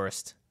is your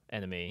worst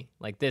enemy.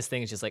 Like this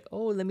thing is just like,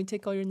 oh, let me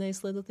take all your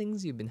nice little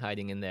things you've been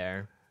hiding in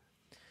there.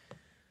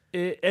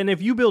 And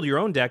if you build your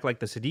own deck, like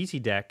the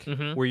Sidisi deck,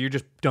 where you're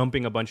just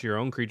dumping a bunch of your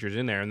own creatures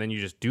in there, and then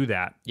you just do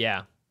that.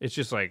 Yeah. It's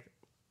just like,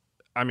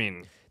 I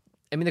mean,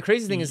 the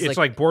crazy thing is it's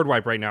like board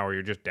wipe right now where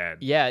you're just dead.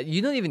 Yeah,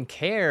 you don't even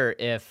care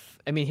if,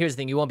 here's the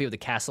thing, you won't be able to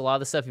cast a lot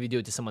of the stuff if you do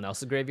it to someone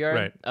else's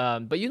graveyard.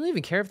 Right. But you don't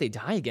even care if they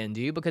die again,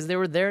 do you? Because they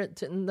were there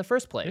in the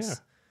first place. Yeah.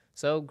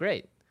 So,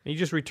 great. And you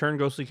just return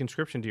Ghostly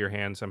Conscription to your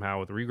hand somehow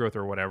with regrowth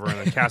or whatever, and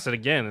then cast it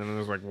again. And it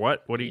was like,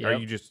 what? Are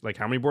you just like,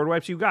 how many board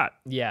wipes you got?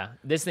 Yeah,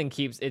 this thing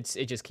it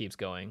just keeps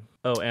going.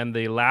 Oh, and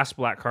the last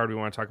black card we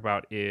want to talk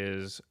about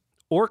is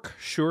Orc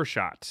Sure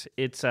Shot.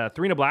 It's 3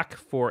 and a black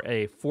for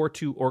a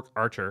 4/2 Orc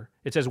Archer.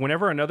 It says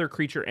whenever another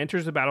creature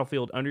enters the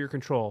battlefield under your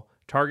control,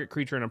 target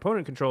creature and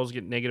opponent controls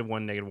get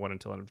 -1/-1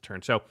 until end of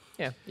turn. So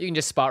yeah, you can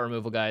just spot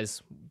removal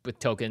guys with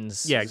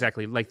tokens. Yeah,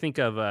 exactly. Like think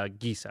of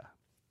Gisa.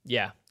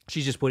 Yeah.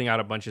 She's just putting out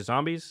a bunch of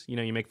zombies. You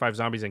know, you make 5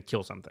 zombies and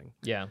kill something.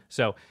 Yeah.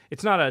 So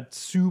it's not a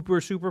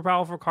super, super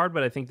powerful card,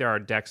 but I think there are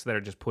decks that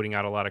are just putting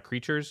out a lot of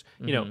creatures.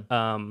 You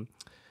know,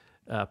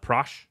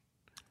 Prosh.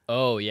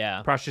 Oh,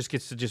 yeah. Prosh just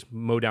gets to just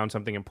mow down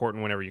something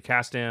important whenever you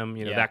cast him,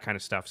 you know, that kind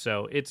of stuff.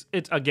 So it's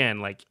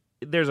again, like,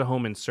 there's a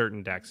home in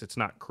certain decks. It's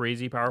not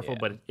crazy powerful,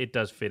 but it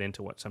does fit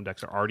into what some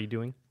decks are already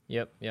doing.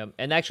 Yep.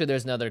 And actually,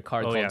 there's another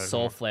card called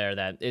Soul Flare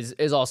that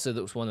is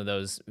also one of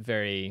those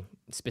very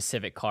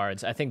specific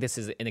cards. I think this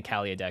is in a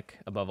Kalia deck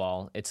above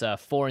all. It's a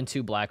 4 and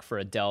 2 black for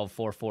a Delve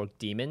 4/4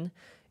 demon,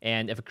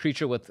 and if a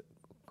creature with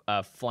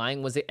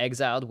flying was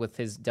exiled with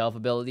his Delve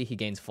ability, he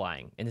gains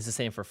flying. And it's the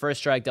same for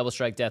First Strike, Double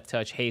Strike, Death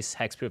Touch, Haste,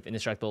 Hexproof,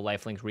 Indestructible,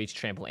 Lifelink, Reach,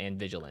 Trample, and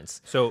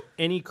Vigilance. So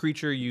any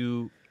creature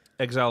you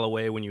exile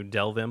away when you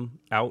delve him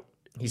out,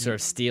 he sort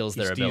of steals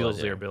their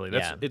ability.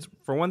 It's,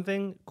 for one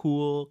thing,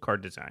 cool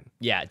card design.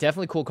 Yeah,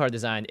 definitely cool card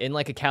design. In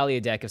like a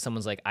Kalia deck, if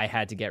someone's like, I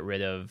had to get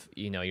rid of,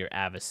 your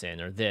Avacyn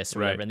or this or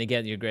whatever, and they get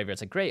in your graveyard,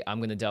 it's like, great, I'm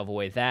going to delve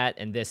away that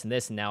and this,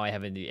 and now I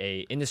have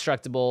a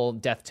Indestructible,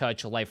 Death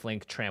Touch,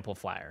 Lifelink, Trample,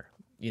 Flyer.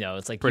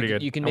 It's like pretty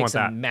good. You can make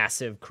some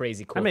massive,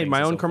 crazy cool I made things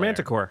my own in Soul Flare.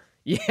 Chromanticore.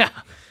 Yeah,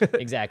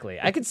 exactly.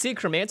 I could see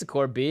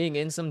Chromanticore being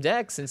in some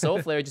decks and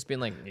Soul Flare just being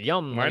like,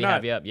 yum, let me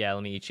have you up. Yeah,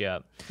 let me eat you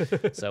up.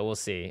 So we'll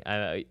see.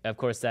 Of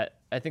course,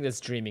 I think that's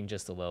dreaming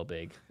just a little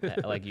big,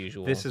 like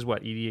usual. This is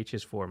what EDH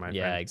is for, my friend.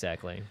 Yeah,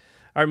 exactly.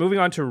 All right, moving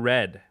on to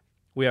red.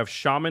 We have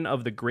Shaman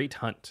of the Great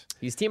Hunt.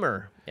 He's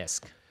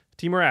Temur-esque.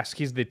 Temur-esque.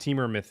 He's the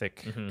Temur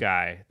mythic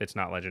guy that's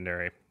not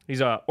legendary.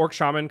 He's a Orc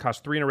Shaman,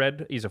 costs 3 and a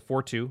red. He's a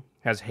 4/2,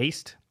 has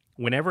haste.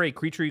 Whenever a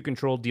creature you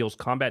control deals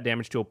combat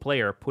damage to a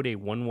player, put a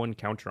 1/1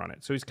 counter on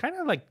it. So he's kind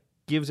of like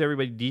gives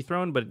everybody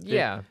dethroned, but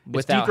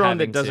it's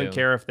dethroned that doesn't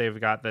care if they've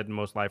got the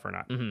most life or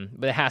not. Mm-hmm.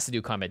 But it has to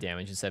do combat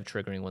damage instead of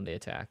triggering when they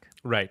attack.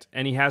 Right.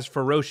 And he has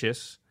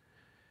Ferocious,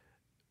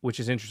 which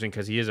is interesting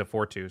because he is a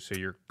 4/2, so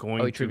you're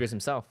going he triggers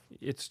himself.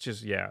 It's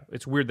just,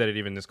 it's weird that it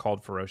even is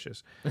called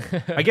Ferocious.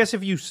 I guess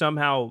if you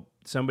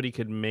somebody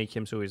could make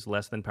him so he's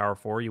less than power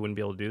 4, you wouldn't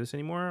be able to do this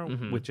anymore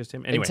with just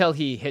him. Anyway, until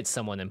he hits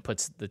someone and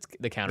puts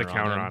the counter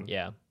on.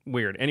 Yeah.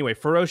 Weird. Anyway,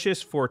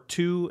 Ferocious for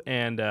 2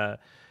 and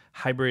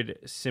Hybrid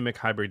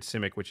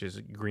Simic, which is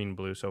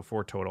green-blue, so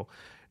 4 total.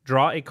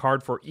 Draw a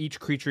card for each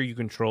creature you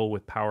control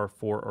with power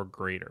 4 or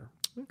greater.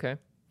 Okay.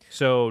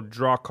 So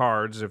draw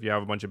cards if you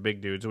have a bunch of big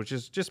dudes, which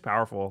is just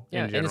powerful.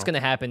 Yeah, in general. And it's going to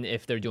happen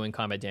if they're doing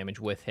combat damage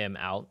with him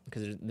out,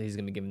 because he's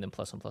going to be giving them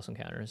 +1/+1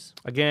 counters.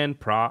 Again,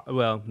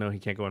 well, no, he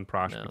can't go in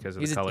Prosh because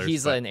of the colors.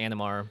 He's an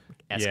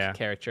Animar-esque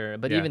character,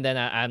 but even then,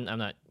 I'm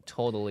not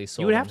totally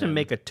sold. You would have to on him.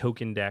 make a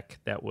token deck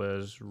that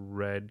was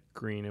red,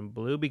 green, and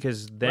blue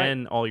because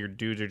then all your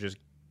dudes are just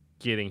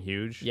getting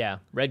huge. Yeah,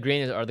 red,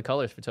 green are the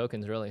colors for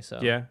tokens, really. So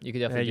Yeah, you could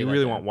definitely. You do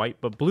really that want white,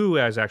 but blue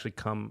has actually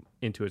come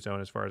into its own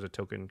as far as a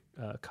token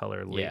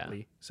color lately.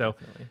 Yeah, so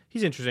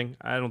he's interesting.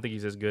 I don't think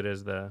he's as good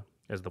as the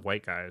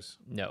white guys.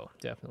 No,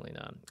 definitely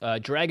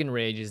not. Dragon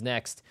Rage is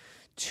next.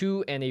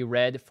 2 and a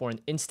red for an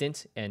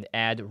instant, and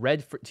add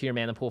red to your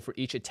mana pool for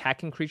each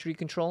attacking creature you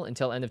control.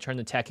 Until end of turn,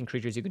 attacking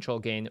creatures you control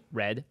gain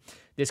red.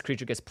 This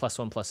creature gets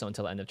 +1/+0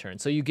 until end of turn.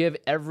 So you give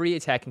every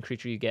attacking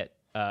creature you get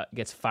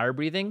gets fire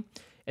breathing,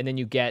 and then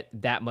you get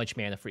that much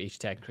mana for each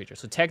attacking creature.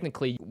 So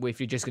technically, if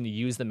you're just going to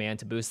use the mana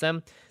to boost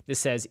them, this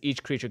says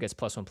each creature gets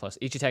 +1/+.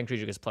 Each attacking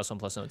creature gets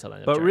 +1/+0 until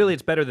end of turn. But really,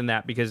 it's better than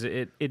that because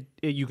it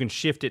you can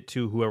shift it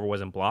to whoever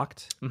wasn't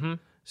blocked. Mm-hmm.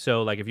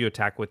 So, like, if you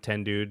attack with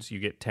 10 dudes, you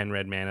get 10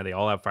 red mana. They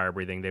all have fire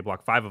breathing. They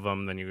block 5 of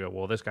them. Then you go,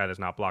 well, this guy does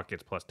not block,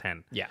 gets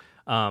 +10. Yeah.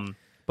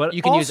 But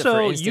you can use it for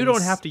also, instance. you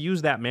don't have to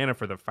use that mana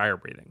for the fire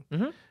breathing.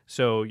 Mm-hmm.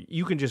 So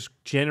you can just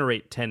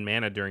generate 10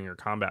 mana during your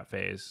combat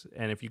phase.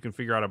 And if you can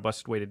figure out a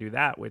busted way to do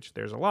that, which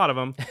there's a lot of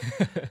them,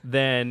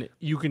 then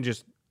you can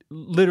just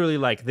literally,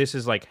 like, this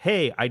is like,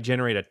 hey, I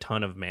generate a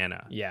ton of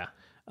mana. Yeah.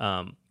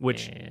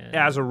 Which,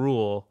 as a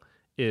rule,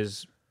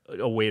 is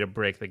a way to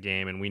break the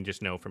game. And we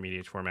just know from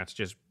EDH formats,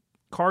 just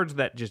cards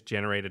that just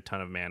generate a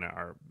ton of mana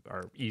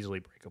are easily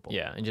breakable.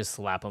 Yeah, and just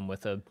slap them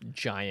with a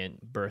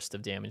giant burst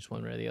of damage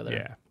one way or the other.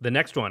 Yeah. The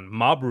next one,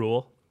 Mob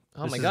Rule.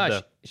 Oh my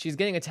gosh, she's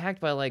getting attacked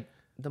by, like,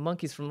 the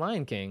monkeys from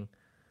Lion King.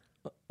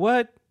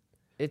 What?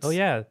 It's, Oh,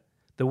 yeah.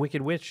 The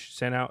Wicked Witch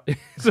sent out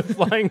a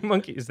flying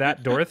monkey. Is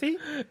that Dorothy?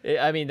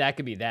 I mean, that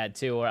could be that,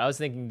 too. Or I was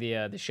thinking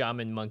the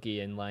shaman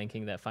monkey in Lion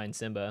King that finds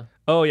Simba.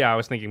 Oh, yeah. I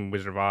was thinking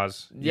Wizard of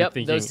Oz. Yep,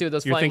 those two,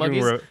 those flying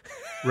monkeys.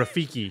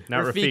 Rafiki.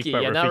 Not Rafiki,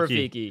 but yeah, Rafiki. not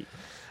Rafiki.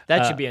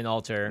 That should be an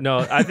altar. No,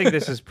 I think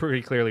this is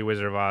pretty clearly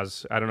Wizard of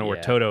Oz. I don't know where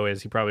Yeah. Toto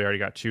is. He probably already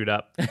got chewed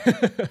up.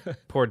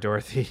 Poor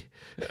Dorothy.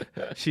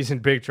 She's in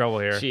big trouble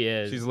here. She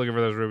is. She's looking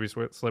for those ruby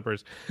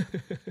slippers.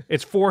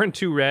 It's 4 and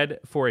 2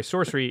 red for a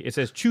sorcery. It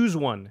says choose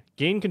one.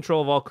 Gain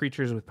control of all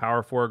creatures with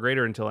power 4 or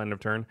greater until end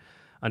of turn.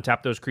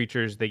 Untap those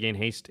creatures. They gain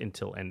haste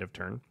until end of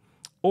turn.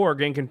 Or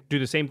Gain can do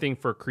the same thing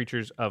for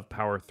creatures of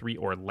power 3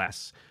 or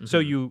less. Mm-hmm.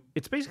 So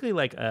it's basically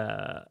like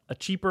a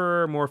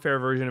cheaper, more fair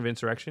version of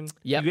Insurrection.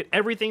 Yep. You get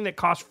everything that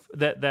costs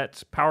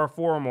that's power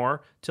 4 or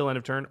more till end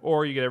of turn,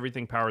 or you get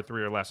everything power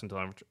 3 or less until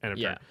end of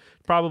turn.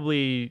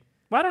 Probably,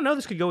 well, I don't know.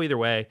 This could go either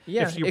way.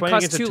 Yeah, if you're it playing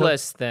costs against 2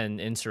 less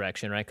than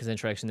Insurrection, right? Because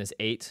Insurrection is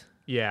 8.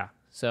 Yeah.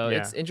 So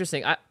it's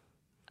interesting.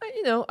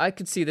 I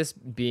could see this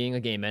being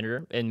a game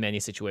ender in many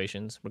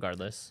situations,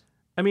 regardless.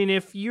 I mean,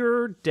 if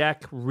your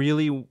deck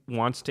really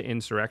wants to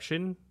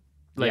Insurrection,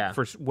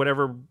 for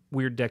whatever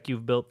weird deck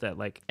you've built that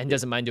and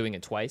doesn't mind doing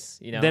it twice,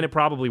 then it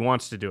probably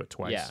wants to do it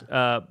twice.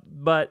 Yeah.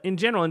 But in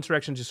general,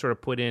 Insurrection just sort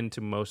of put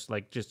into most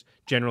just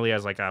generally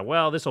as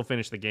this will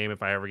finish the game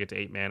if I ever get to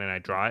 8 mana and I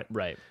draw it.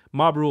 Right.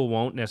 Mob Rule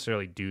won't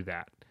necessarily do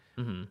that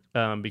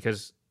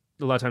because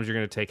a lot of times you're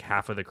going to take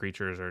half of the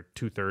creatures or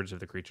 2/3 of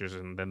the creatures,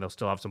 and then they'll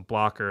still have some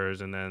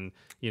blockers, and then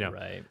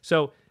Right.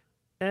 So.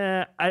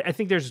 I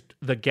think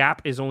the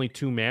gap is only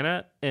 2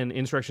 mana, and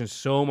Insurrection is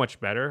so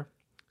much better.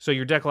 So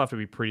your deck will have to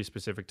be pretty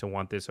specific to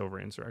want this over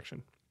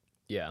Insurrection.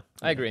 Yeah,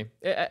 I agree.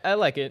 I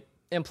like it.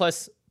 And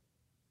plus,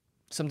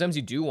 sometimes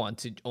you do want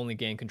to only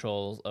gain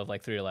control of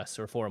 3 or less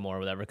or 4 or more or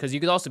whatever. Because you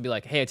could also be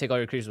like, hey, I take all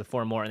your creatures with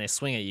 4 or more and they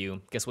swing at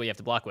you. Guess what you have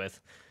to block with?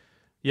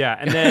 Yeah,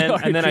 and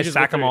then I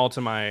stack them all to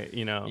my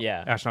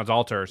Ashnod's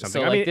Altar or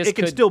something. So, I mean, it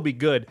can still be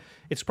good.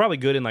 It's probably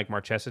good in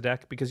Marchesa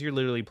deck because you're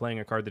literally playing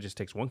a card that just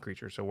takes 1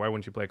 creature. So why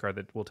wouldn't you play a card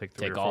that will take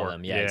 3 or 4? Take all of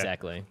them. Yeah,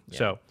 exactly. Yeah.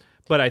 So,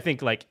 but I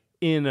think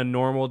in a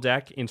normal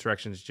deck,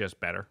 Insurrection is just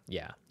better.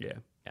 Yeah. Yeah.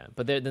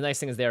 But the nice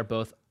thing is they are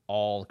both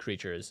all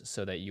creatures,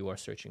 so that you are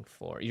searching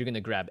for. You're going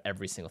to grab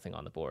every single thing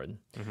on the board.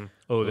 Mm-hmm.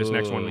 Oh, this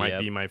next one might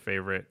be my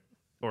favorite,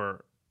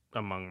 or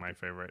among my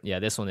favorite. Yeah,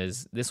 this one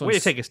is. Way to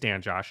take a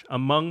stand, Josh.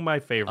 Among my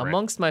favorite.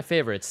 Amongst my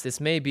favorites,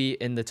 this may be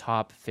in the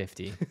top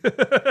 50.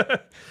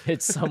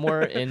 It's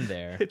somewhere in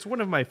there. It's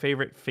one of my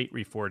favorite Fate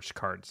Reforged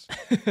cards.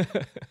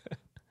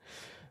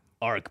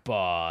 Arc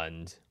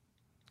Bond.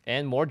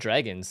 And more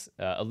dragons.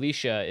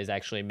 Alicia is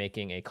actually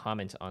making a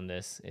comment on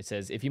this. It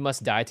says, if you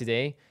must die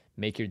today,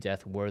 make your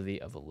death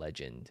worthy of a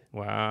legend.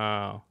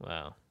 Wow.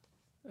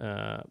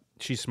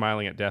 She's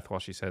smiling at death while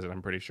she says it,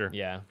 I'm pretty sure.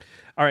 Yeah.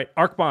 All right,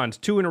 Arc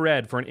Bond, 2 in a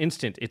red. For an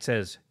instant, it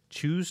says,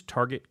 choose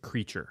target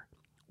creature.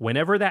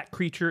 Whenever that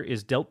creature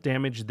is dealt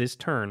damage this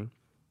turn,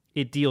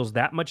 it deals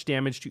that much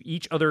damage to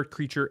each other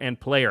creature and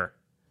player.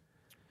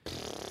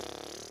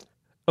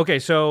 Okay,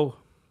 so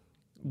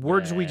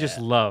words we just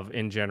love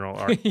in general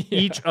are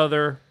each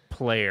other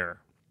player.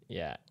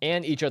 Yeah,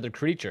 and each other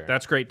creature.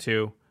 That's great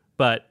too,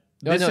 but...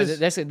 This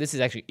is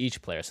actually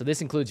each player. So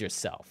this includes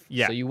yourself.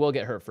 Yeah. So you will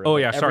get hurt for it. Oh,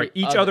 yeah, sorry.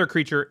 Each other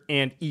creature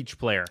and each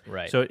player.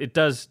 Right. So it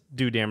does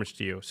do damage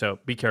to you. So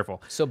be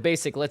careful. So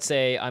let's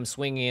say I'm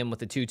swinging in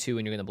with a 2/2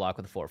 and you're going to block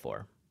with a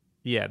 4/4.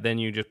 Yeah, then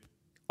you just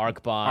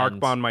Arc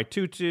Bond my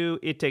 2/2.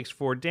 It takes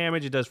 4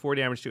 damage. It does 4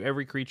 damage to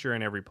every creature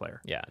and every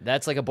player. Yeah,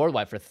 that's like a board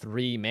wipe for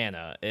 3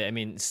 mana. I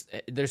mean,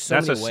 there's so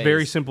many ways. That's a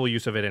very simple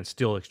use of it and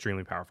still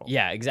extremely powerful.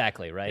 Yeah,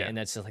 exactly, right? Yeah. And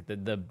that's just like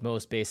the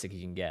most basic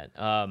you can get.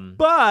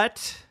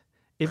 But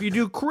if you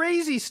do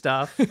crazy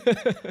stuff,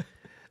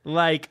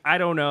 like, I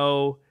don't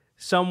know,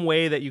 some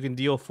way that you can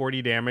deal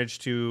 40 damage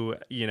to,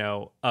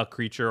 a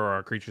creature, or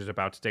a creature's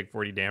about to take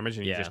 40 damage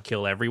and you just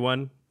kill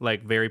everyone,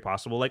 like, very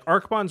possible. Like,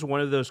 Arcbond's one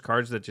of those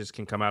cards that just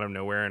can come out of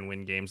nowhere and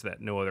win games that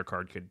no other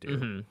card could do.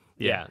 Mm-hmm.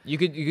 Yeah. You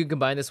could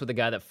combine this with a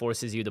guy that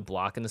forces you to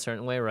block in a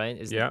certain way, right?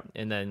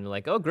 And then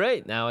like, oh,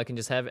 great, now I can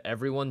just have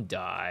everyone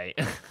die.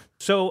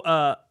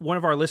 So one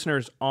of our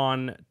listeners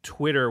on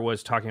Twitter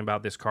was talking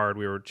about this card.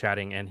 We were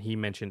chatting, and he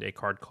mentioned a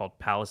card called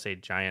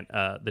Palisade Giant.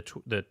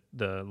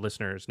 The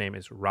listener's name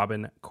is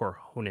Robin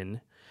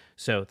Korhonen.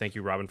 So thank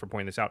you, Robin, for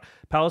pointing this out.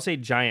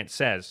 Palisade Giant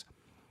says,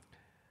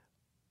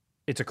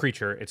 it's a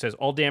creature. It says,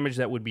 all damage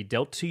that would be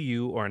dealt to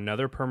you or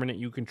another permanent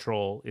you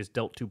control is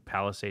dealt to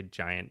Palisade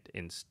Giant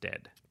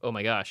instead. Oh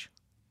my gosh.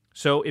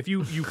 So if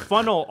you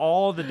funnel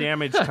all the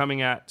damage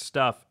coming at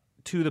stuff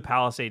to the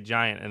Palisade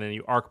Giant, and then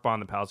you arc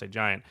bond the Palisade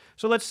Giant.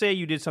 So let's say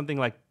you did something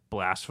like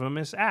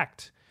Blasphemous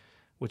Act,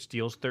 which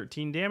deals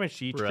 13 damage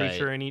to each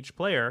creature and each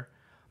player,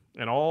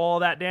 and all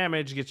that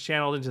damage gets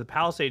channeled into the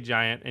Palisade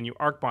Giant, and you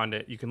arc bond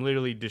it. You can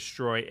literally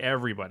destroy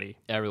everybody.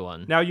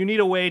 Everyone. Now, you need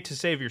a way to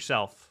save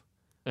yourself.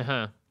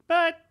 Uh-huh.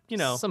 But,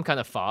 some kind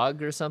of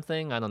fog or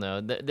something. I don't know.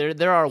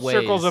 There are ways.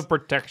 Circles of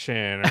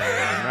protection. Or,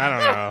 I don't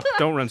know.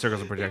 Don't run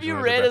circles of protection. If you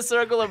ran a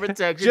circle of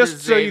protection just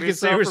so you can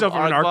save yourself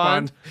from an arc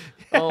bond.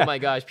 Oh my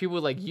gosh. People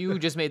were like, you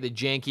just made the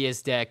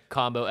jankiest deck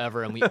combo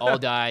ever, and we all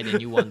died,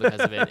 and you won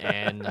because of it,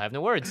 and I have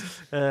no words.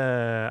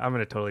 I'm going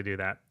to totally do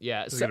that.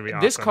 Yeah. This is gonna be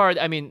awesome. This card,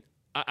 I mean,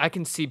 I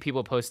can see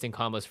people posting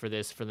combos for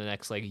this for the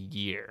next,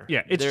 year.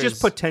 Yeah, it's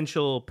just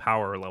potential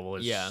power level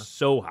is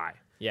so high.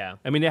 Yeah.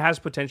 I mean, it has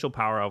potential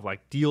power of,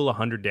 deal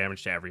 100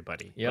 damage to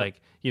everybody. Yep.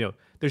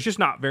 There's just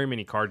not very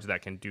many cards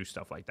that can do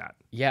stuff like that.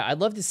 Yeah, I'd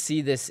love to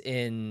see this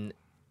in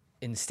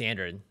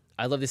Standard.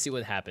 I'd love to see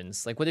what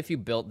happens. Like, what if you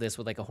built this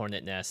with, a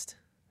Hornet Nest?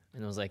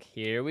 And I was like,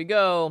 here we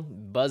go,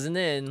 buzzing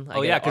in.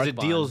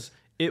 Because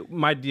it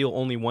might deal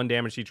only 1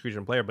 damage to each creature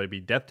and player, but it'd be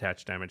death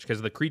touch damage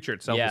because the creature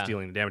itself is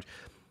dealing the damage.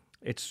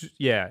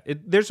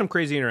 There's some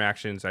crazy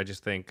interactions. I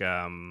just think,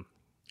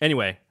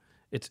 anyway,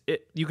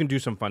 you can do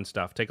some fun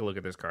stuff. Take a look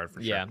at this card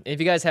for sure. Yeah, if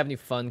you guys have any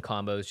fun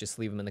combos, just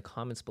leave them in the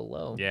comments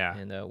below. Yeah,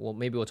 and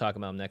maybe we'll talk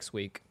about them next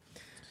week.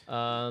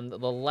 The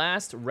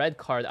last red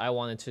card I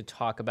wanted to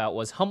talk about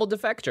was Humble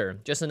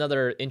Defector. Just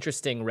another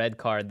interesting red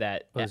card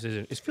that...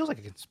 it feels like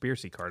a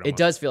conspiracy card. It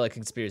does feel like a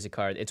conspiracy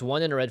card. It's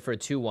 1 in a red for a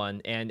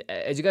 2/1, and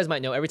as you guys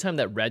might know, every time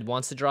that red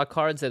wants to draw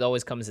cards, it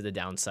always comes to the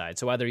downside.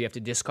 So either you have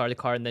to discard a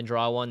card and then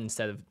draw one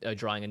instead of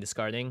drawing and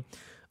discarding,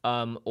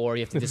 or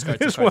you have to discard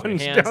 2 cards from your hands.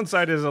 This one's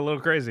downside is a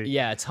little crazy.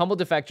 Yeah, it's Humble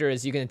Defector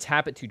is you can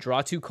tap it to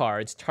draw 2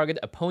 cards. Target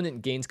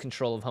opponent gains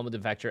control of Humble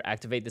Defector.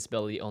 Activate this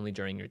ability only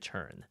during your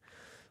turn.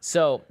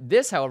 So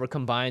this, however,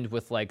 combined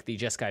with the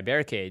Jeskai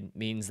Barricade,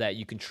 means that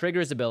you can trigger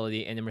his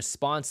ability, and in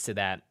response to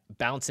that,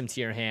 bounce him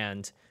to your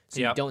hand so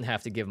you don't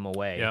have to give him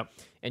away. Yep.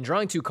 And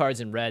drawing 2 cards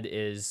in red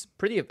is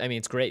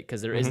it's great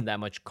because there isn't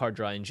that much card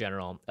draw in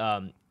general.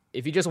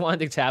 If you just wanted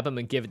to tap him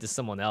and give it to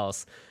someone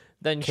else,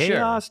 then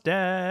Chaos sure.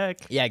 deck.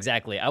 Yeah,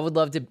 exactly. I would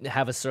love to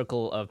have a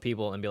circle of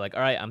people and be like, all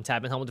right, I'm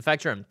tapping Humble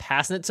Defector, I'm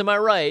passing it to my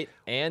right,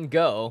 and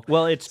go.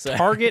 Well, it's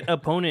target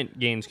opponent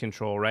gains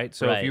control, right?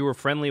 So if you were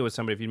friendly with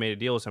somebody, if you made a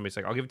deal with somebody, it's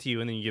like, I'll give it to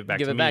you, and then you give it back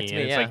to me.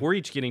 And it's like, we're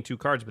each getting 2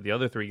 cards, but the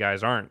other 3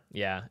 guys aren't.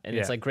 Yeah, and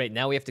it's like, great,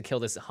 now we have to kill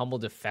this Humble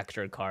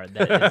Defector card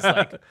that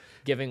is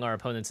giving our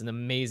opponents an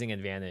amazing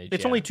advantage.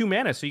 It's only 2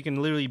 mana, so you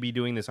can literally be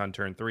doing this on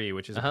turn 3,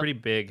 which is a pretty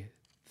big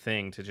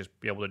thing to just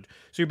be able to...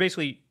 So you're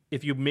basically...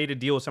 If you made a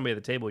deal with somebody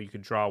at the table, you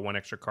could draw 1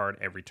 extra card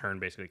every turn,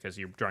 basically, because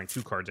you're drawing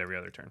 2 cards every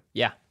other turn.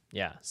 Yeah.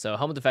 So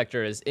Humble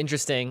Defector is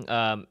interesting.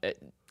 I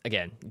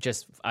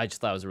just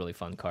thought it was a really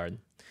fun card.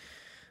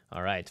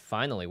 All right,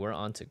 finally, we're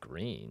on to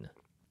green.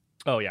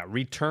 Oh, yeah.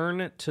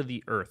 Return to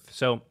the Earth.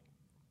 So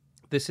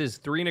this is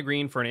 3 and a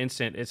green for an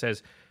instant. It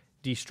says,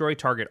 destroy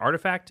target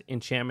artifact,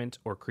 enchantment,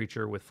 or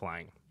creature with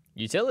flying.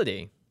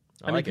 Utility.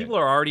 I mean, people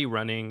are already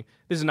running...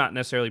 This is not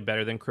necessarily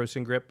better than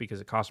Crossing Grip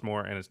because it costs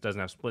more and it doesn't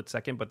have split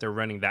second, but they're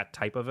running that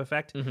type of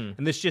effect. Mm-hmm.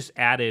 And this just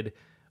added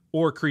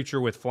or creature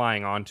with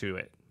flying onto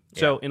it.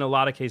 So in a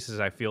lot of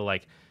cases, I feel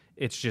like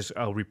it's just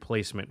a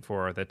replacement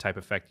for the type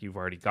effect you've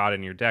already got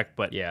in your deck.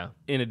 But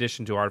in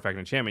addition to artifact and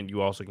enchantment,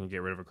 you also can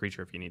get rid of a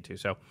creature if you need to.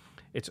 So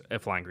it's a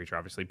flying creature,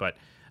 obviously. But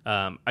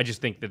I just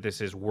think that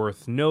this is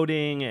worth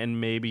noting and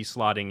maybe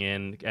slotting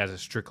in as a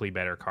strictly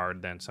better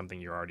card than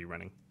something you're already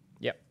running.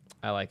 Yep,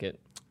 I like it.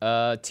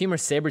 Teamer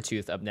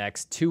Sabretooth up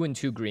next, 2 and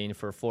 2 green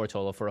for 4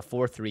 total for a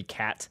 4/3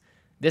 cat.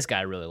 This guy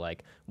I really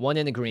like. 1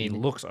 in the green. He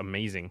looks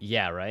amazing.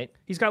 Yeah, right?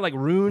 He's got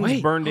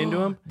runes burned into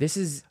him. This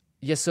is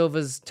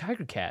Yasova's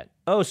tiger cat.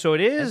 Oh, so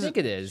it is? I think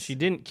it is. She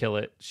didn't kill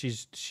it. It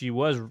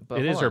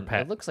is her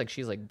pet. It looks like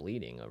she's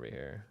bleeding over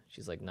here.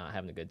 She's not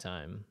having a good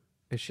time.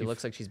 She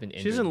looks like she's been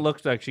injured. She doesn't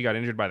look like she got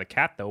injured by the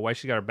cat, though. Why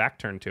she got her back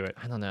turned to it?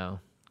 I don't know.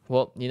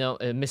 Well,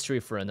 a mystery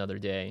for another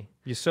day.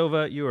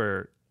 Yasova, you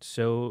are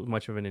so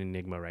much of an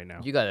enigma right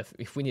now.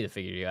 If we need to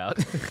figure you out.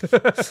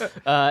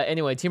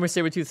 Anyway, Temur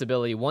Sabertooth's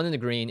ability, 1 in the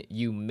green,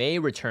 you may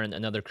return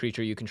another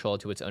creature you control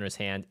to its owner's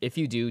hand. If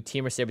you do,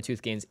 Temur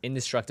Sabertooth gains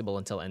indestructible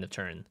until end of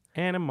turn.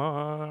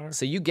 Animar.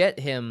 So you get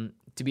him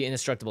to be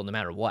indestructible no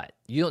matter what.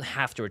 You don't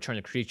have to return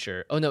a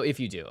creature. Oh, no, if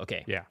you do.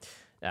 Okay. Yeah.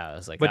 I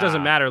was like, but it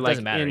doesn't matter. Like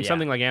doesn't matter, in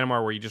something like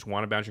Animar, where you just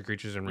want to bounce your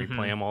creatures and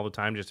replay them all the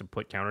time just to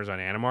put counters on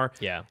Animar.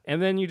 Yeah.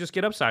 And then you just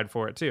get upside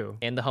for it too.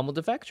 And the Humble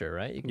Defector,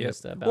 right? You can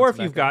just bounce or if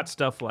it you've back got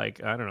stuff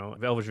like, I don't know,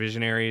 Elvish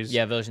Visionaries.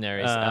 Yeah,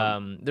 Visionaries.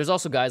 There's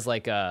also guys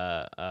like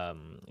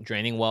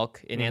Draining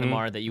Welk in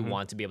Animar that you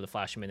want to be able to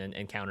flash them in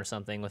and counter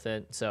something with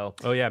it. So.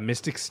 Oh yeah,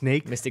 Mystic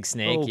Snake. Mystic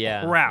Snake, oh,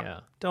 yeah. Crap. Yeah.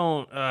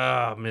 Don't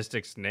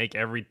Mystic Snake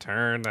every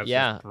turn. That's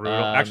just brutal.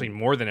 Actually,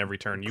 more than every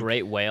turn.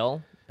 Great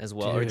Whale as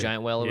well, or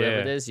Giant Whale, or whatever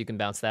it is. You can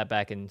bounce that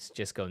back and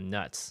just go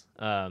nuts.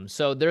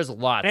 So there's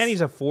lots. And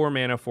he's a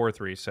 4-mana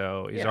 4/3,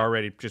 so he's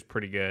already just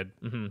pretty good.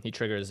 Mm-hmm. He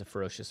triggers a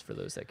Ferocious for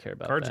those that care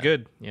about Card's that.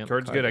 good. Yep.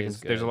 Card's good.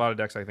 There's a lot of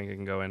decks I think it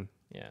can go in.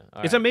 Yeah.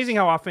 It's amazing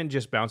how often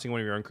just bouncing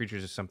one of your own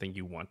creatures is something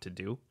you want to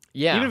do.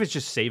 Yeah. Even if it's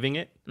just saving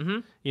it.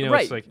 Mm-hmm.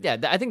 Right. It's like, yeah,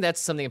 I think that's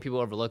something that people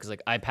overlook is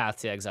like, I path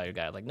to exile your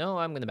guy. Like, no,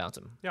 I'm going to bounce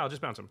him. Yeah, I'll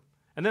just bounce him.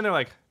 And then they're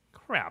like,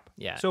 crap.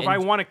 Yeah. So if I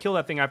want to kill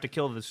that thing, I have to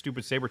kill the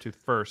stupid Sabertooth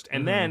first.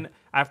 And then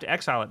I have to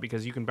exile it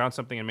because you can bounce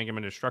something and make him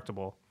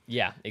indestructible.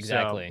 Yeah,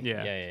 exactly. So,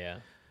 yeah. Yeah.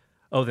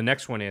 Oh, the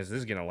next one this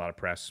is getting a lot of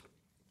press.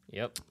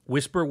 Yep.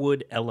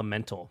 Whisperwood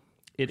Elemental.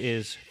 It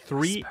is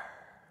 3...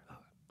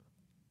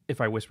 If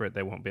I whisper it,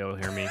 they won't be able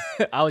to hear me.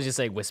 I was just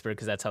saying whisper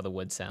because that's how the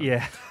wood sounds.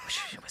 Yeah.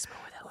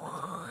 Whisperwood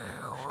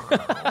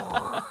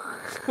Elemental.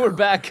 We're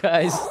back,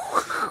 guys.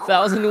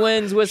 1,000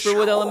 wins,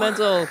 Whisperwood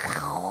Elemental.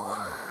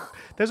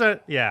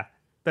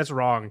 That's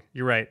wrong.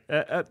 You're right.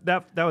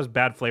 That was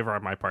bad flavor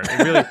on my part.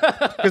 It really,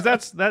 because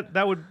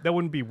that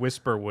wouldn't be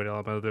Whisperwood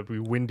Elemental. That'd be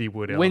Windy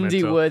Wood Elemental.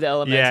 Windy Wood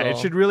Elemental. Yeah, it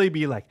should really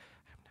be like.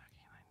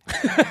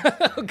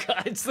 Oh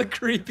God, it's the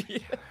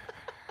creepy.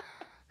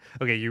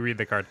 Okay, you read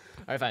the card.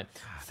 All right, fine.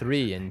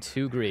 3 and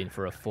 2 green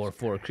for a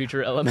 4/4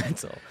 creature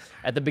elemental.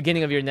 At the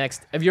beginning of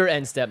your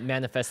end step,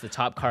 manifest the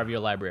top card of your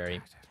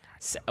library.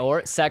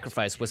 Or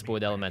sacrifice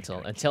Whisperwood Elemental.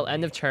 Until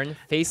end of turn,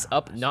 face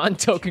up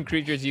non-token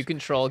creatures you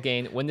control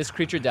gain. When this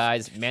creature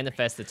dies,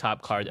 manifest the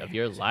top card of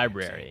your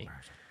library.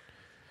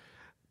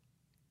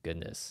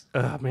 Goodness.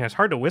 Man, it's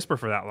hard to whisper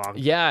for that long.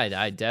 Yeah,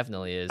 it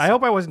definitely is. I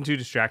hope I wasn't too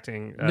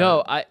distracting.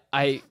 No,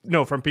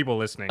 No, from people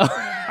listening.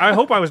 I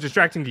hope I was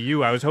distracting to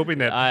you. I was hoping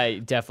that... I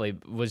definitely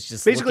was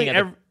just basically,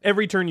 looking at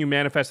every turn you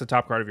manifest the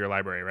top card of your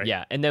library, right?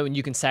 Yeah, and then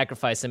you can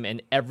sacrifice them,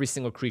 and every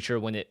single creature,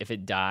 if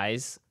it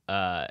dies...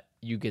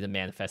 you get to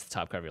manifest the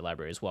top card of your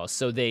library as well.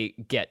 So they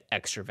get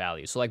extra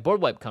value. So like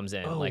board wipe comes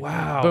in,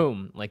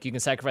 boom. Like you can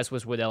sacrifice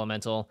Whisperwood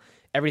Elemental.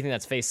 Everything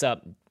that's face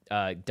up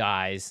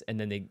dies, and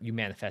then you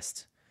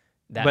manifest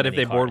that. But if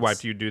they cards. board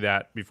wiped, you do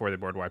that before they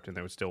board wiped, and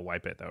they would still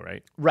wipe it though,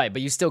 right? Right,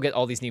 but you still get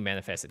all these new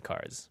manifested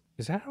cards.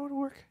 Is that how it would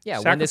work? Yeah.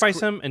 Sacrifice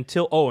them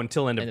until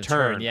end of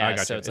turn. Yeah, I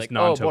gotcha. so it's like,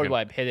 non-token. board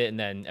wipe, hit it, and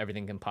then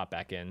everything can pop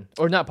back in.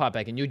 Or not pop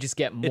back in, you just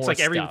get more It's like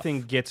stuff.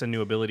 everything gets a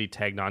new ability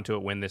tagged onto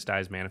it when this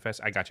dies manifest.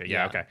 I gotcha.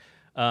 Yeah, okay.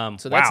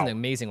 So that's an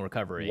amazing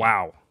recovery.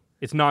 Wow.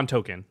 It's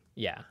non-token.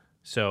 Yeah.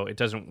 So it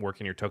doesn't work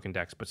in your token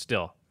decks, but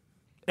still.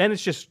 And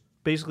it's just,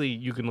 basically,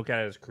 you can look at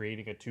it as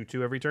creating a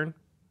 2/2 every turn.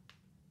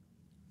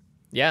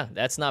 Yeah,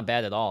 that's not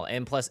bad at all.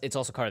 And plus, it's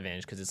also card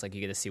advantage because it's like you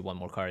get to see one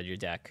more card of your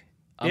deck.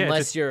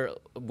 Unless you're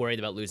worried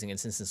about losing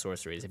instants and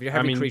sorceries. If you're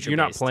heavy creature-based... you're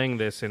not playing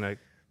this in a...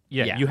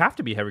 Yeah, you have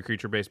to be heavy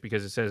creature-based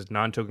because it says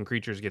non-token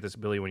creatures get this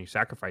ability when you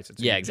sacrifice it.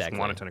 So you exactly. just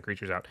want a ton of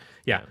creatures out.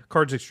 Yeah,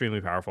 card's extremely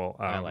powerful.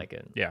 I like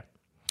it. Yeah.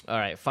 All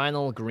right,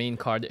 final green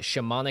card,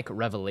 Shamanic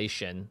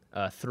Revelation.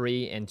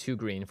 3 and 2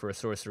 green for a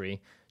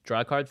sorcery.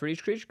 Draw a card for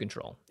each creature you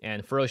control.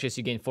 And Ferocious,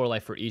 you gain 4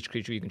 life for each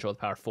creature you control with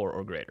power 4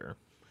 or greater.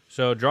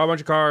 So draw a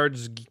bunch of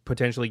cards,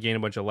 potentially gain a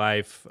bunch of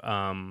life.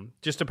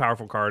 Just a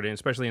powerful card, and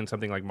especially in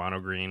something like mono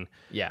green.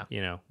 Yeah.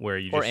 Where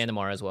you or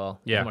Animar as well.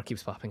 Yeah. Animar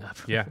keeps popping up.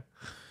 Yeah.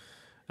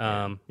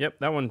 Yep,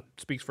 that one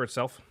speaks for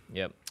itself.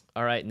 Yep.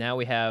 All right, now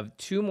we have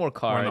 2 more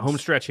cards. We're on the home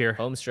stretch here.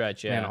 Home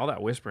stretch, yeah. Man, all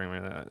that whispering,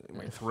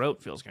 my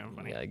throat feels kind of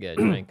funny. Yeah, get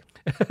a drink.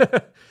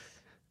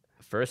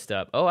 First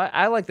up. Oh,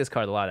 I like this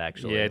card a lot,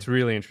 actually. Yeah, it's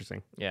really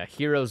interesting. Yeah,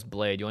 Hero's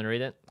Blade. You want to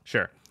read it?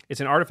 Sure. It's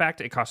an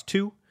artifact. It costs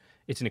 2.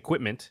 It's an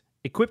equipment.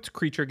 Equipped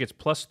creature gets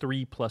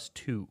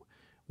 +3/+2.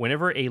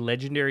 Whenever a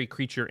legendary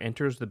creature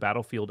enters the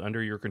battlefield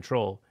under your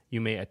control, you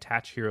may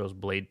attach Hero's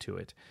Blade to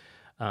it.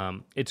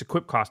 Its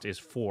equip cost is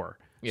 4.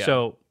 Yeah.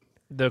 So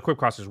the equip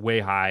cost is way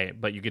high,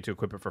 but you get to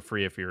equip it for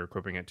free if you're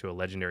equipping it to a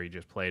legendary you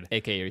just played.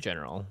 AKA your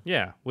general.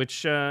 Yeah,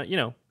 which,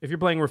 if you're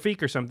playing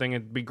Rafik or something,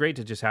 it'd be great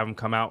to just have him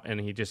come out and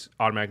he just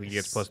automatically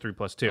gets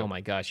 +3/+2. Oh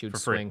my gosh, you would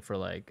swing for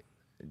like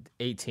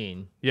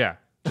 18. Yeah.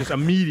 just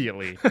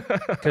immediately,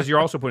 because you're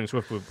also putting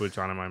Swift boots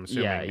on him, I'm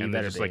assuming, you and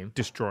they're better just like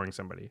destroying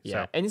somebody.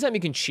 Yeah, So. anytime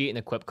you can cheat and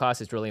equip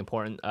cost is really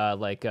important.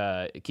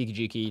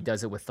 Kikijiki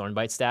does it with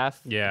Thornbite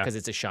Staff. Yeah. Because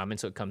it's a shaman,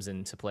 so it comes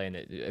into play and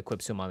it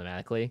equips him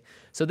automatically.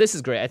 So this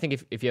is great. I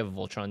think if you have a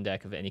Voltron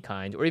deck of any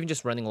kind, or even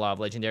just running a lot of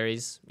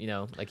legendaries,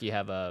 like you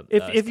have a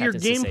If your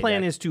Captain game Sisei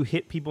plan deck. is to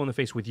hit people in the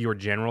face with your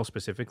general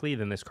specifically,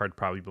 then this card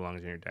probably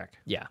belongs in your deck.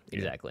 Yeah,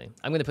 exactly.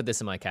 I'm gonna put this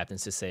in my Captain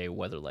Sisei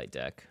Weatherlight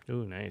deck.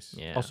 Ooh, nice.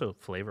 Yeah. Also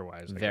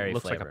flavor-wise, Very it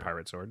looks like flavor. a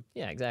pirate sword.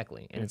 Yeah,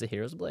 exactly. And it's a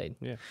Hero's Blade.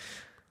 Yeah.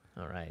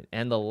 All right.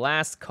 And the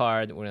last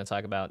card we're going to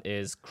talk about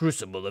is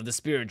Crucible of the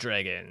Spirit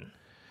Dragon.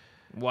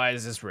 Why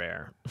is this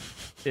rare?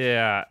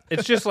 Yeah,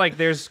 it's just like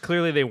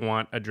clearly they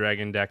want a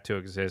dragon deck to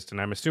exist, and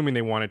I'm assuming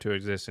they want it to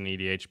exist in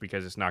EDH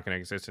because it's not going to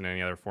exist in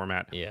any other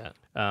format. Yeah.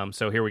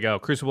 So here we go.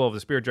 Crucible of the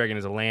Spirit Dragon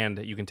is a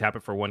land. You can tap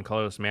it for 1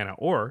 colorless mana,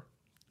 or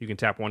you can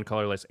tap 1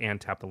 colorless and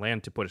tap the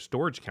land to put a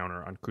storage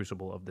counter on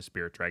Crucible of the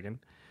Spirit Dragon.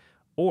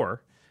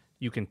 Or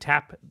you can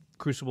tap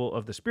Crucible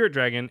of the Spirit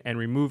Dragon and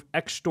remove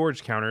X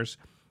storage counters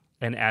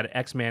and add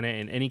X mana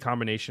in any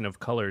combination of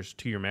colors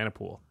to your mana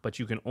pool. But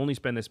you can only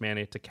spend this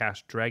mana to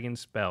cast dragon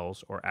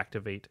spells or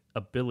activate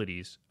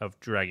abilities of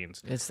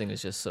dragons. This thing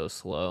is just so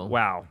slow.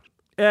 Wow.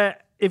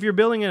 If you're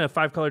building in a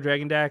 5-color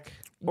dragon deck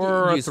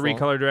or Useful. a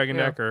 3-color dragon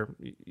Yeah. deck, or,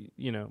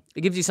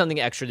 It gives you something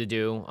extra to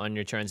do on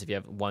your turns if you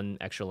have 1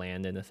 extra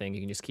land in the thing.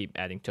 You can just keep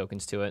adding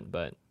tokens to it,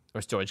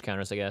 or storage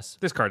counters, I guess.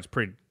 this card's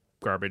pretty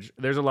garbage.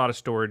 There's a lot of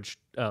storage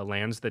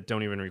lands that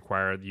don't even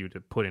require you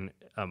to put in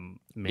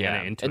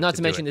mana into it. And not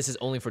to do mention it. this is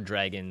only for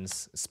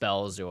dragons,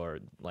 spells, or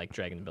like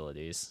dragon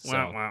abilities. So.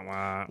 Wah, wah,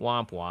 wah.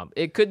 Womp womp.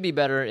 It could be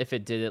better if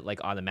it did it like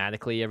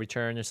automatically every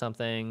turn or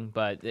something,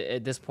 but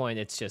at this point,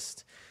 it's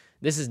just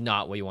this is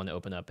not what you want to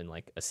open up in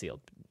like a sealed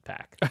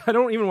pack. I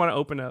don't even want to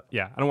open up.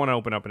 Yeah, I don't want to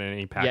open up in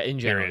any pack. Yeah, in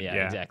general, period.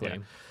 yeah, exactly. yeah.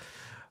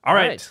 All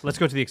right, right. let's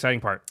go to the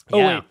exciting part.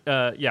 Yeah.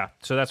 Oh, wait. Yeah,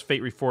 so that's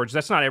Fate Reforged.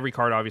 That's not every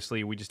card,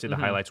 obviously. We just did the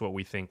Mm-hmm. highlights, what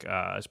we think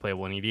is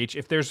playable in EDH.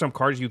 If there's some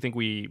cards you think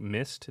we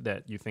missed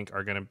that you think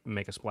are going to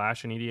make a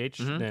splash in EDH,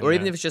 then, Or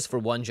even if it's just for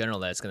one general,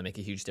 that's going to make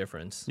a huge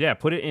difference. yeah,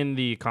 put it in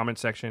the comment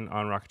section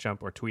on Rocket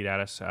Jump or tweet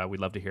at us. We'd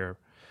love to hear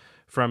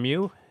from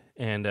you.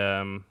 And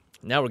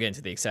Now we're getting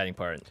to the exciting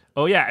part.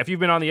 oh, yeah, if you've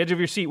been on the edge of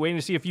your seat waiting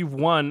to see if you've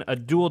won a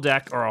dual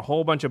deck or a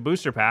whole bunch of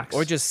booster packs.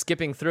 Or just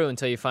skipping through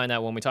until you find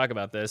out when we talk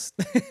about this.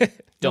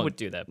 Don't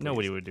do that, please.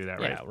 Nobody would do that,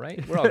 right? Yeah,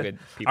 right? We're all good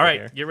people All right,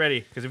 here. get ready,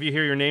 because if you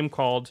hear your name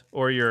called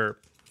or your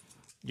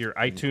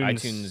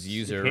iTunes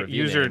user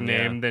review username,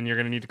 name, yeah. then you're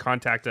going to need to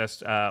contact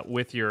us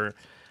with your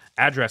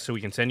address so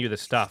we can send you the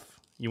stuff.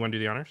 You want to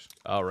do the honors?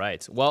 All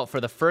right. Well,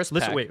 for the first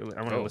Listen, pack... wait,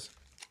 I want to listen.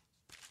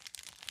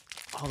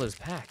 All those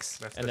packs.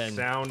 That's and the then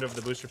sound of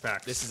the booster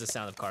packs. this is the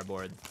sound of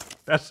cardboard.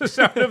 That's the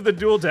sound of the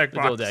dual deck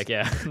box. Dual deck,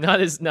 yeah.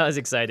 not as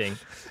exciting.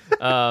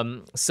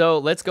 So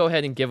let's go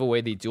ahead and give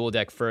away the dual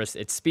deck first.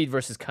 It's Speed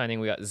versus Cunning.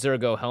 We got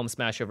Zergo, Helm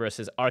Smasher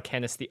versus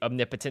Arcanist the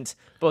Omnipotent.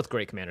 Both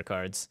great commander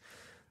cards.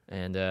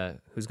 And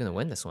who's going to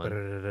win this one?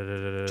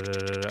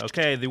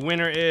 Okay, the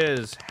winner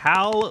is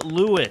Hal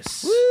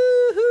Lewis.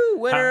 Woohoo!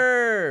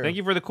 Winner! Thank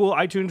you for the cool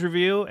iTunes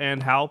review.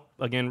 And Hal,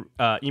 again,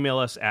 email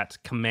us at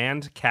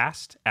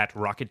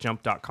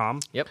commandcast@rocketjump.com.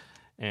 Yep.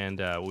 And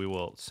we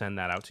will send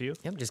that out to you.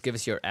 Yep, just give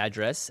us your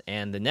address.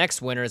 And the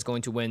next winner is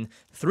going to win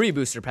 3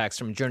 booster packs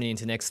from Journey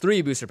into Nyx,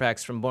 3 booster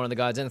packs from Born of the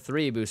Gods, and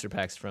 3 booster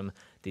packs from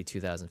the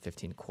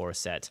 2015 core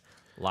set.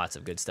 Lots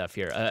of good stuff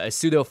here. A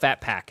pseudo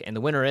fat pack. And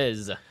the winner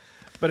is...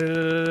 But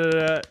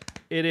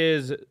it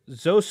is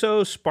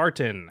Zoso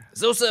Spartan.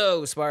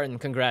 Zoso Spartan.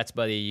 Congrats,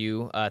 buddy.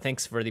 You.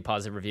 Thanks for the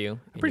positive review.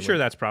 I'm pretty sure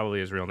that's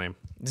probably his real name.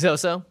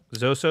 Zoso?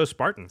 Zoso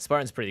Spartan.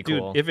 Spartan's pretty Dude,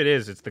 cool. if it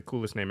is, it's the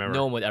coolest name ever.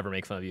 No one would ever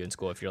make fun of you in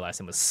school if your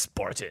last name was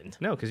Spartan.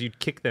 No, because you'd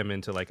kick them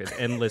into like an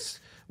endless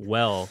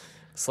well.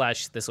 /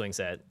 the swing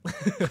set.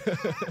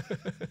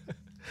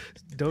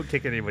 Don't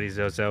kick anybody,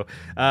 Zoso.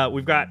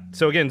 We've got,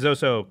 so again,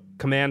 Zoso,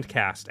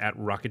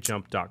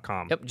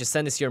 commandcast@rocketjump.com. Yep, just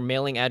send us your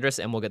mailing address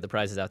and we'll get the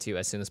prizes out to you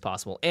as soon as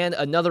possible. And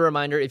another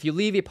reminder, if you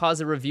leave a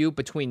positive review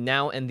between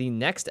now and the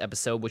next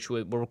episode, which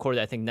we'll record,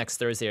 I think, next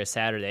Thursday or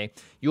Saturday,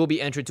 you will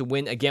be entered to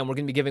win. Again, we're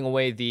going to be giving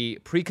away the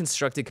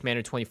pre-constructed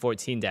Commander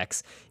 2014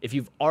 decks. If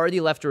you've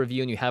already left a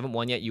review and you haven't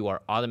won yet, you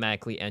are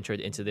automatically entered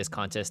into this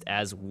contest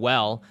as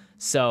well.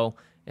 So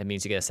it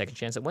means you get a second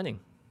chance at winning.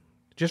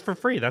 Just for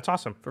free. That's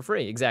awesome. For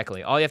free,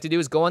 exactly. All you have to do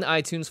is go on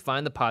iTunes,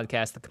 find the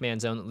podcast, The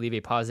Command Zone, leave a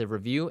positive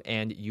review,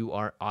 and you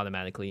are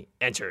automatically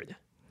entered.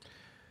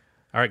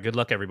 All right, good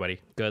luck, everybody.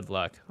 Good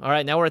luck. All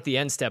right, now we're at the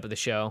end step of the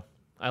show.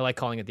 I like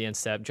calling it the end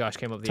step. Josh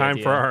came up with the Time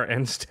idea. for our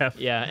end step.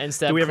 Yeah, end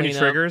step. Do we have any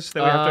cleanup. triggers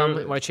that we have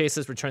to... My Chase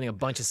is returning a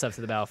bunch of stuff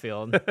to the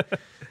battlefield.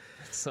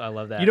 So I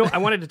love that. You know, I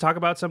wanted to talk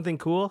about something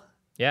cool.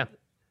 Yeah.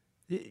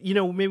 You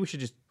know, maybe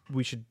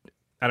we should,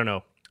 I don't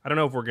know. I don't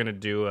know if we're going to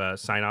do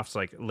sign-offs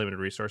like Limited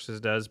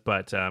Resources does,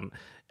 but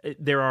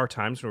there are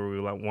times where we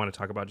want to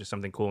talk about just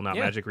something cool, not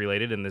magic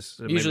related. And this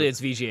Usually it's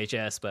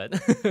VGHS,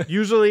 but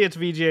usually it's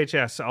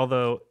VGHS.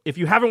 Although if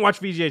you haven't watched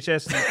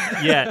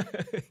VGHS yet,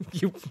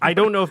 I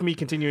don't know if me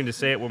continuing to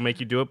say it will make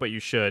you do it, but you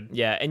should.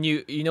 Yeah, and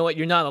you know what?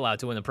 You're not allowed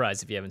to win a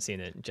prize if you haven't seen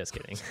it. Just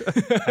kidding.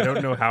 I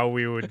don't know how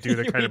we would do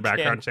the kind of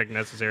background check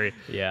necessary.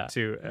 Yeah.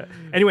 To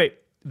anyway,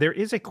 there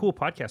is a cool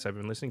podcast I've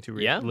been listening to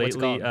lately. What's it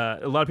called?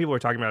 A lot of people are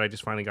talking about it. I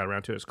just finally got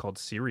around to it. It's called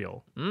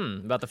Serial.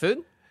 About the food?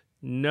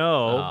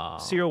 No,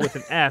 Serial with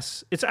an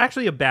S. It's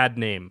actually a bad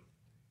name.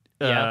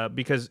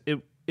 Because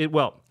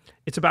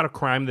it's about a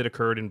crime that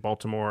occurred in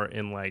Baltimore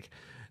in like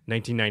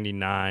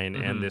 1999,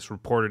 and this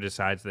reporter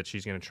decides that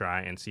she's going to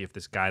try and see if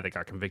this guy that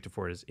got convicted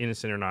for it is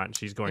innocent or not, and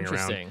she's going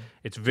around.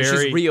 It's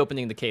very she's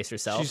reopening the case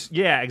herself.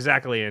 Yeah,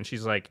 exactly, and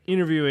she's like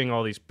interviewing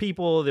all these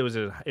people.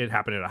 It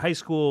happened at a high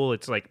school.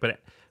 It's like, but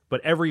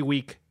every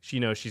week,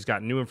 she's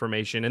got new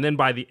information, and then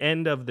by the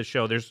end of the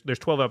show, there's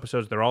 12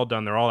 episodes. They're all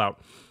done. They're all out.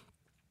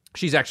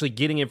 She's actually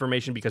getting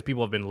information because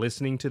people have been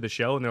listening to the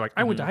show, and they're like,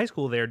 I went to high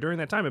school there during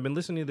that time. I've been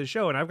listening to the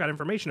show, and I've got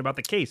information about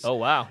the case. Oh,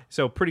 wow.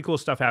 So pretty cool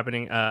stuff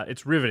happening.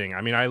 It's riveting.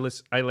 I mean, I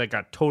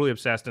got totally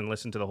obsessed and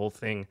listened to the whole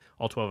thing,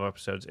 all 12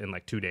 episodes in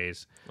like 2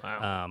 days.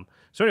 Wow.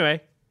 So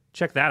anyway,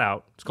 check that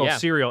out. It's called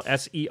Serial,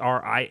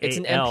 Serial. It's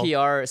an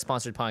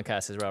NPR-sponsored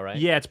podcast as well, right?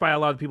 Yeah, it's by a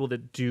lot of people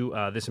that do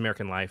This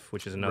American Life,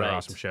 which is another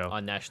awesome show.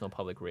 On National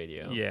Public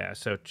Radio. Yeah,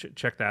 so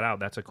check that out.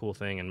 That's a cool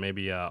thing, and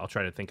maybe I'll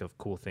try to think of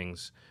cool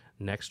things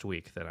next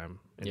week that I'm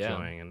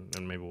enjoying,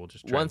 and maybe we'll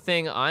just try. One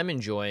thing I'm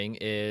enjoying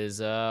is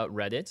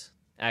Reddit.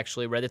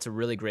 Actually, Reddit's a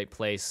really great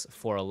place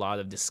for a lot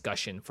of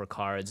discussion for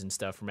cards and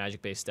stuff, for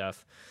Magic-based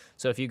stuff.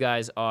 So if you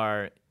guys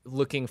are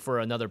looking for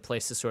another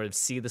place to sort of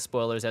see the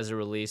spoilers as they're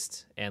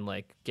released and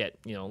like get,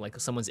 like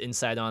someone's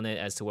insight on it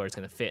as to where it's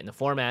going to fit in the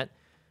format,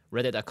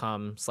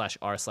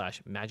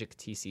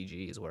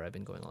 reddit.com/r/magictcg is where I've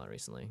been going a lot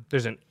recently.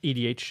 There's an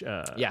EDH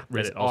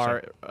Reddit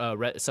also.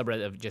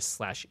 Subreddit of just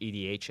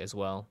 /EDH as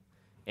well.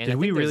 And Did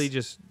we really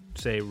just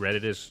say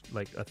Reddit is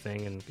like a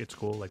thing and it's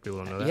cool? Like people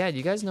don't know that? Yeah, do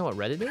you guys know what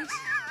Reddit is?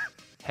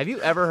 Have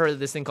you ever heard of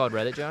this thing called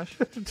Reddit, Josh?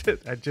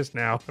 Just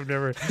now. I've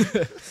never.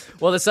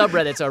 Well, the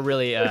subreddits are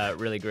really,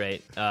 really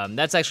great.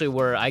 That's actually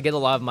where I get a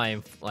lot of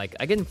my,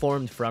 I get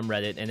informed from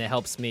Reddit, and it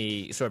helps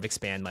me sort of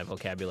expand my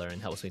vocabulary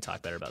and helps me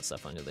talk better about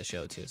stuff under the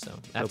show, too. So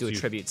I have to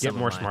attribute some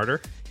smarter?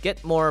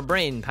 Get more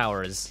brain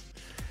powers.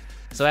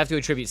 So I have to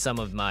attribute some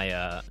of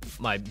my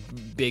my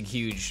big,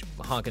 huge,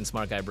 honking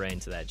smart guy brain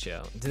to that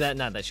show. To that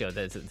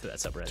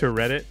subreddit. To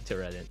Reddit? To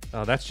Reddit.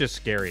 Oh, that's just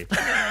scary.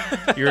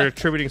 You're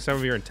attributing some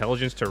of your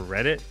intelligence to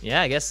Reddit?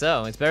 Yeah, I guess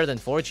so. It's better than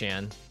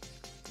 4chan.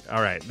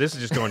 All right, this is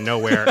just going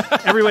nowhere.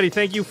 Everybody,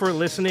 thank you for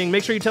listening.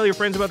 Make sure you tell your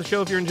friends about the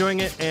show if you're enjoying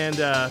it, and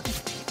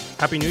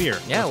Happy New Year.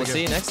 Yeah, we'll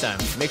see you next time.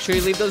 Make sure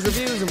you leave those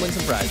reviews and win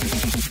some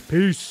prizes.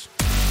 Peace.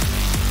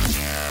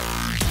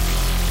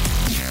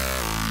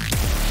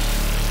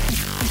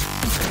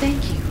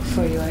 Thank you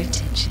for your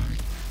attention.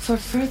 For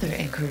further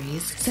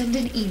inquiries, send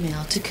an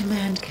email to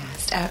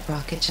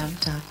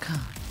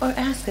commandcast@rocketjump.com or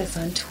ask us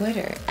on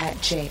Twitter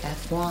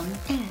 @JFWong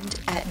and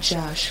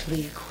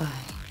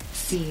 @JoshLeeQuai.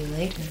 See you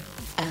later,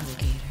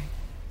 alligator.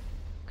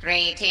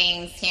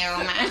 Greetings,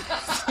 humans.